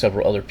he and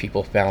several other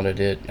people founded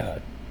it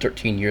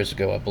 13 years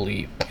ago, I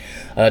believe.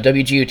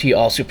 WGOT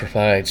also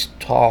provides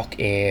talk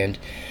and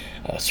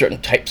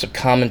certain types of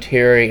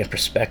commentary and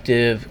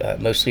perspective,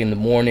 mostly in the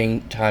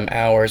morning time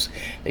hours,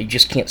 that you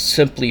just can't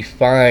simply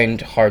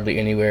find hardly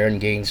anywhere in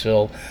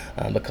Gainesville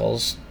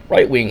because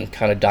right-wing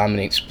kind of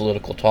dominates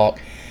political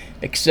talk,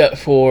 except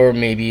for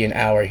maybe an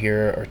hour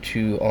here or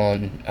two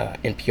on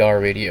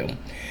NPR radio.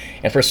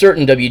 And for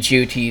certain,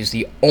 WGOT is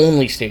the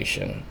only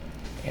station,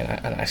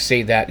 and I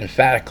say that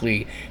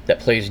emphatically, that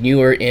plays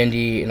newer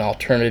indie and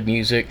alternative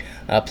music,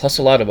 plus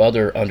a lot of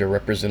other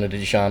underrepresented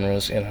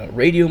genres in a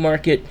radio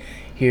market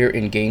here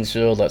in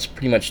Gainesville that's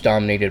pretty much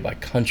dominated by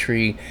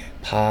country,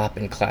 pop,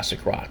 and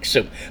classic rock.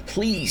 So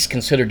please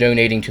consider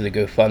donating to the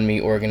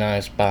GoFundMe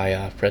organized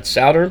by Fred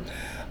Souter.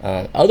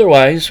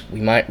 Otherwise,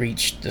 we might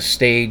reach the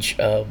stage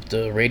of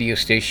the radio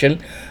station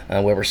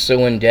where we're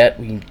so in debt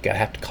we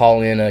have to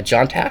call in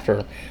John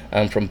Taffer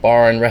from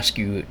Bar and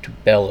Rescue to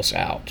bail us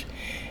out.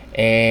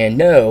 And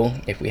no,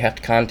 if we have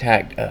to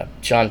contact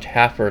John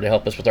Taffer to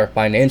help us with our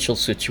financial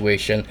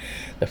situation,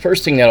 the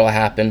first thing that'll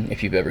happen,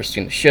 if you've ever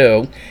seen the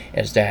show,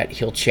 is that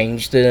he'll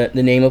change the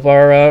name of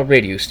our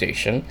radio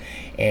station,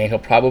 and he'll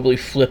probably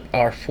flip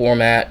our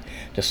format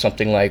to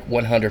something like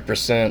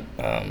 100%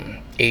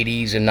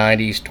 80s and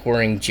 90s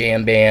touring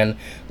jam band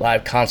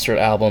live concert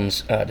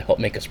albums to help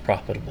make us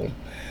profitable.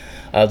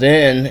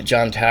 Then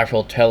John Taffer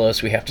will tell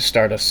us we have to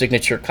start a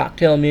signature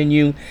cocktail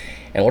menu,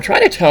 and we'll try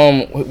to tell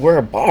them we're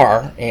a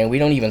bar and we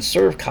don't even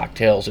serve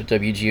cocktails at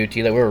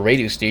WGOT, that we're a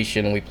radio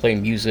station and we play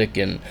music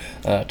and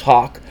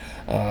talk.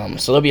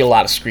 So there'll be a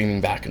lot of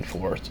screaming back and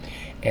forth.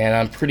 And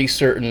I'm pretty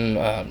certain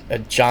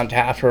John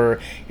Taffer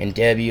and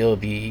Debbie will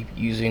be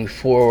using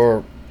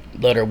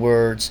 4-letter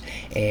words,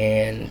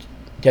 and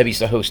Debbie's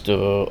the host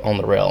of On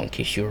the Rail, in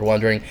case you were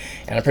wondering.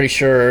 And I'm pretty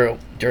sure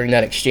during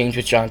that exchange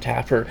with John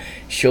Taffer,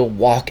 she'll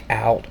walk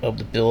out of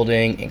the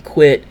building and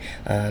quit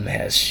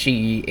as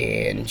she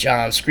and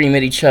John scream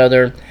at each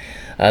other.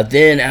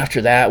 Then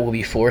after that, we'll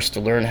be forced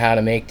to learn how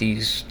to make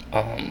these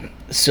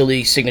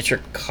silly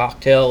signature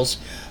cocktails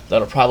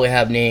that'll probably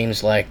have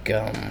names like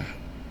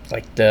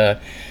the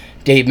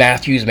Dave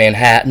Matthews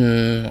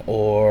Manhattan,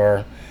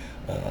 or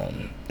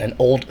an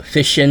Old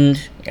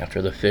Fashioned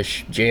after the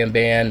Fish Jam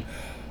Band,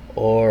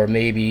 or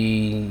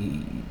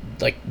maybe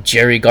like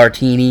Jerry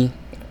Gartini.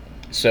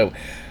 So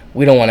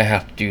we don't want to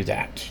have to do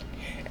that.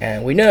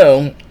 And we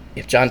know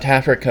if John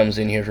Taffer comes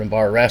in here from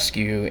Bar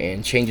Rescue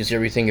and changes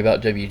everything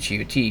about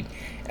WGOT,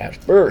 at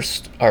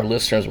first our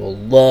listeners will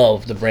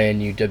love the brand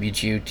new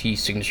WGOT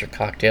signature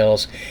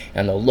cocktails,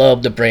 and they'll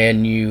love the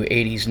brand new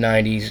 80s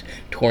 90s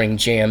touring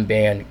jam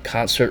band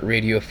concert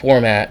radio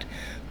format.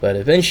 But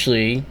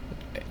eventually,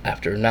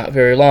 after not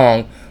very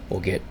long,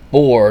 we'll get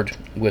bored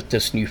with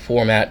this new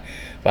format.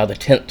 By the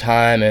 10th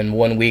time in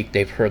 1 week,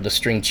 they've heard the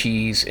String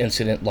Cheese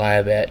incident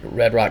live at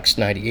Red Rocks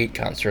 98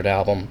 concert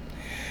album.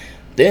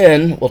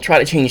 Then we'll try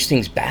to change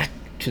things back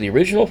to the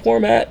original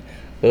format,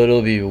 but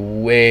it'll be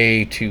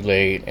way too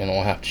late, and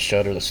we'll have to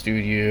shutter the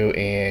studio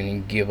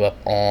and give up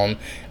on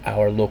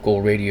our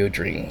local radio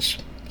dreams.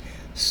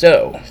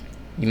 So,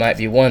 you might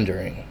be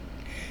wondering,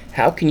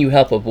 how can you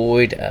help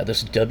avoid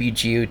this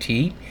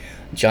WGOT,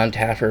 John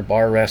Taffer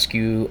Bar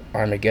Rescue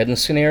Armageddon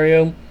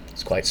scenario?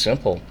 It's quite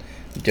simple.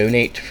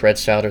 Donate to Fred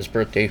Souther's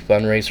birthday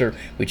fundraiser,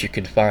 which you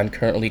can find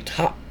currently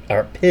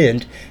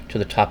pinned to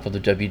the top of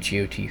the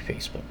WGOT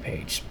Facebook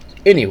page.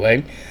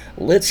 Anyway,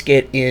 let's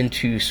get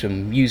into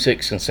some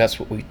music, since that's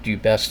what we do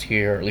best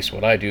here, or at least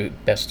what I do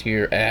best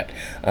here at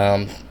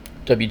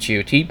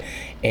WGOT.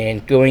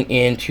 And going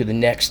into the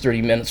next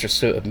 30 minutes or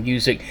so of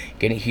music,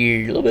 going to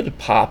hear a little bit of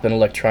pop and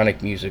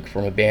electronic music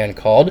from a band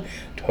called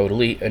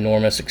Totally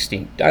Enormous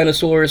Extinct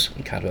Dinosaurs.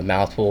 Kind of a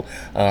mouthful.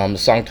 The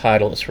song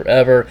title is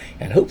Forever,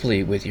 and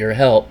hopefully with your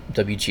help,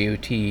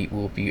 WGOT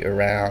will be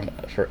around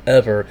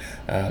forever,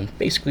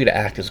 basically to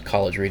act as a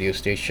college radio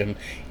station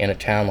in a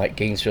town like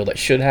Gainesville that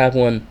should have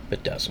one,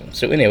 but doesn't.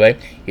 So anyway,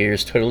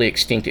 here's Totally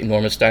Extinct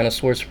Enormous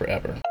Dinosaurs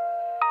Forever.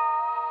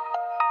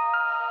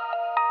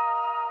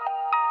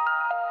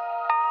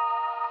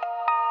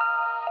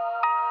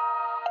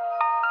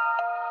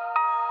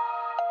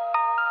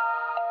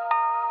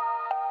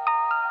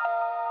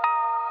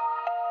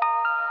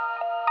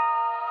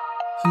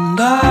 And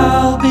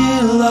I'll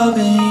be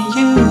loving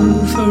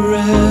you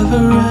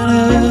forever and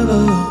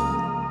ever,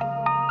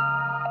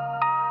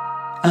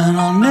 and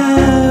I'll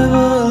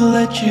never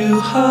let you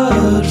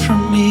hide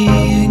from me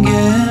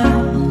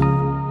again,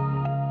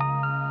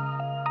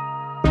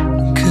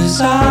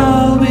 'cause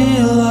I'll be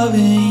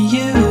loving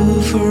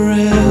you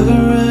forever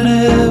and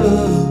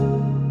ever.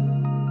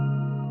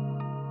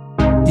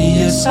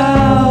 Yes,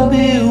 I'll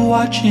be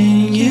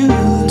watching you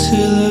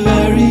till the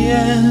very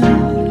end.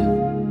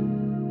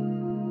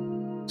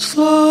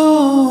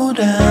 Slow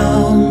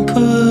down,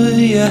 put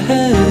your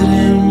head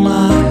in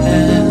my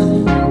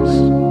hands.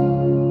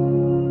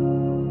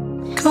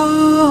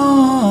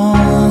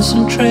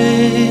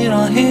 Concentrate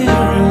on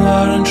hearing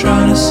what I'm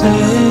trying to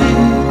say,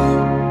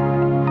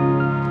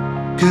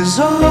 'cause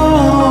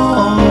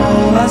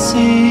all I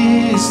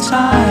see is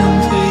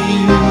time for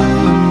you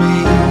and me.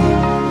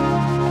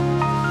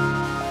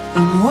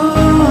 And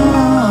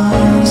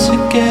once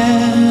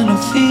again I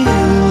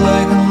feel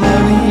like I'm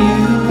loving you.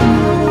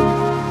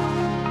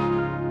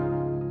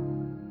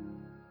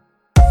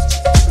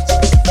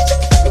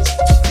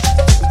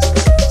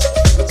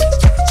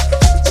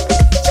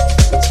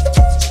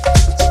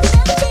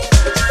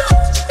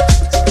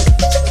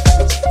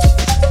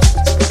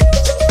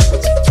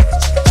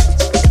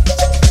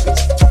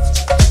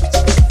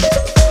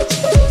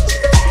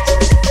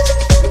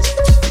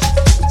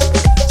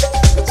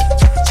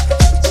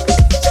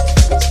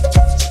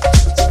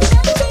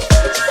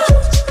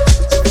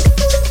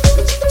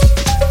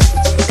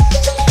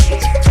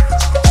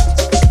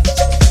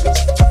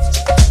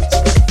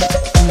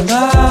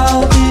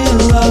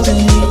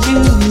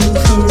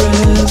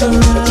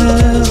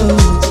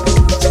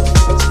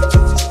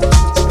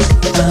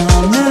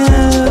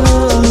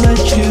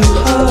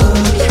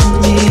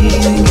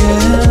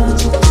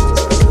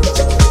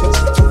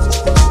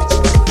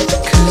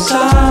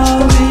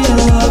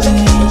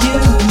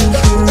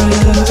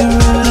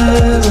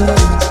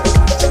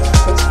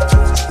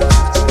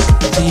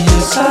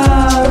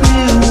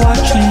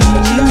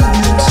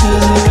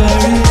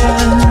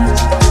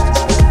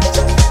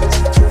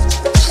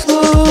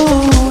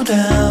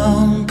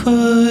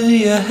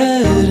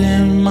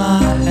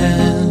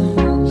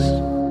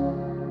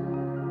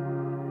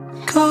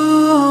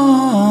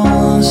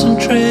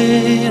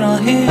 Concentrate on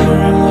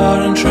hearing what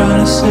I'm trying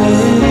to say,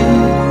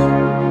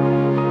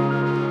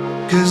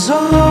 'cause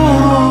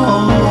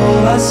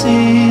all I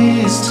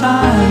see is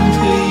time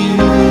for you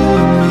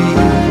and me.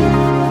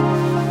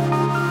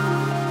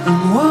 And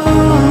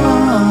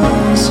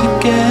once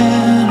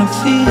again I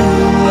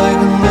feel like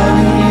I'm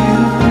loving you.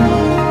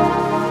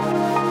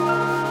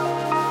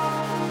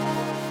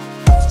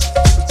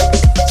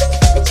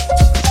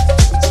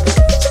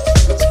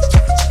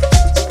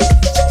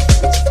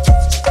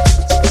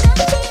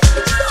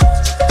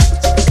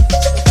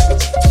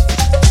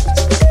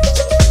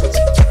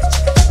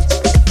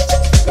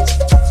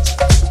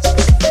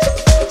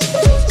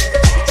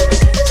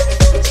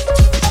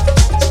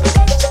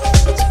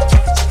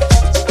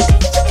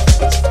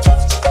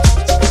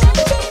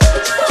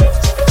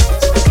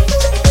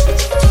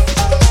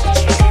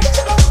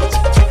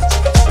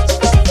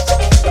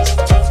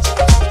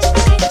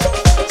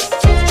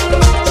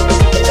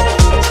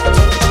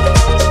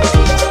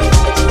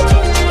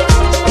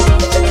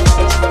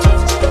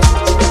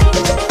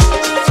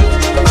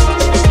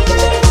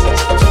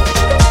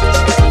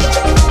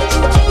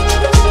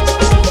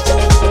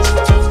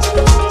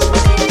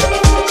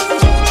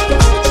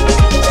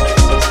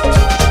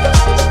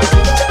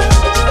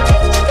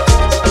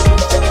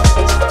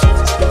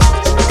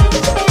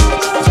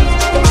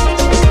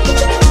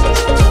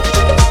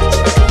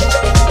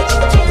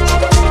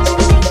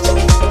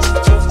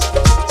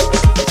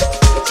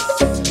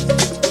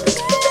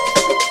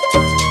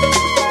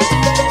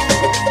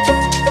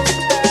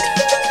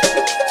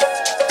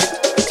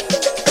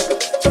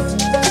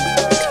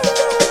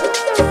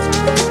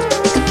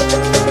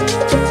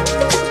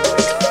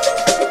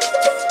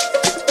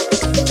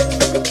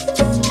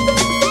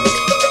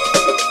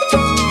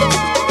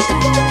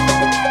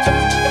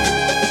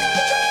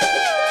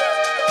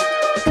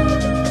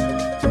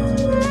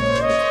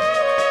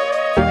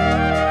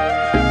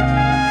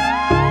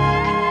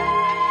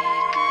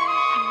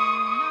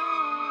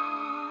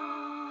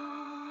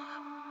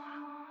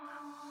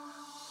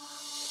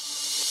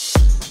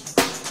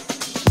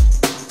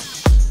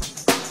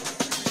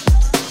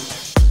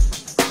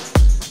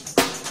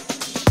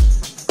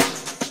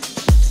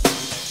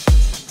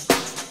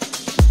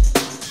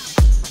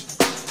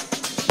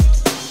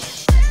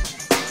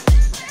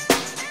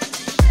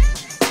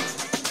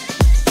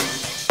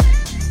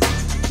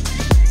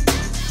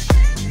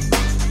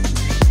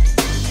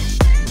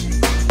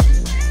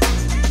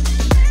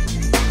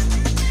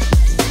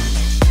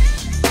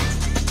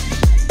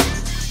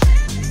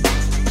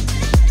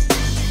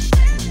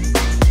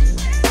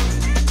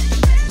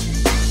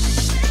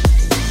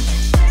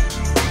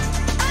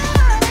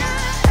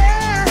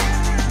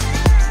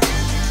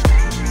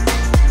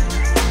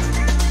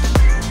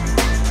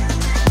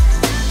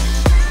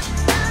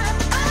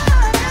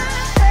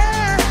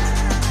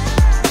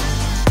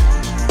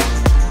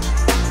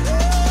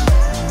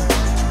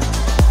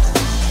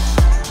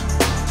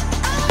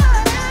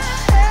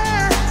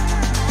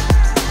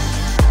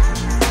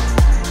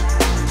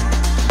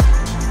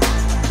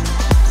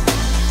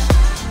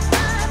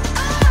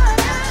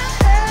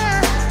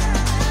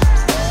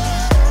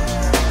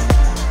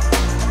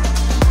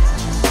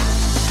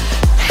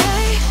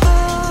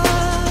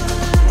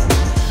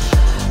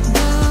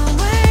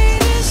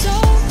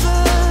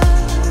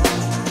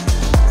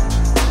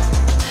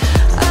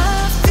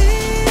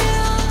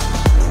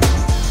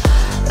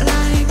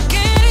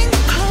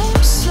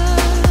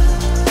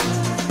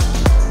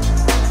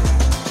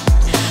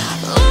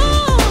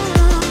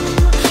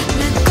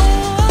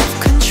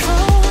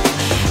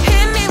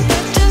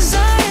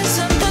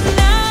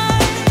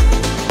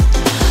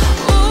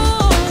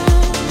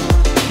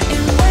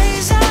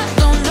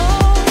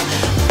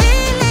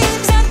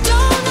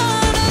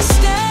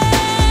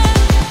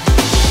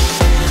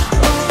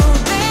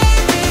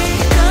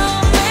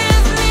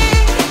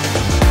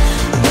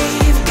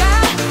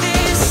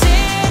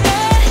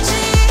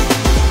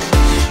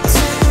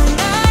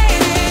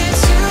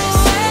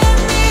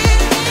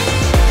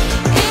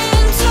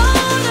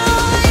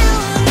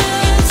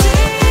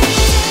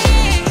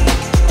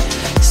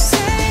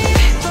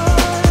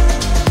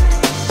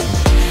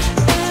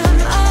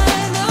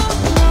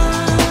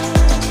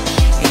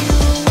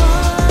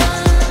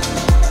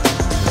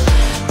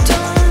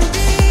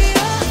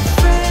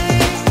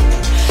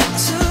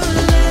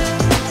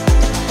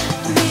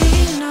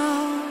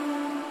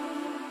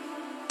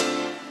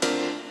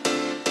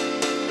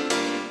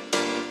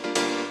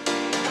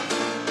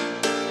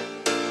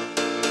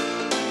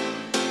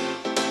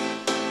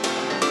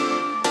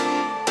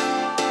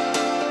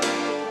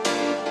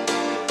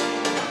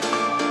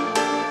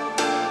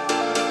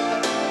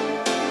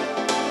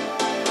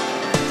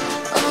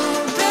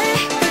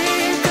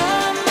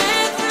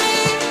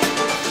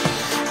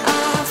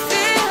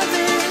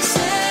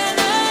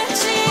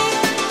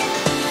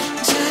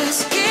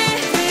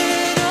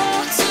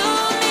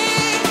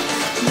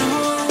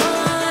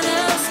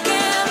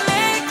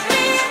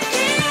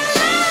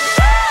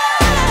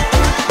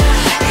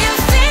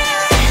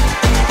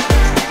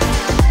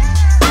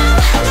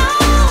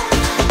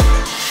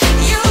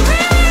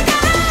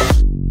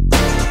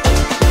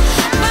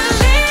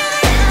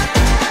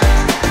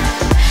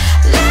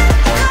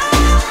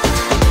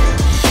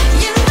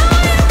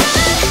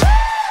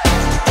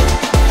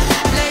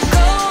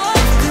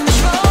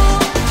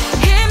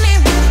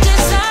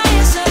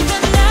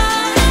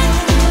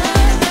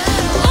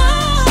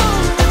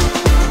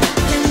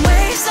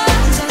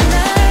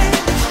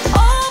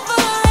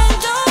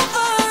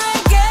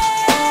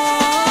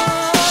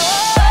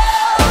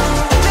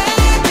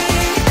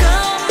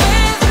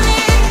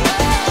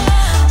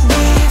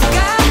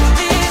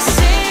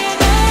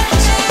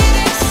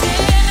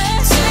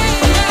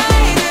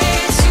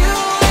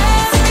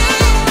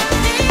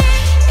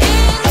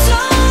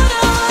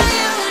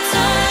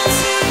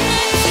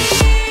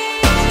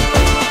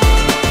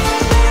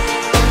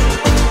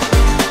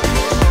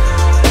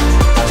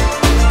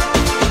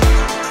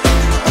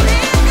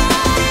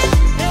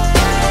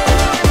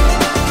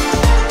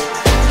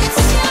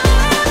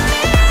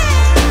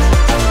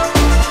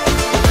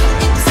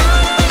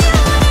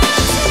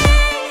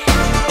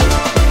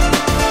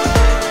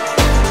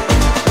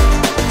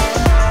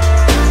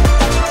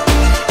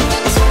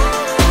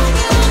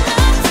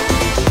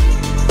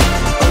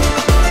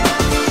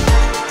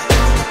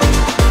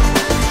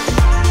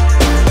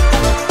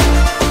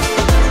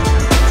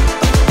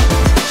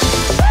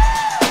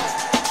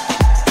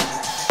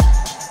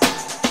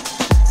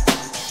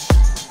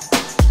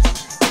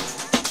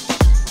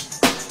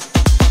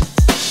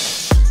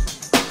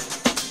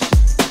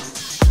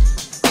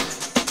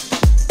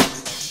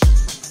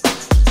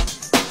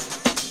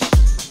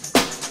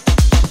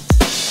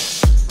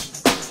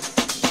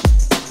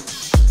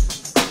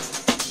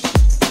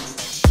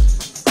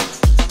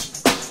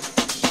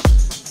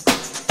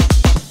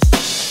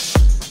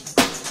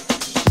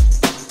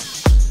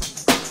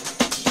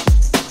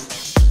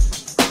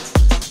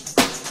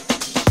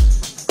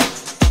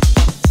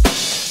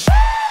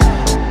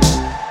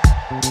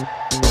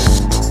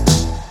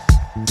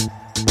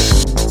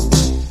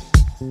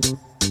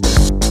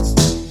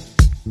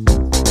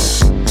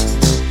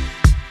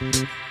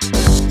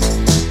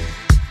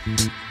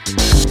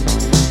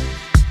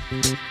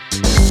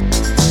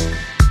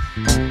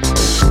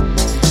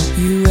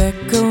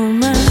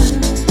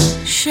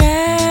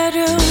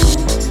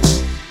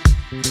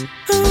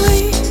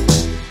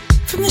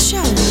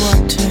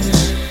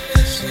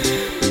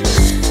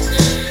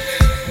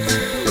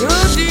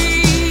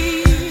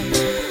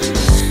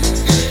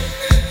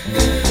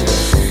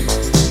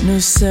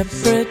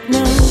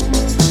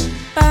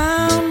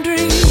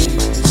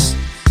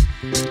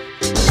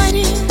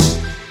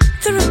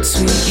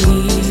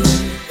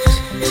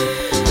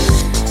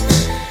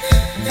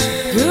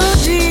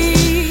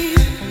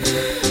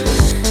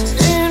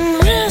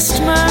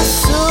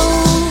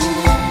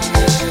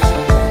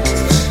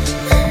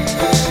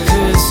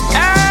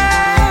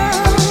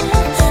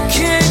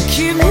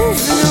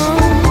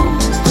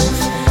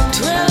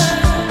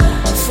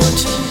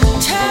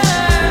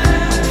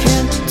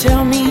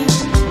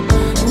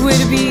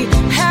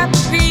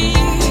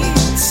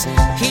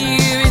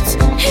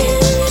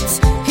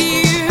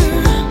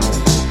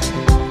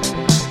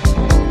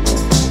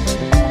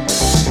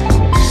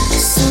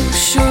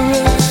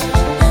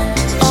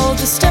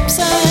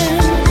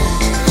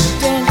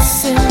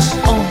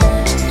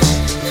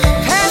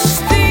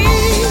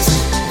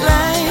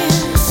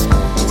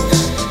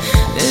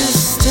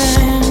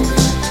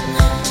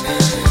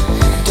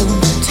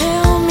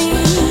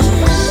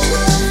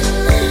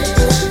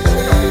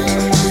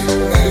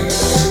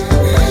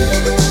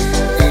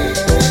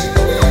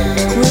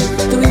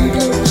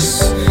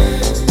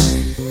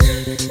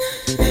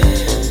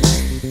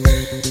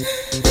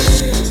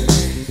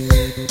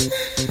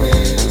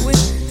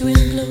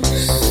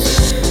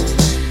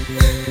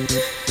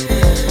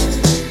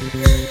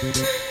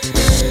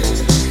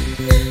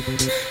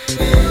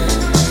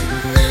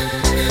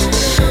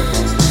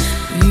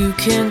 You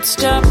can't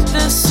stop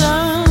the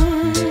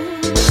sun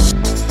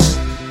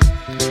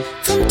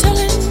from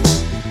telling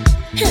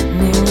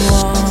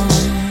anyone.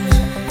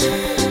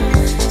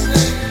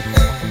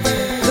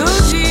 Go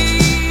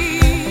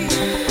deep.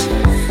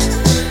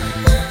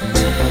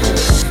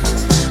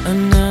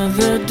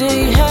 Another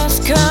day has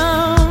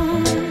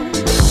come,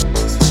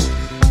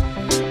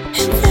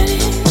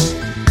 inviting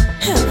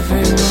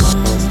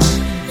everyone.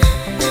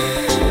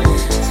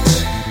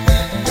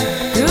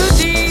 Go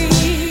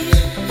deep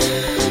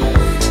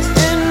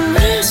and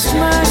rest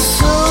my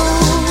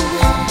soul.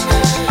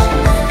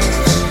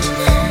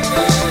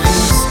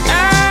 'Cause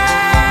I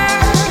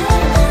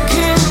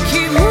can't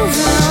keep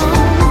moving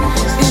on.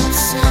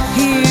 It's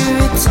here,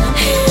 it's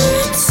here,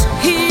 it's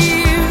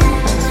here.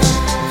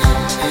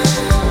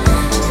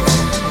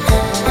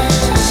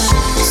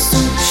 So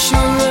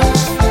sure of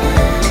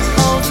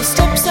all the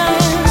steps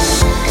I'm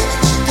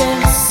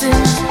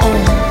dancing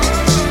on.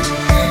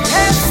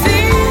 Have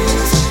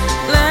these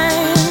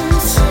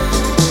lines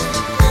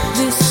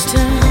this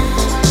time.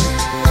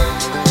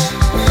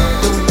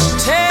 Don't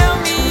tell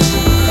me.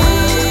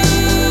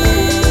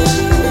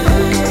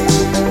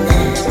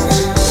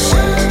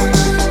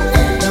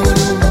 No,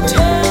 don't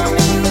tell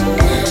me.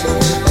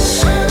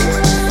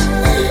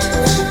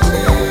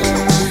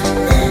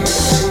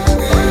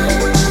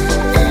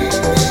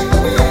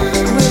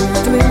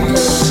 With wind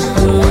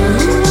blow.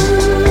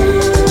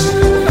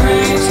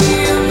 Right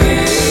here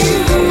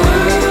with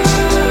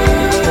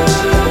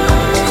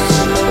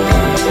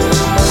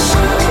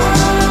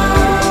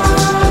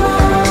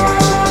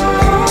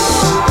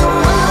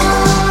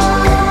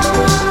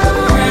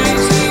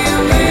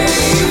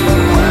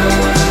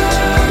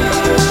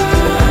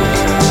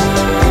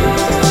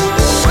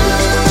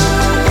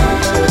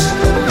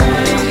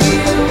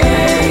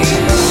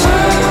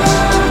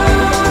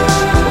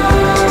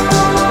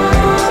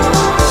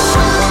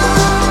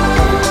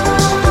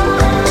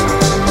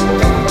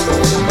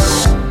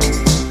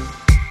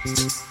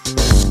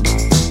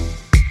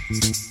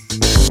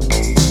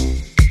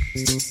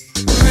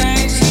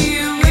right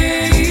here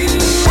where you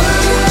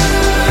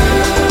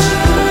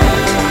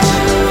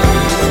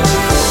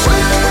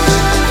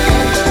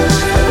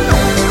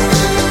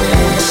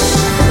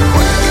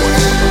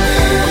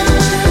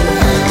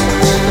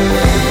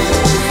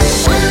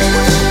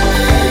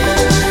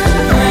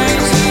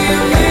right here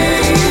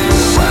where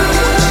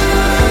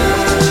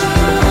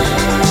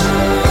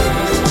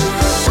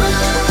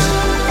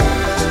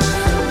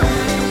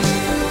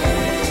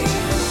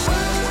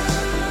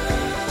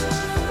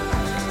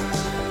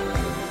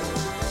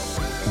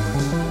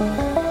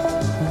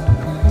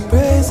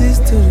Praises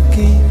to the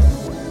King.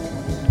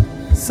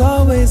 It's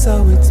always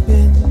how it's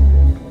been.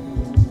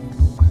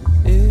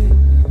 Yeah.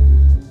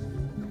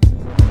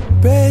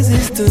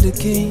 Praises to the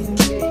King.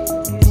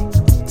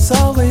 It's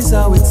always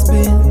how it's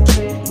been.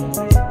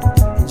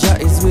 Jah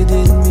is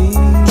within me,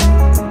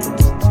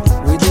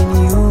 within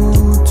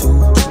you too.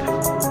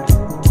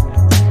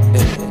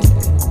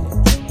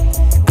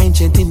 Yeah.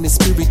 Ancient in the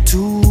spirit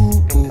too.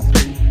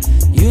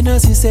 You know,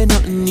 she say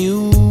nothing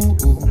new.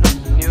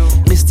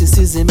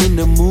 Mysticism in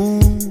the moon.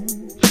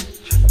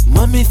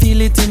 Mommy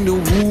feel it in the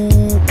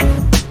womb.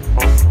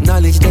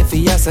 Knowledge that for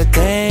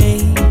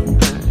ascertain.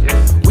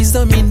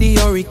 Wisdom in the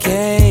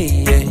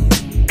hurricane.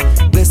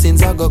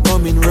 Blessings are gonna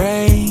come in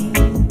rain.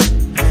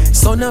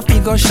 Sun of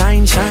go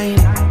shine, shine.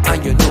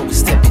 And you know we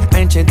stepping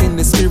ancient in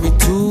the spirit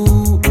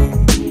too.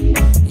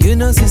 You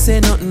know she say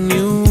nothing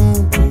new.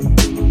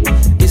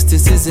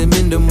 Mysticism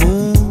in the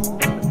moon.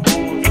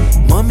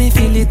 Mommy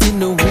feel it in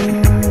the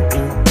womb.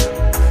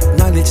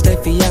 Knowledge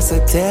that for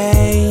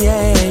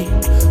ascertain.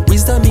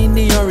 Wisdom in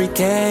the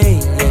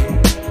hurricane.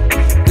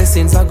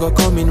 Blessings are gonna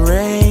come in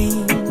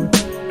rain.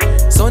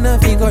 Sun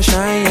of go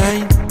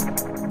shine.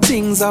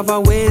 Things have a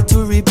way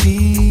to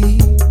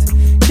repeat.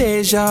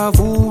 Deja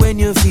vu when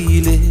you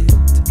feel it.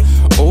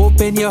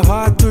 Open your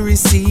heart to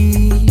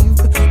receive.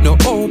 No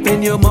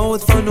open your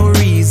mouth for no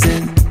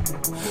reason.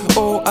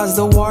 Oh, as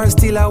the war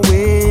still a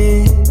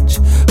wage,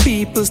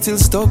 people still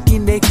stuck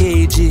in their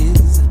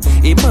cages.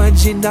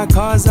 Imagine the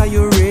cause of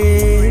your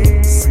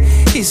race.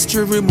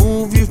 History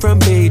remove you from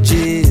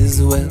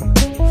pages. Well,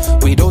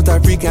 without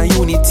African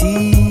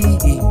unity,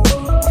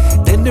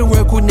 then the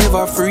world could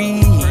never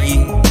free.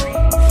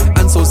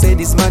 And so said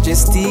His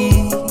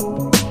Majesty.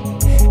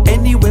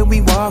 Anywhere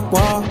we walk,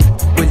 well,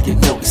 you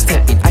know we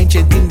stepping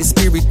ancient in the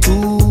spirit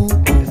too.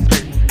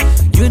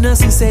 You know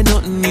she say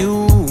nothing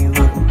new.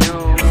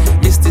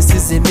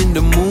 Mysticism in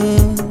the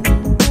moon.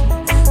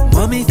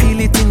 Mommy feel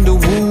it in the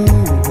womb.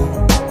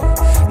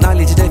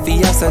 Knowledge that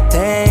we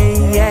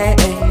ascertain.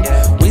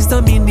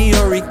 Wisdom in the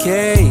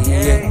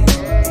hurricane.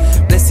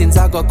 Blessings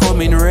are gonna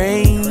come in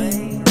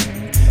rain.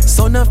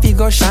 Sun of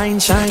go shine,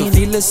 shine. To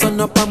feel the sun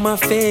up on my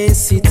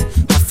face, it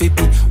have be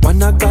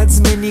one of God's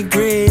many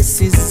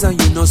graces. And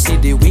you know see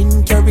the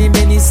wind carry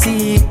many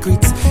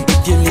secrets.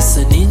 If you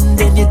listening,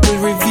 then it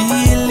will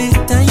reveal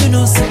it. And you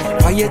know see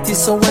quiet is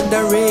so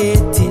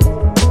underrated.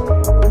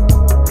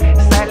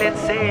 Silence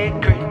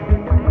sacred.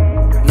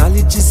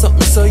 Knowledge is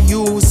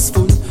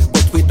useful,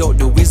 but without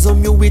the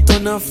wisdom you will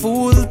turn a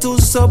fool to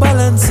so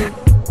balancing.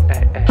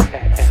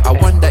 I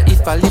wonder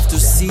if I live to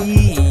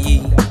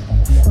see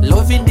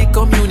love in the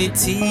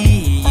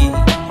community,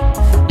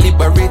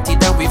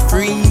 liberated and we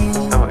free.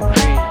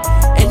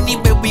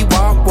 Anywhere we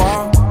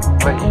walk,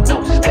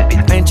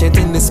 ancient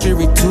in the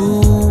spirit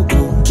too.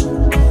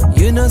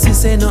 You know, she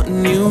say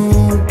nothing new.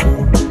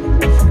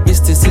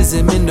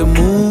 Mysticism in the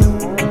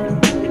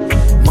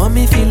mood.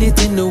 Mommy feel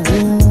it in the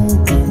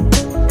womb.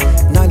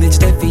 Knowledge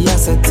that we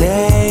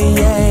ascertain.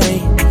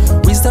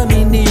 Wisdom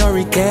in the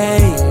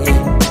hurricane.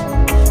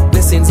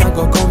 Blessings are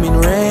go come in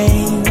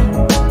rain.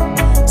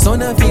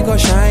 Sun of we go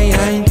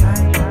shine.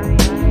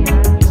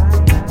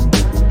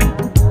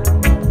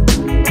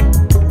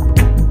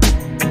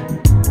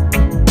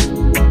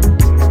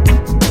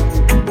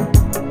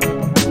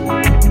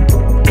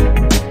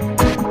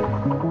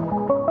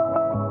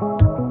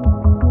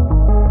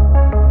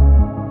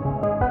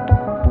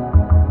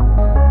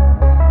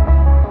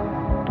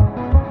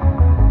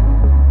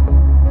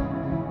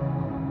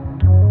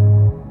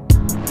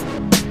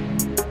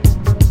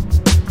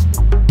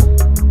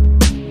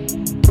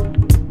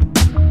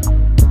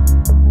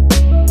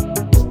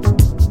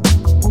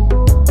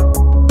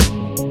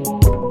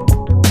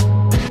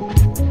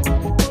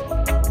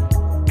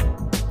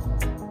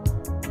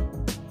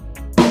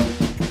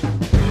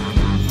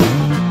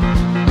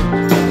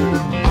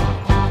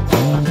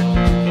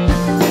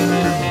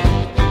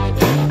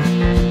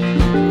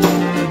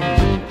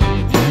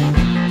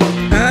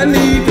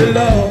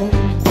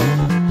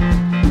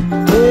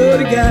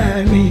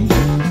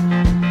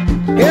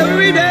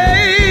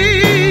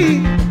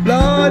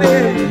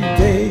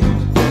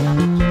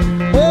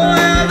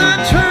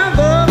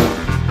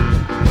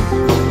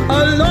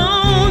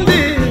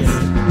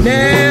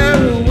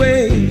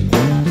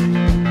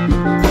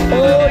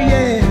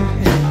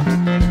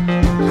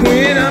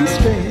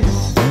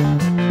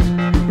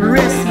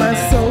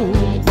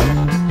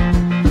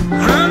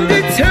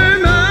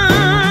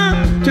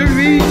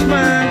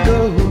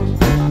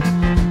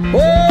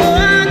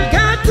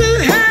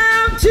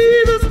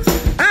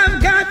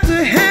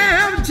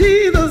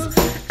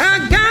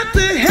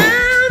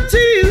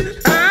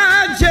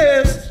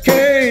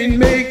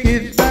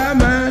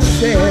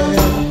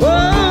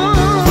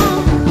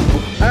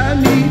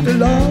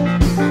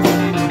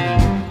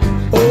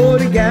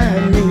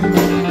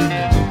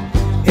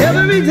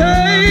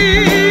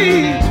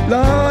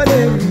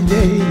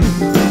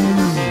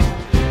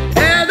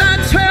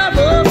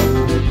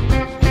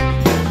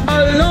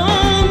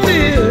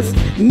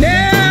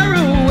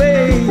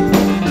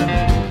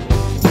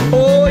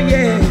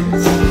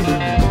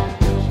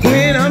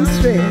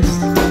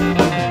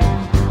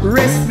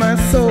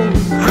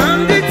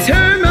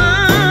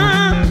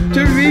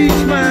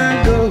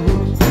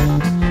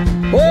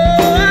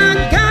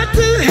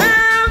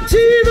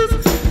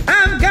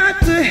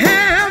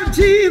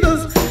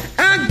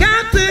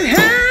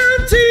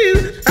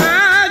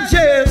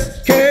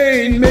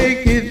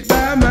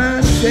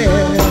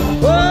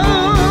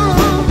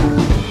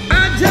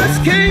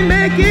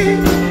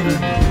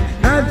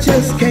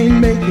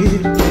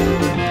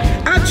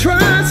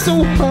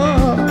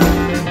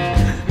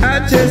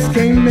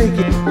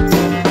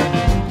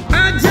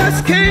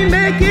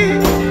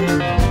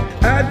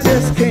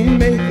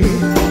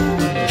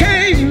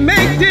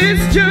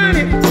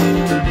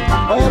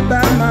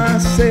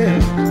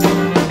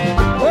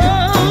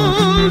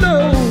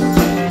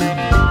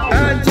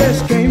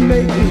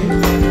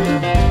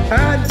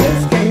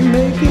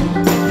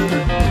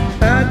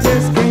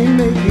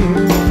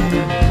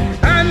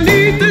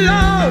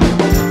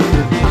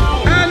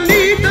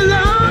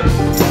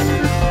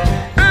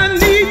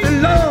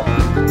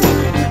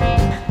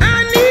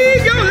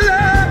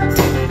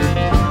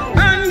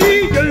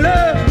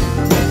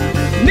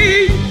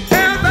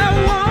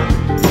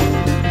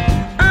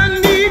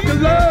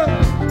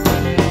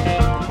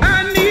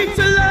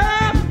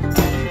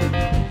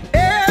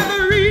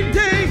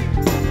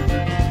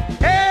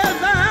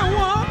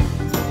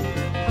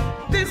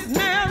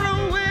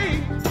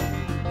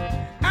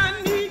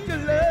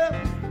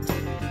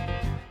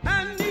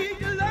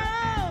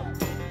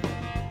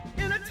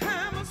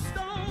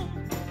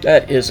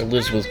 That is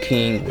Elizabeth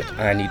King with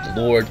I Need the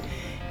Lord.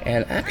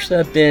 And actually,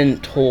 I've been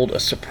told a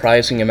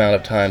surprising amount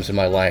of times in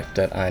my life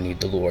that I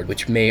need the Lord,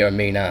 which may or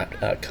may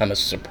not come as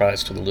a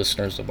surprise to the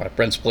listeners of My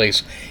Friend's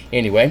Place.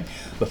 Anyway,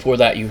 before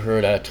that, you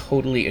heard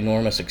Totally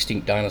Enormous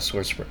Extinct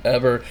Dinosaurs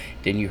Forever.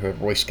 Then you heard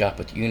Roy Scott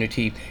with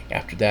Unity.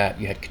 After that,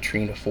 you had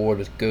Katrina Ford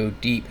with Go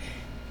Deep.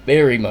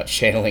 Very much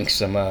channeling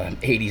some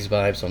 80s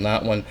vibes on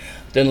that one.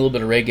 Then a little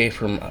bit of reggae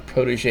from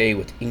Protege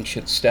with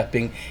Ancient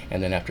Stepping.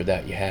 And then after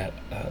that, you had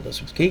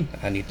Elizabeth King,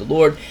 I Need the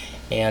Lord.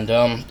 And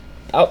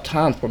about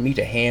time for me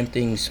to hand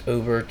things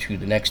over to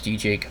the next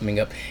DJ coming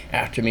up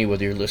after me,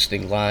 whether you're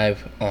listening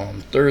live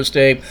on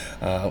Thursday,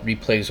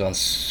 replays on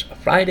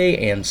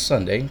Friday and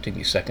Sunday. Take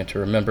me a second to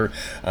remember.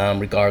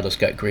 Regardless,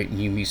 got great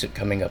new music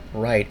coming up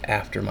right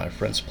after my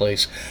friend's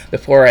place.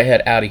 Before I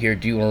head out of here,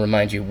 do want to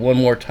remind you one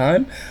more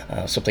time,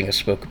 something I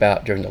spoke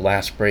about during the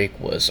last break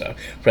was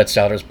Fred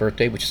Souter's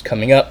birthday, which is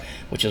coming up,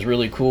 which is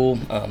really cool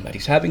that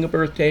he's having a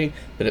birthday,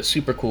 but it's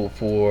super cool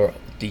for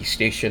the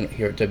station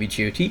here at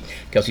WGOT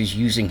because he's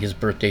using his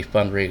birthday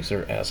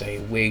fundraiser as a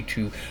way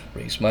to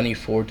raise money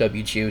for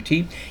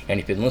WGOT. And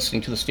if you've been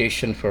listening to the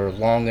station for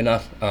long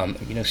enough,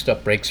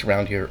 stuff breaks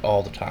around here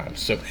all the time.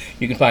 So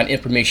you can find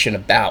information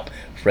about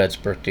Fred's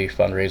birthday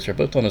fundraiser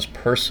both on his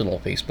personal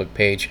Facebook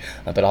page,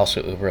 but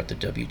also over at the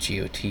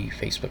WGOT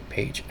Facebook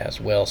page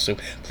as well. So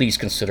please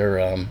consider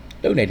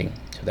donating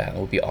to that. It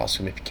would be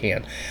awesome if you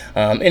can.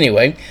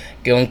 Anyway,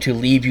 going to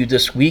leave you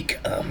this week,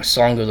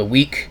 song of the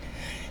week,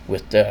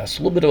 with a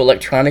little bit of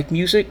electronic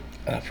music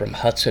from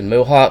Hudson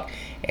Mohawk.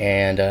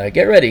 And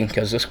get ready,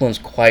 because this one's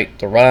quite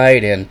the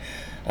ride. And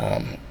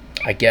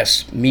I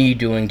guess me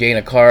doing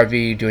Dana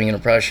Carvey, doing an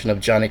impression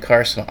of Johnny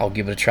Carson, I'll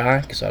give it a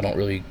try, because I don't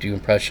really do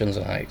impressions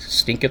and I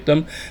stink at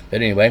them.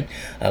 But anyway,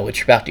 what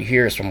you're about to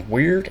hear is some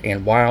weird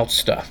and wild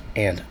stuff.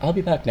 And I'll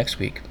be back next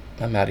week.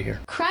 I'm out of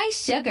here. Cry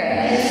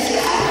Sugar.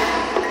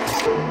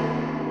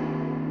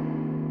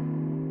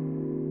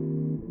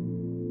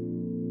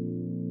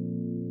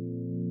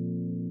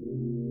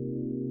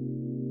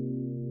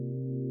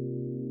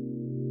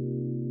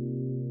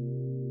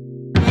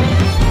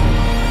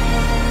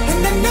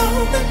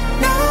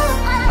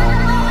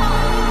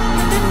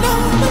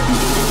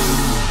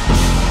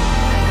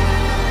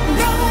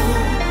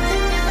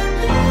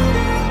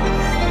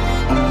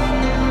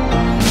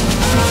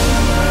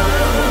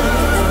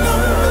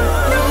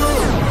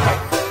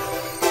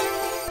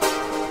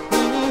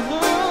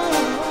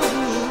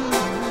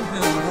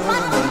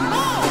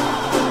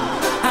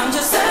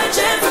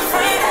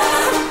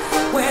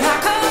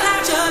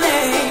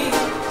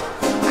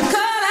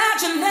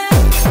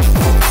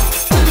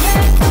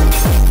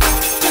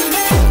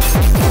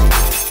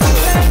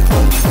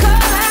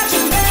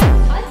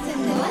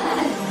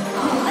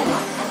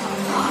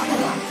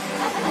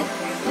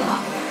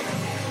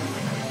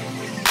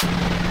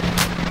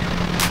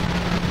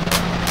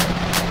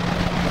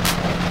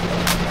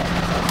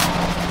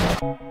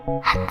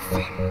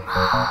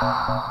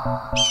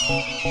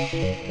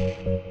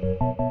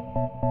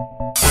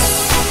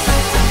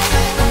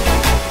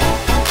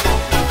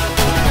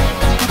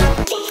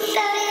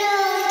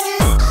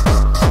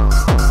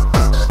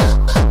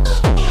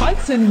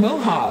 Hudson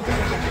Mohawk.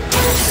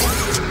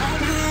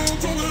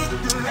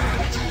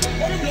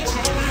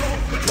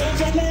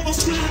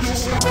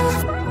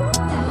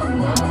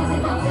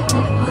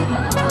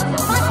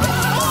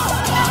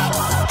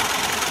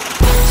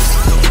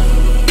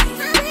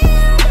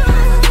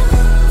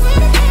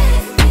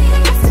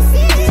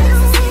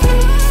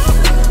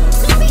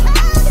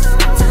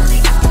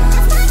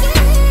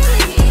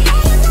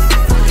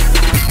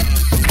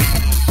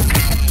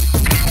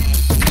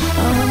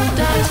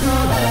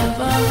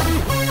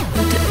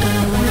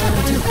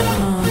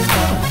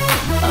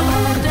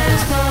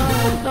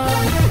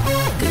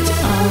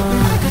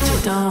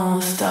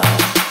 Don't stop.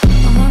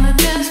 I'm gonna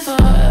dance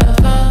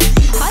forever.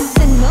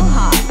 Hudson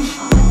Mohawk.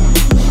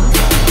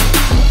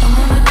 I'm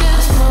gonna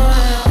dance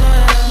forever.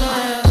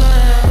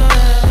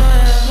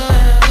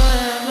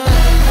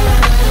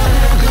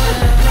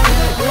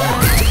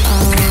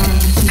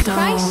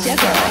 Cry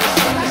Sugar.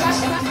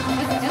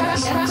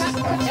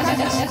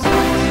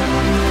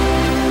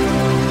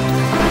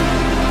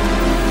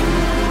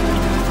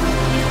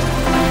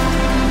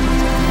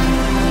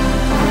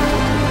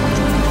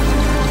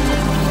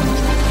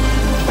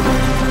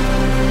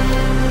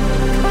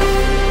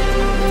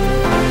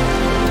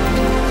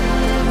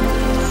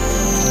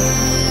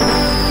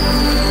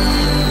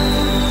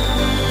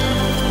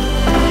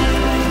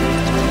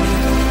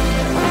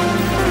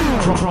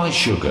 Cry Sugar. Cry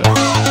Sugar.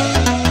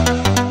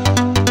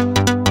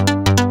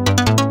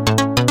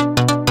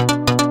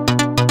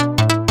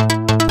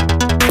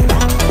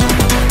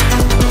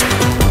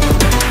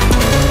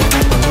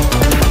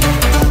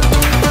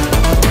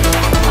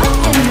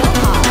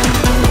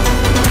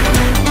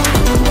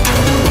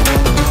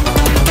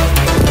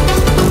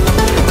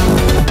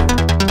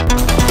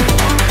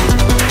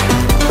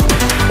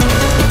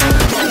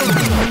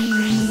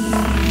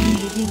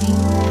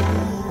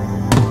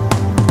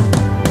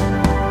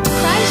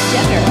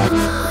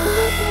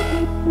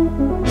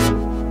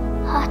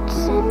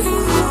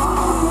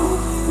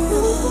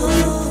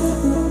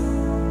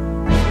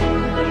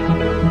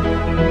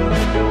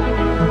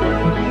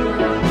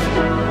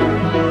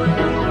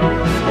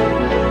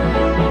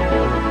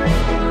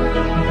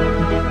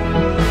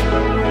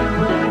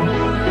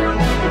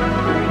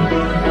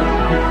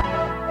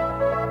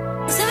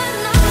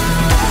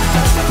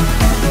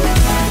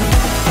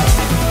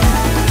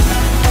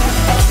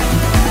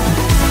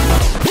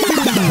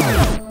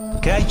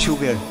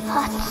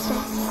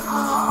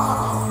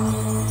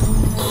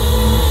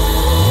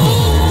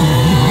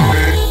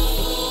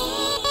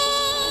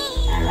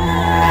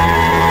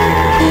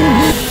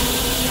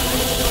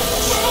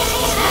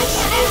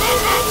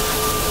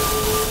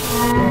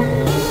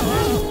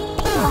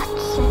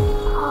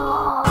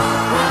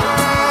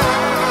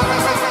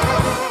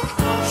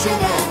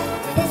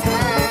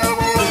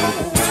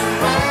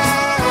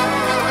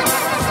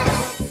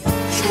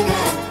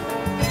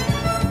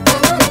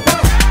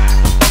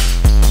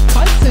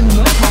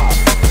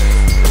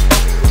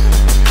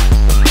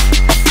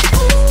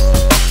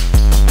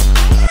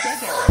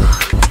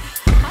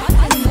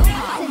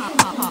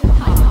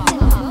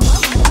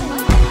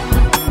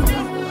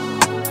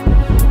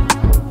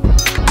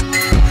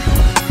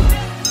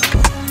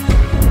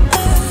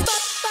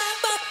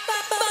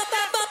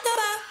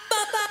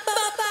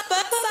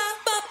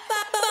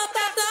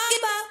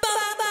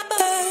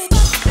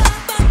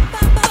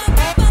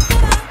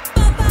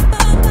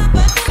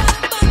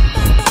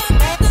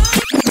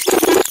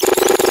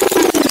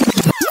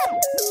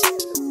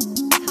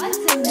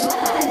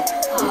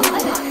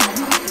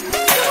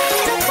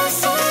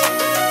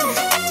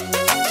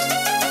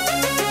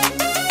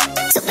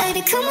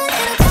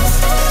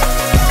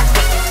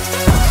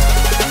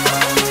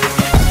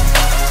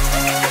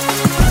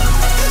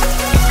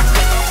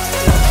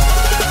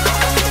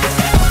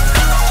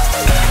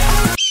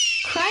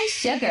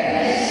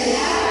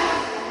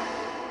 Sugar.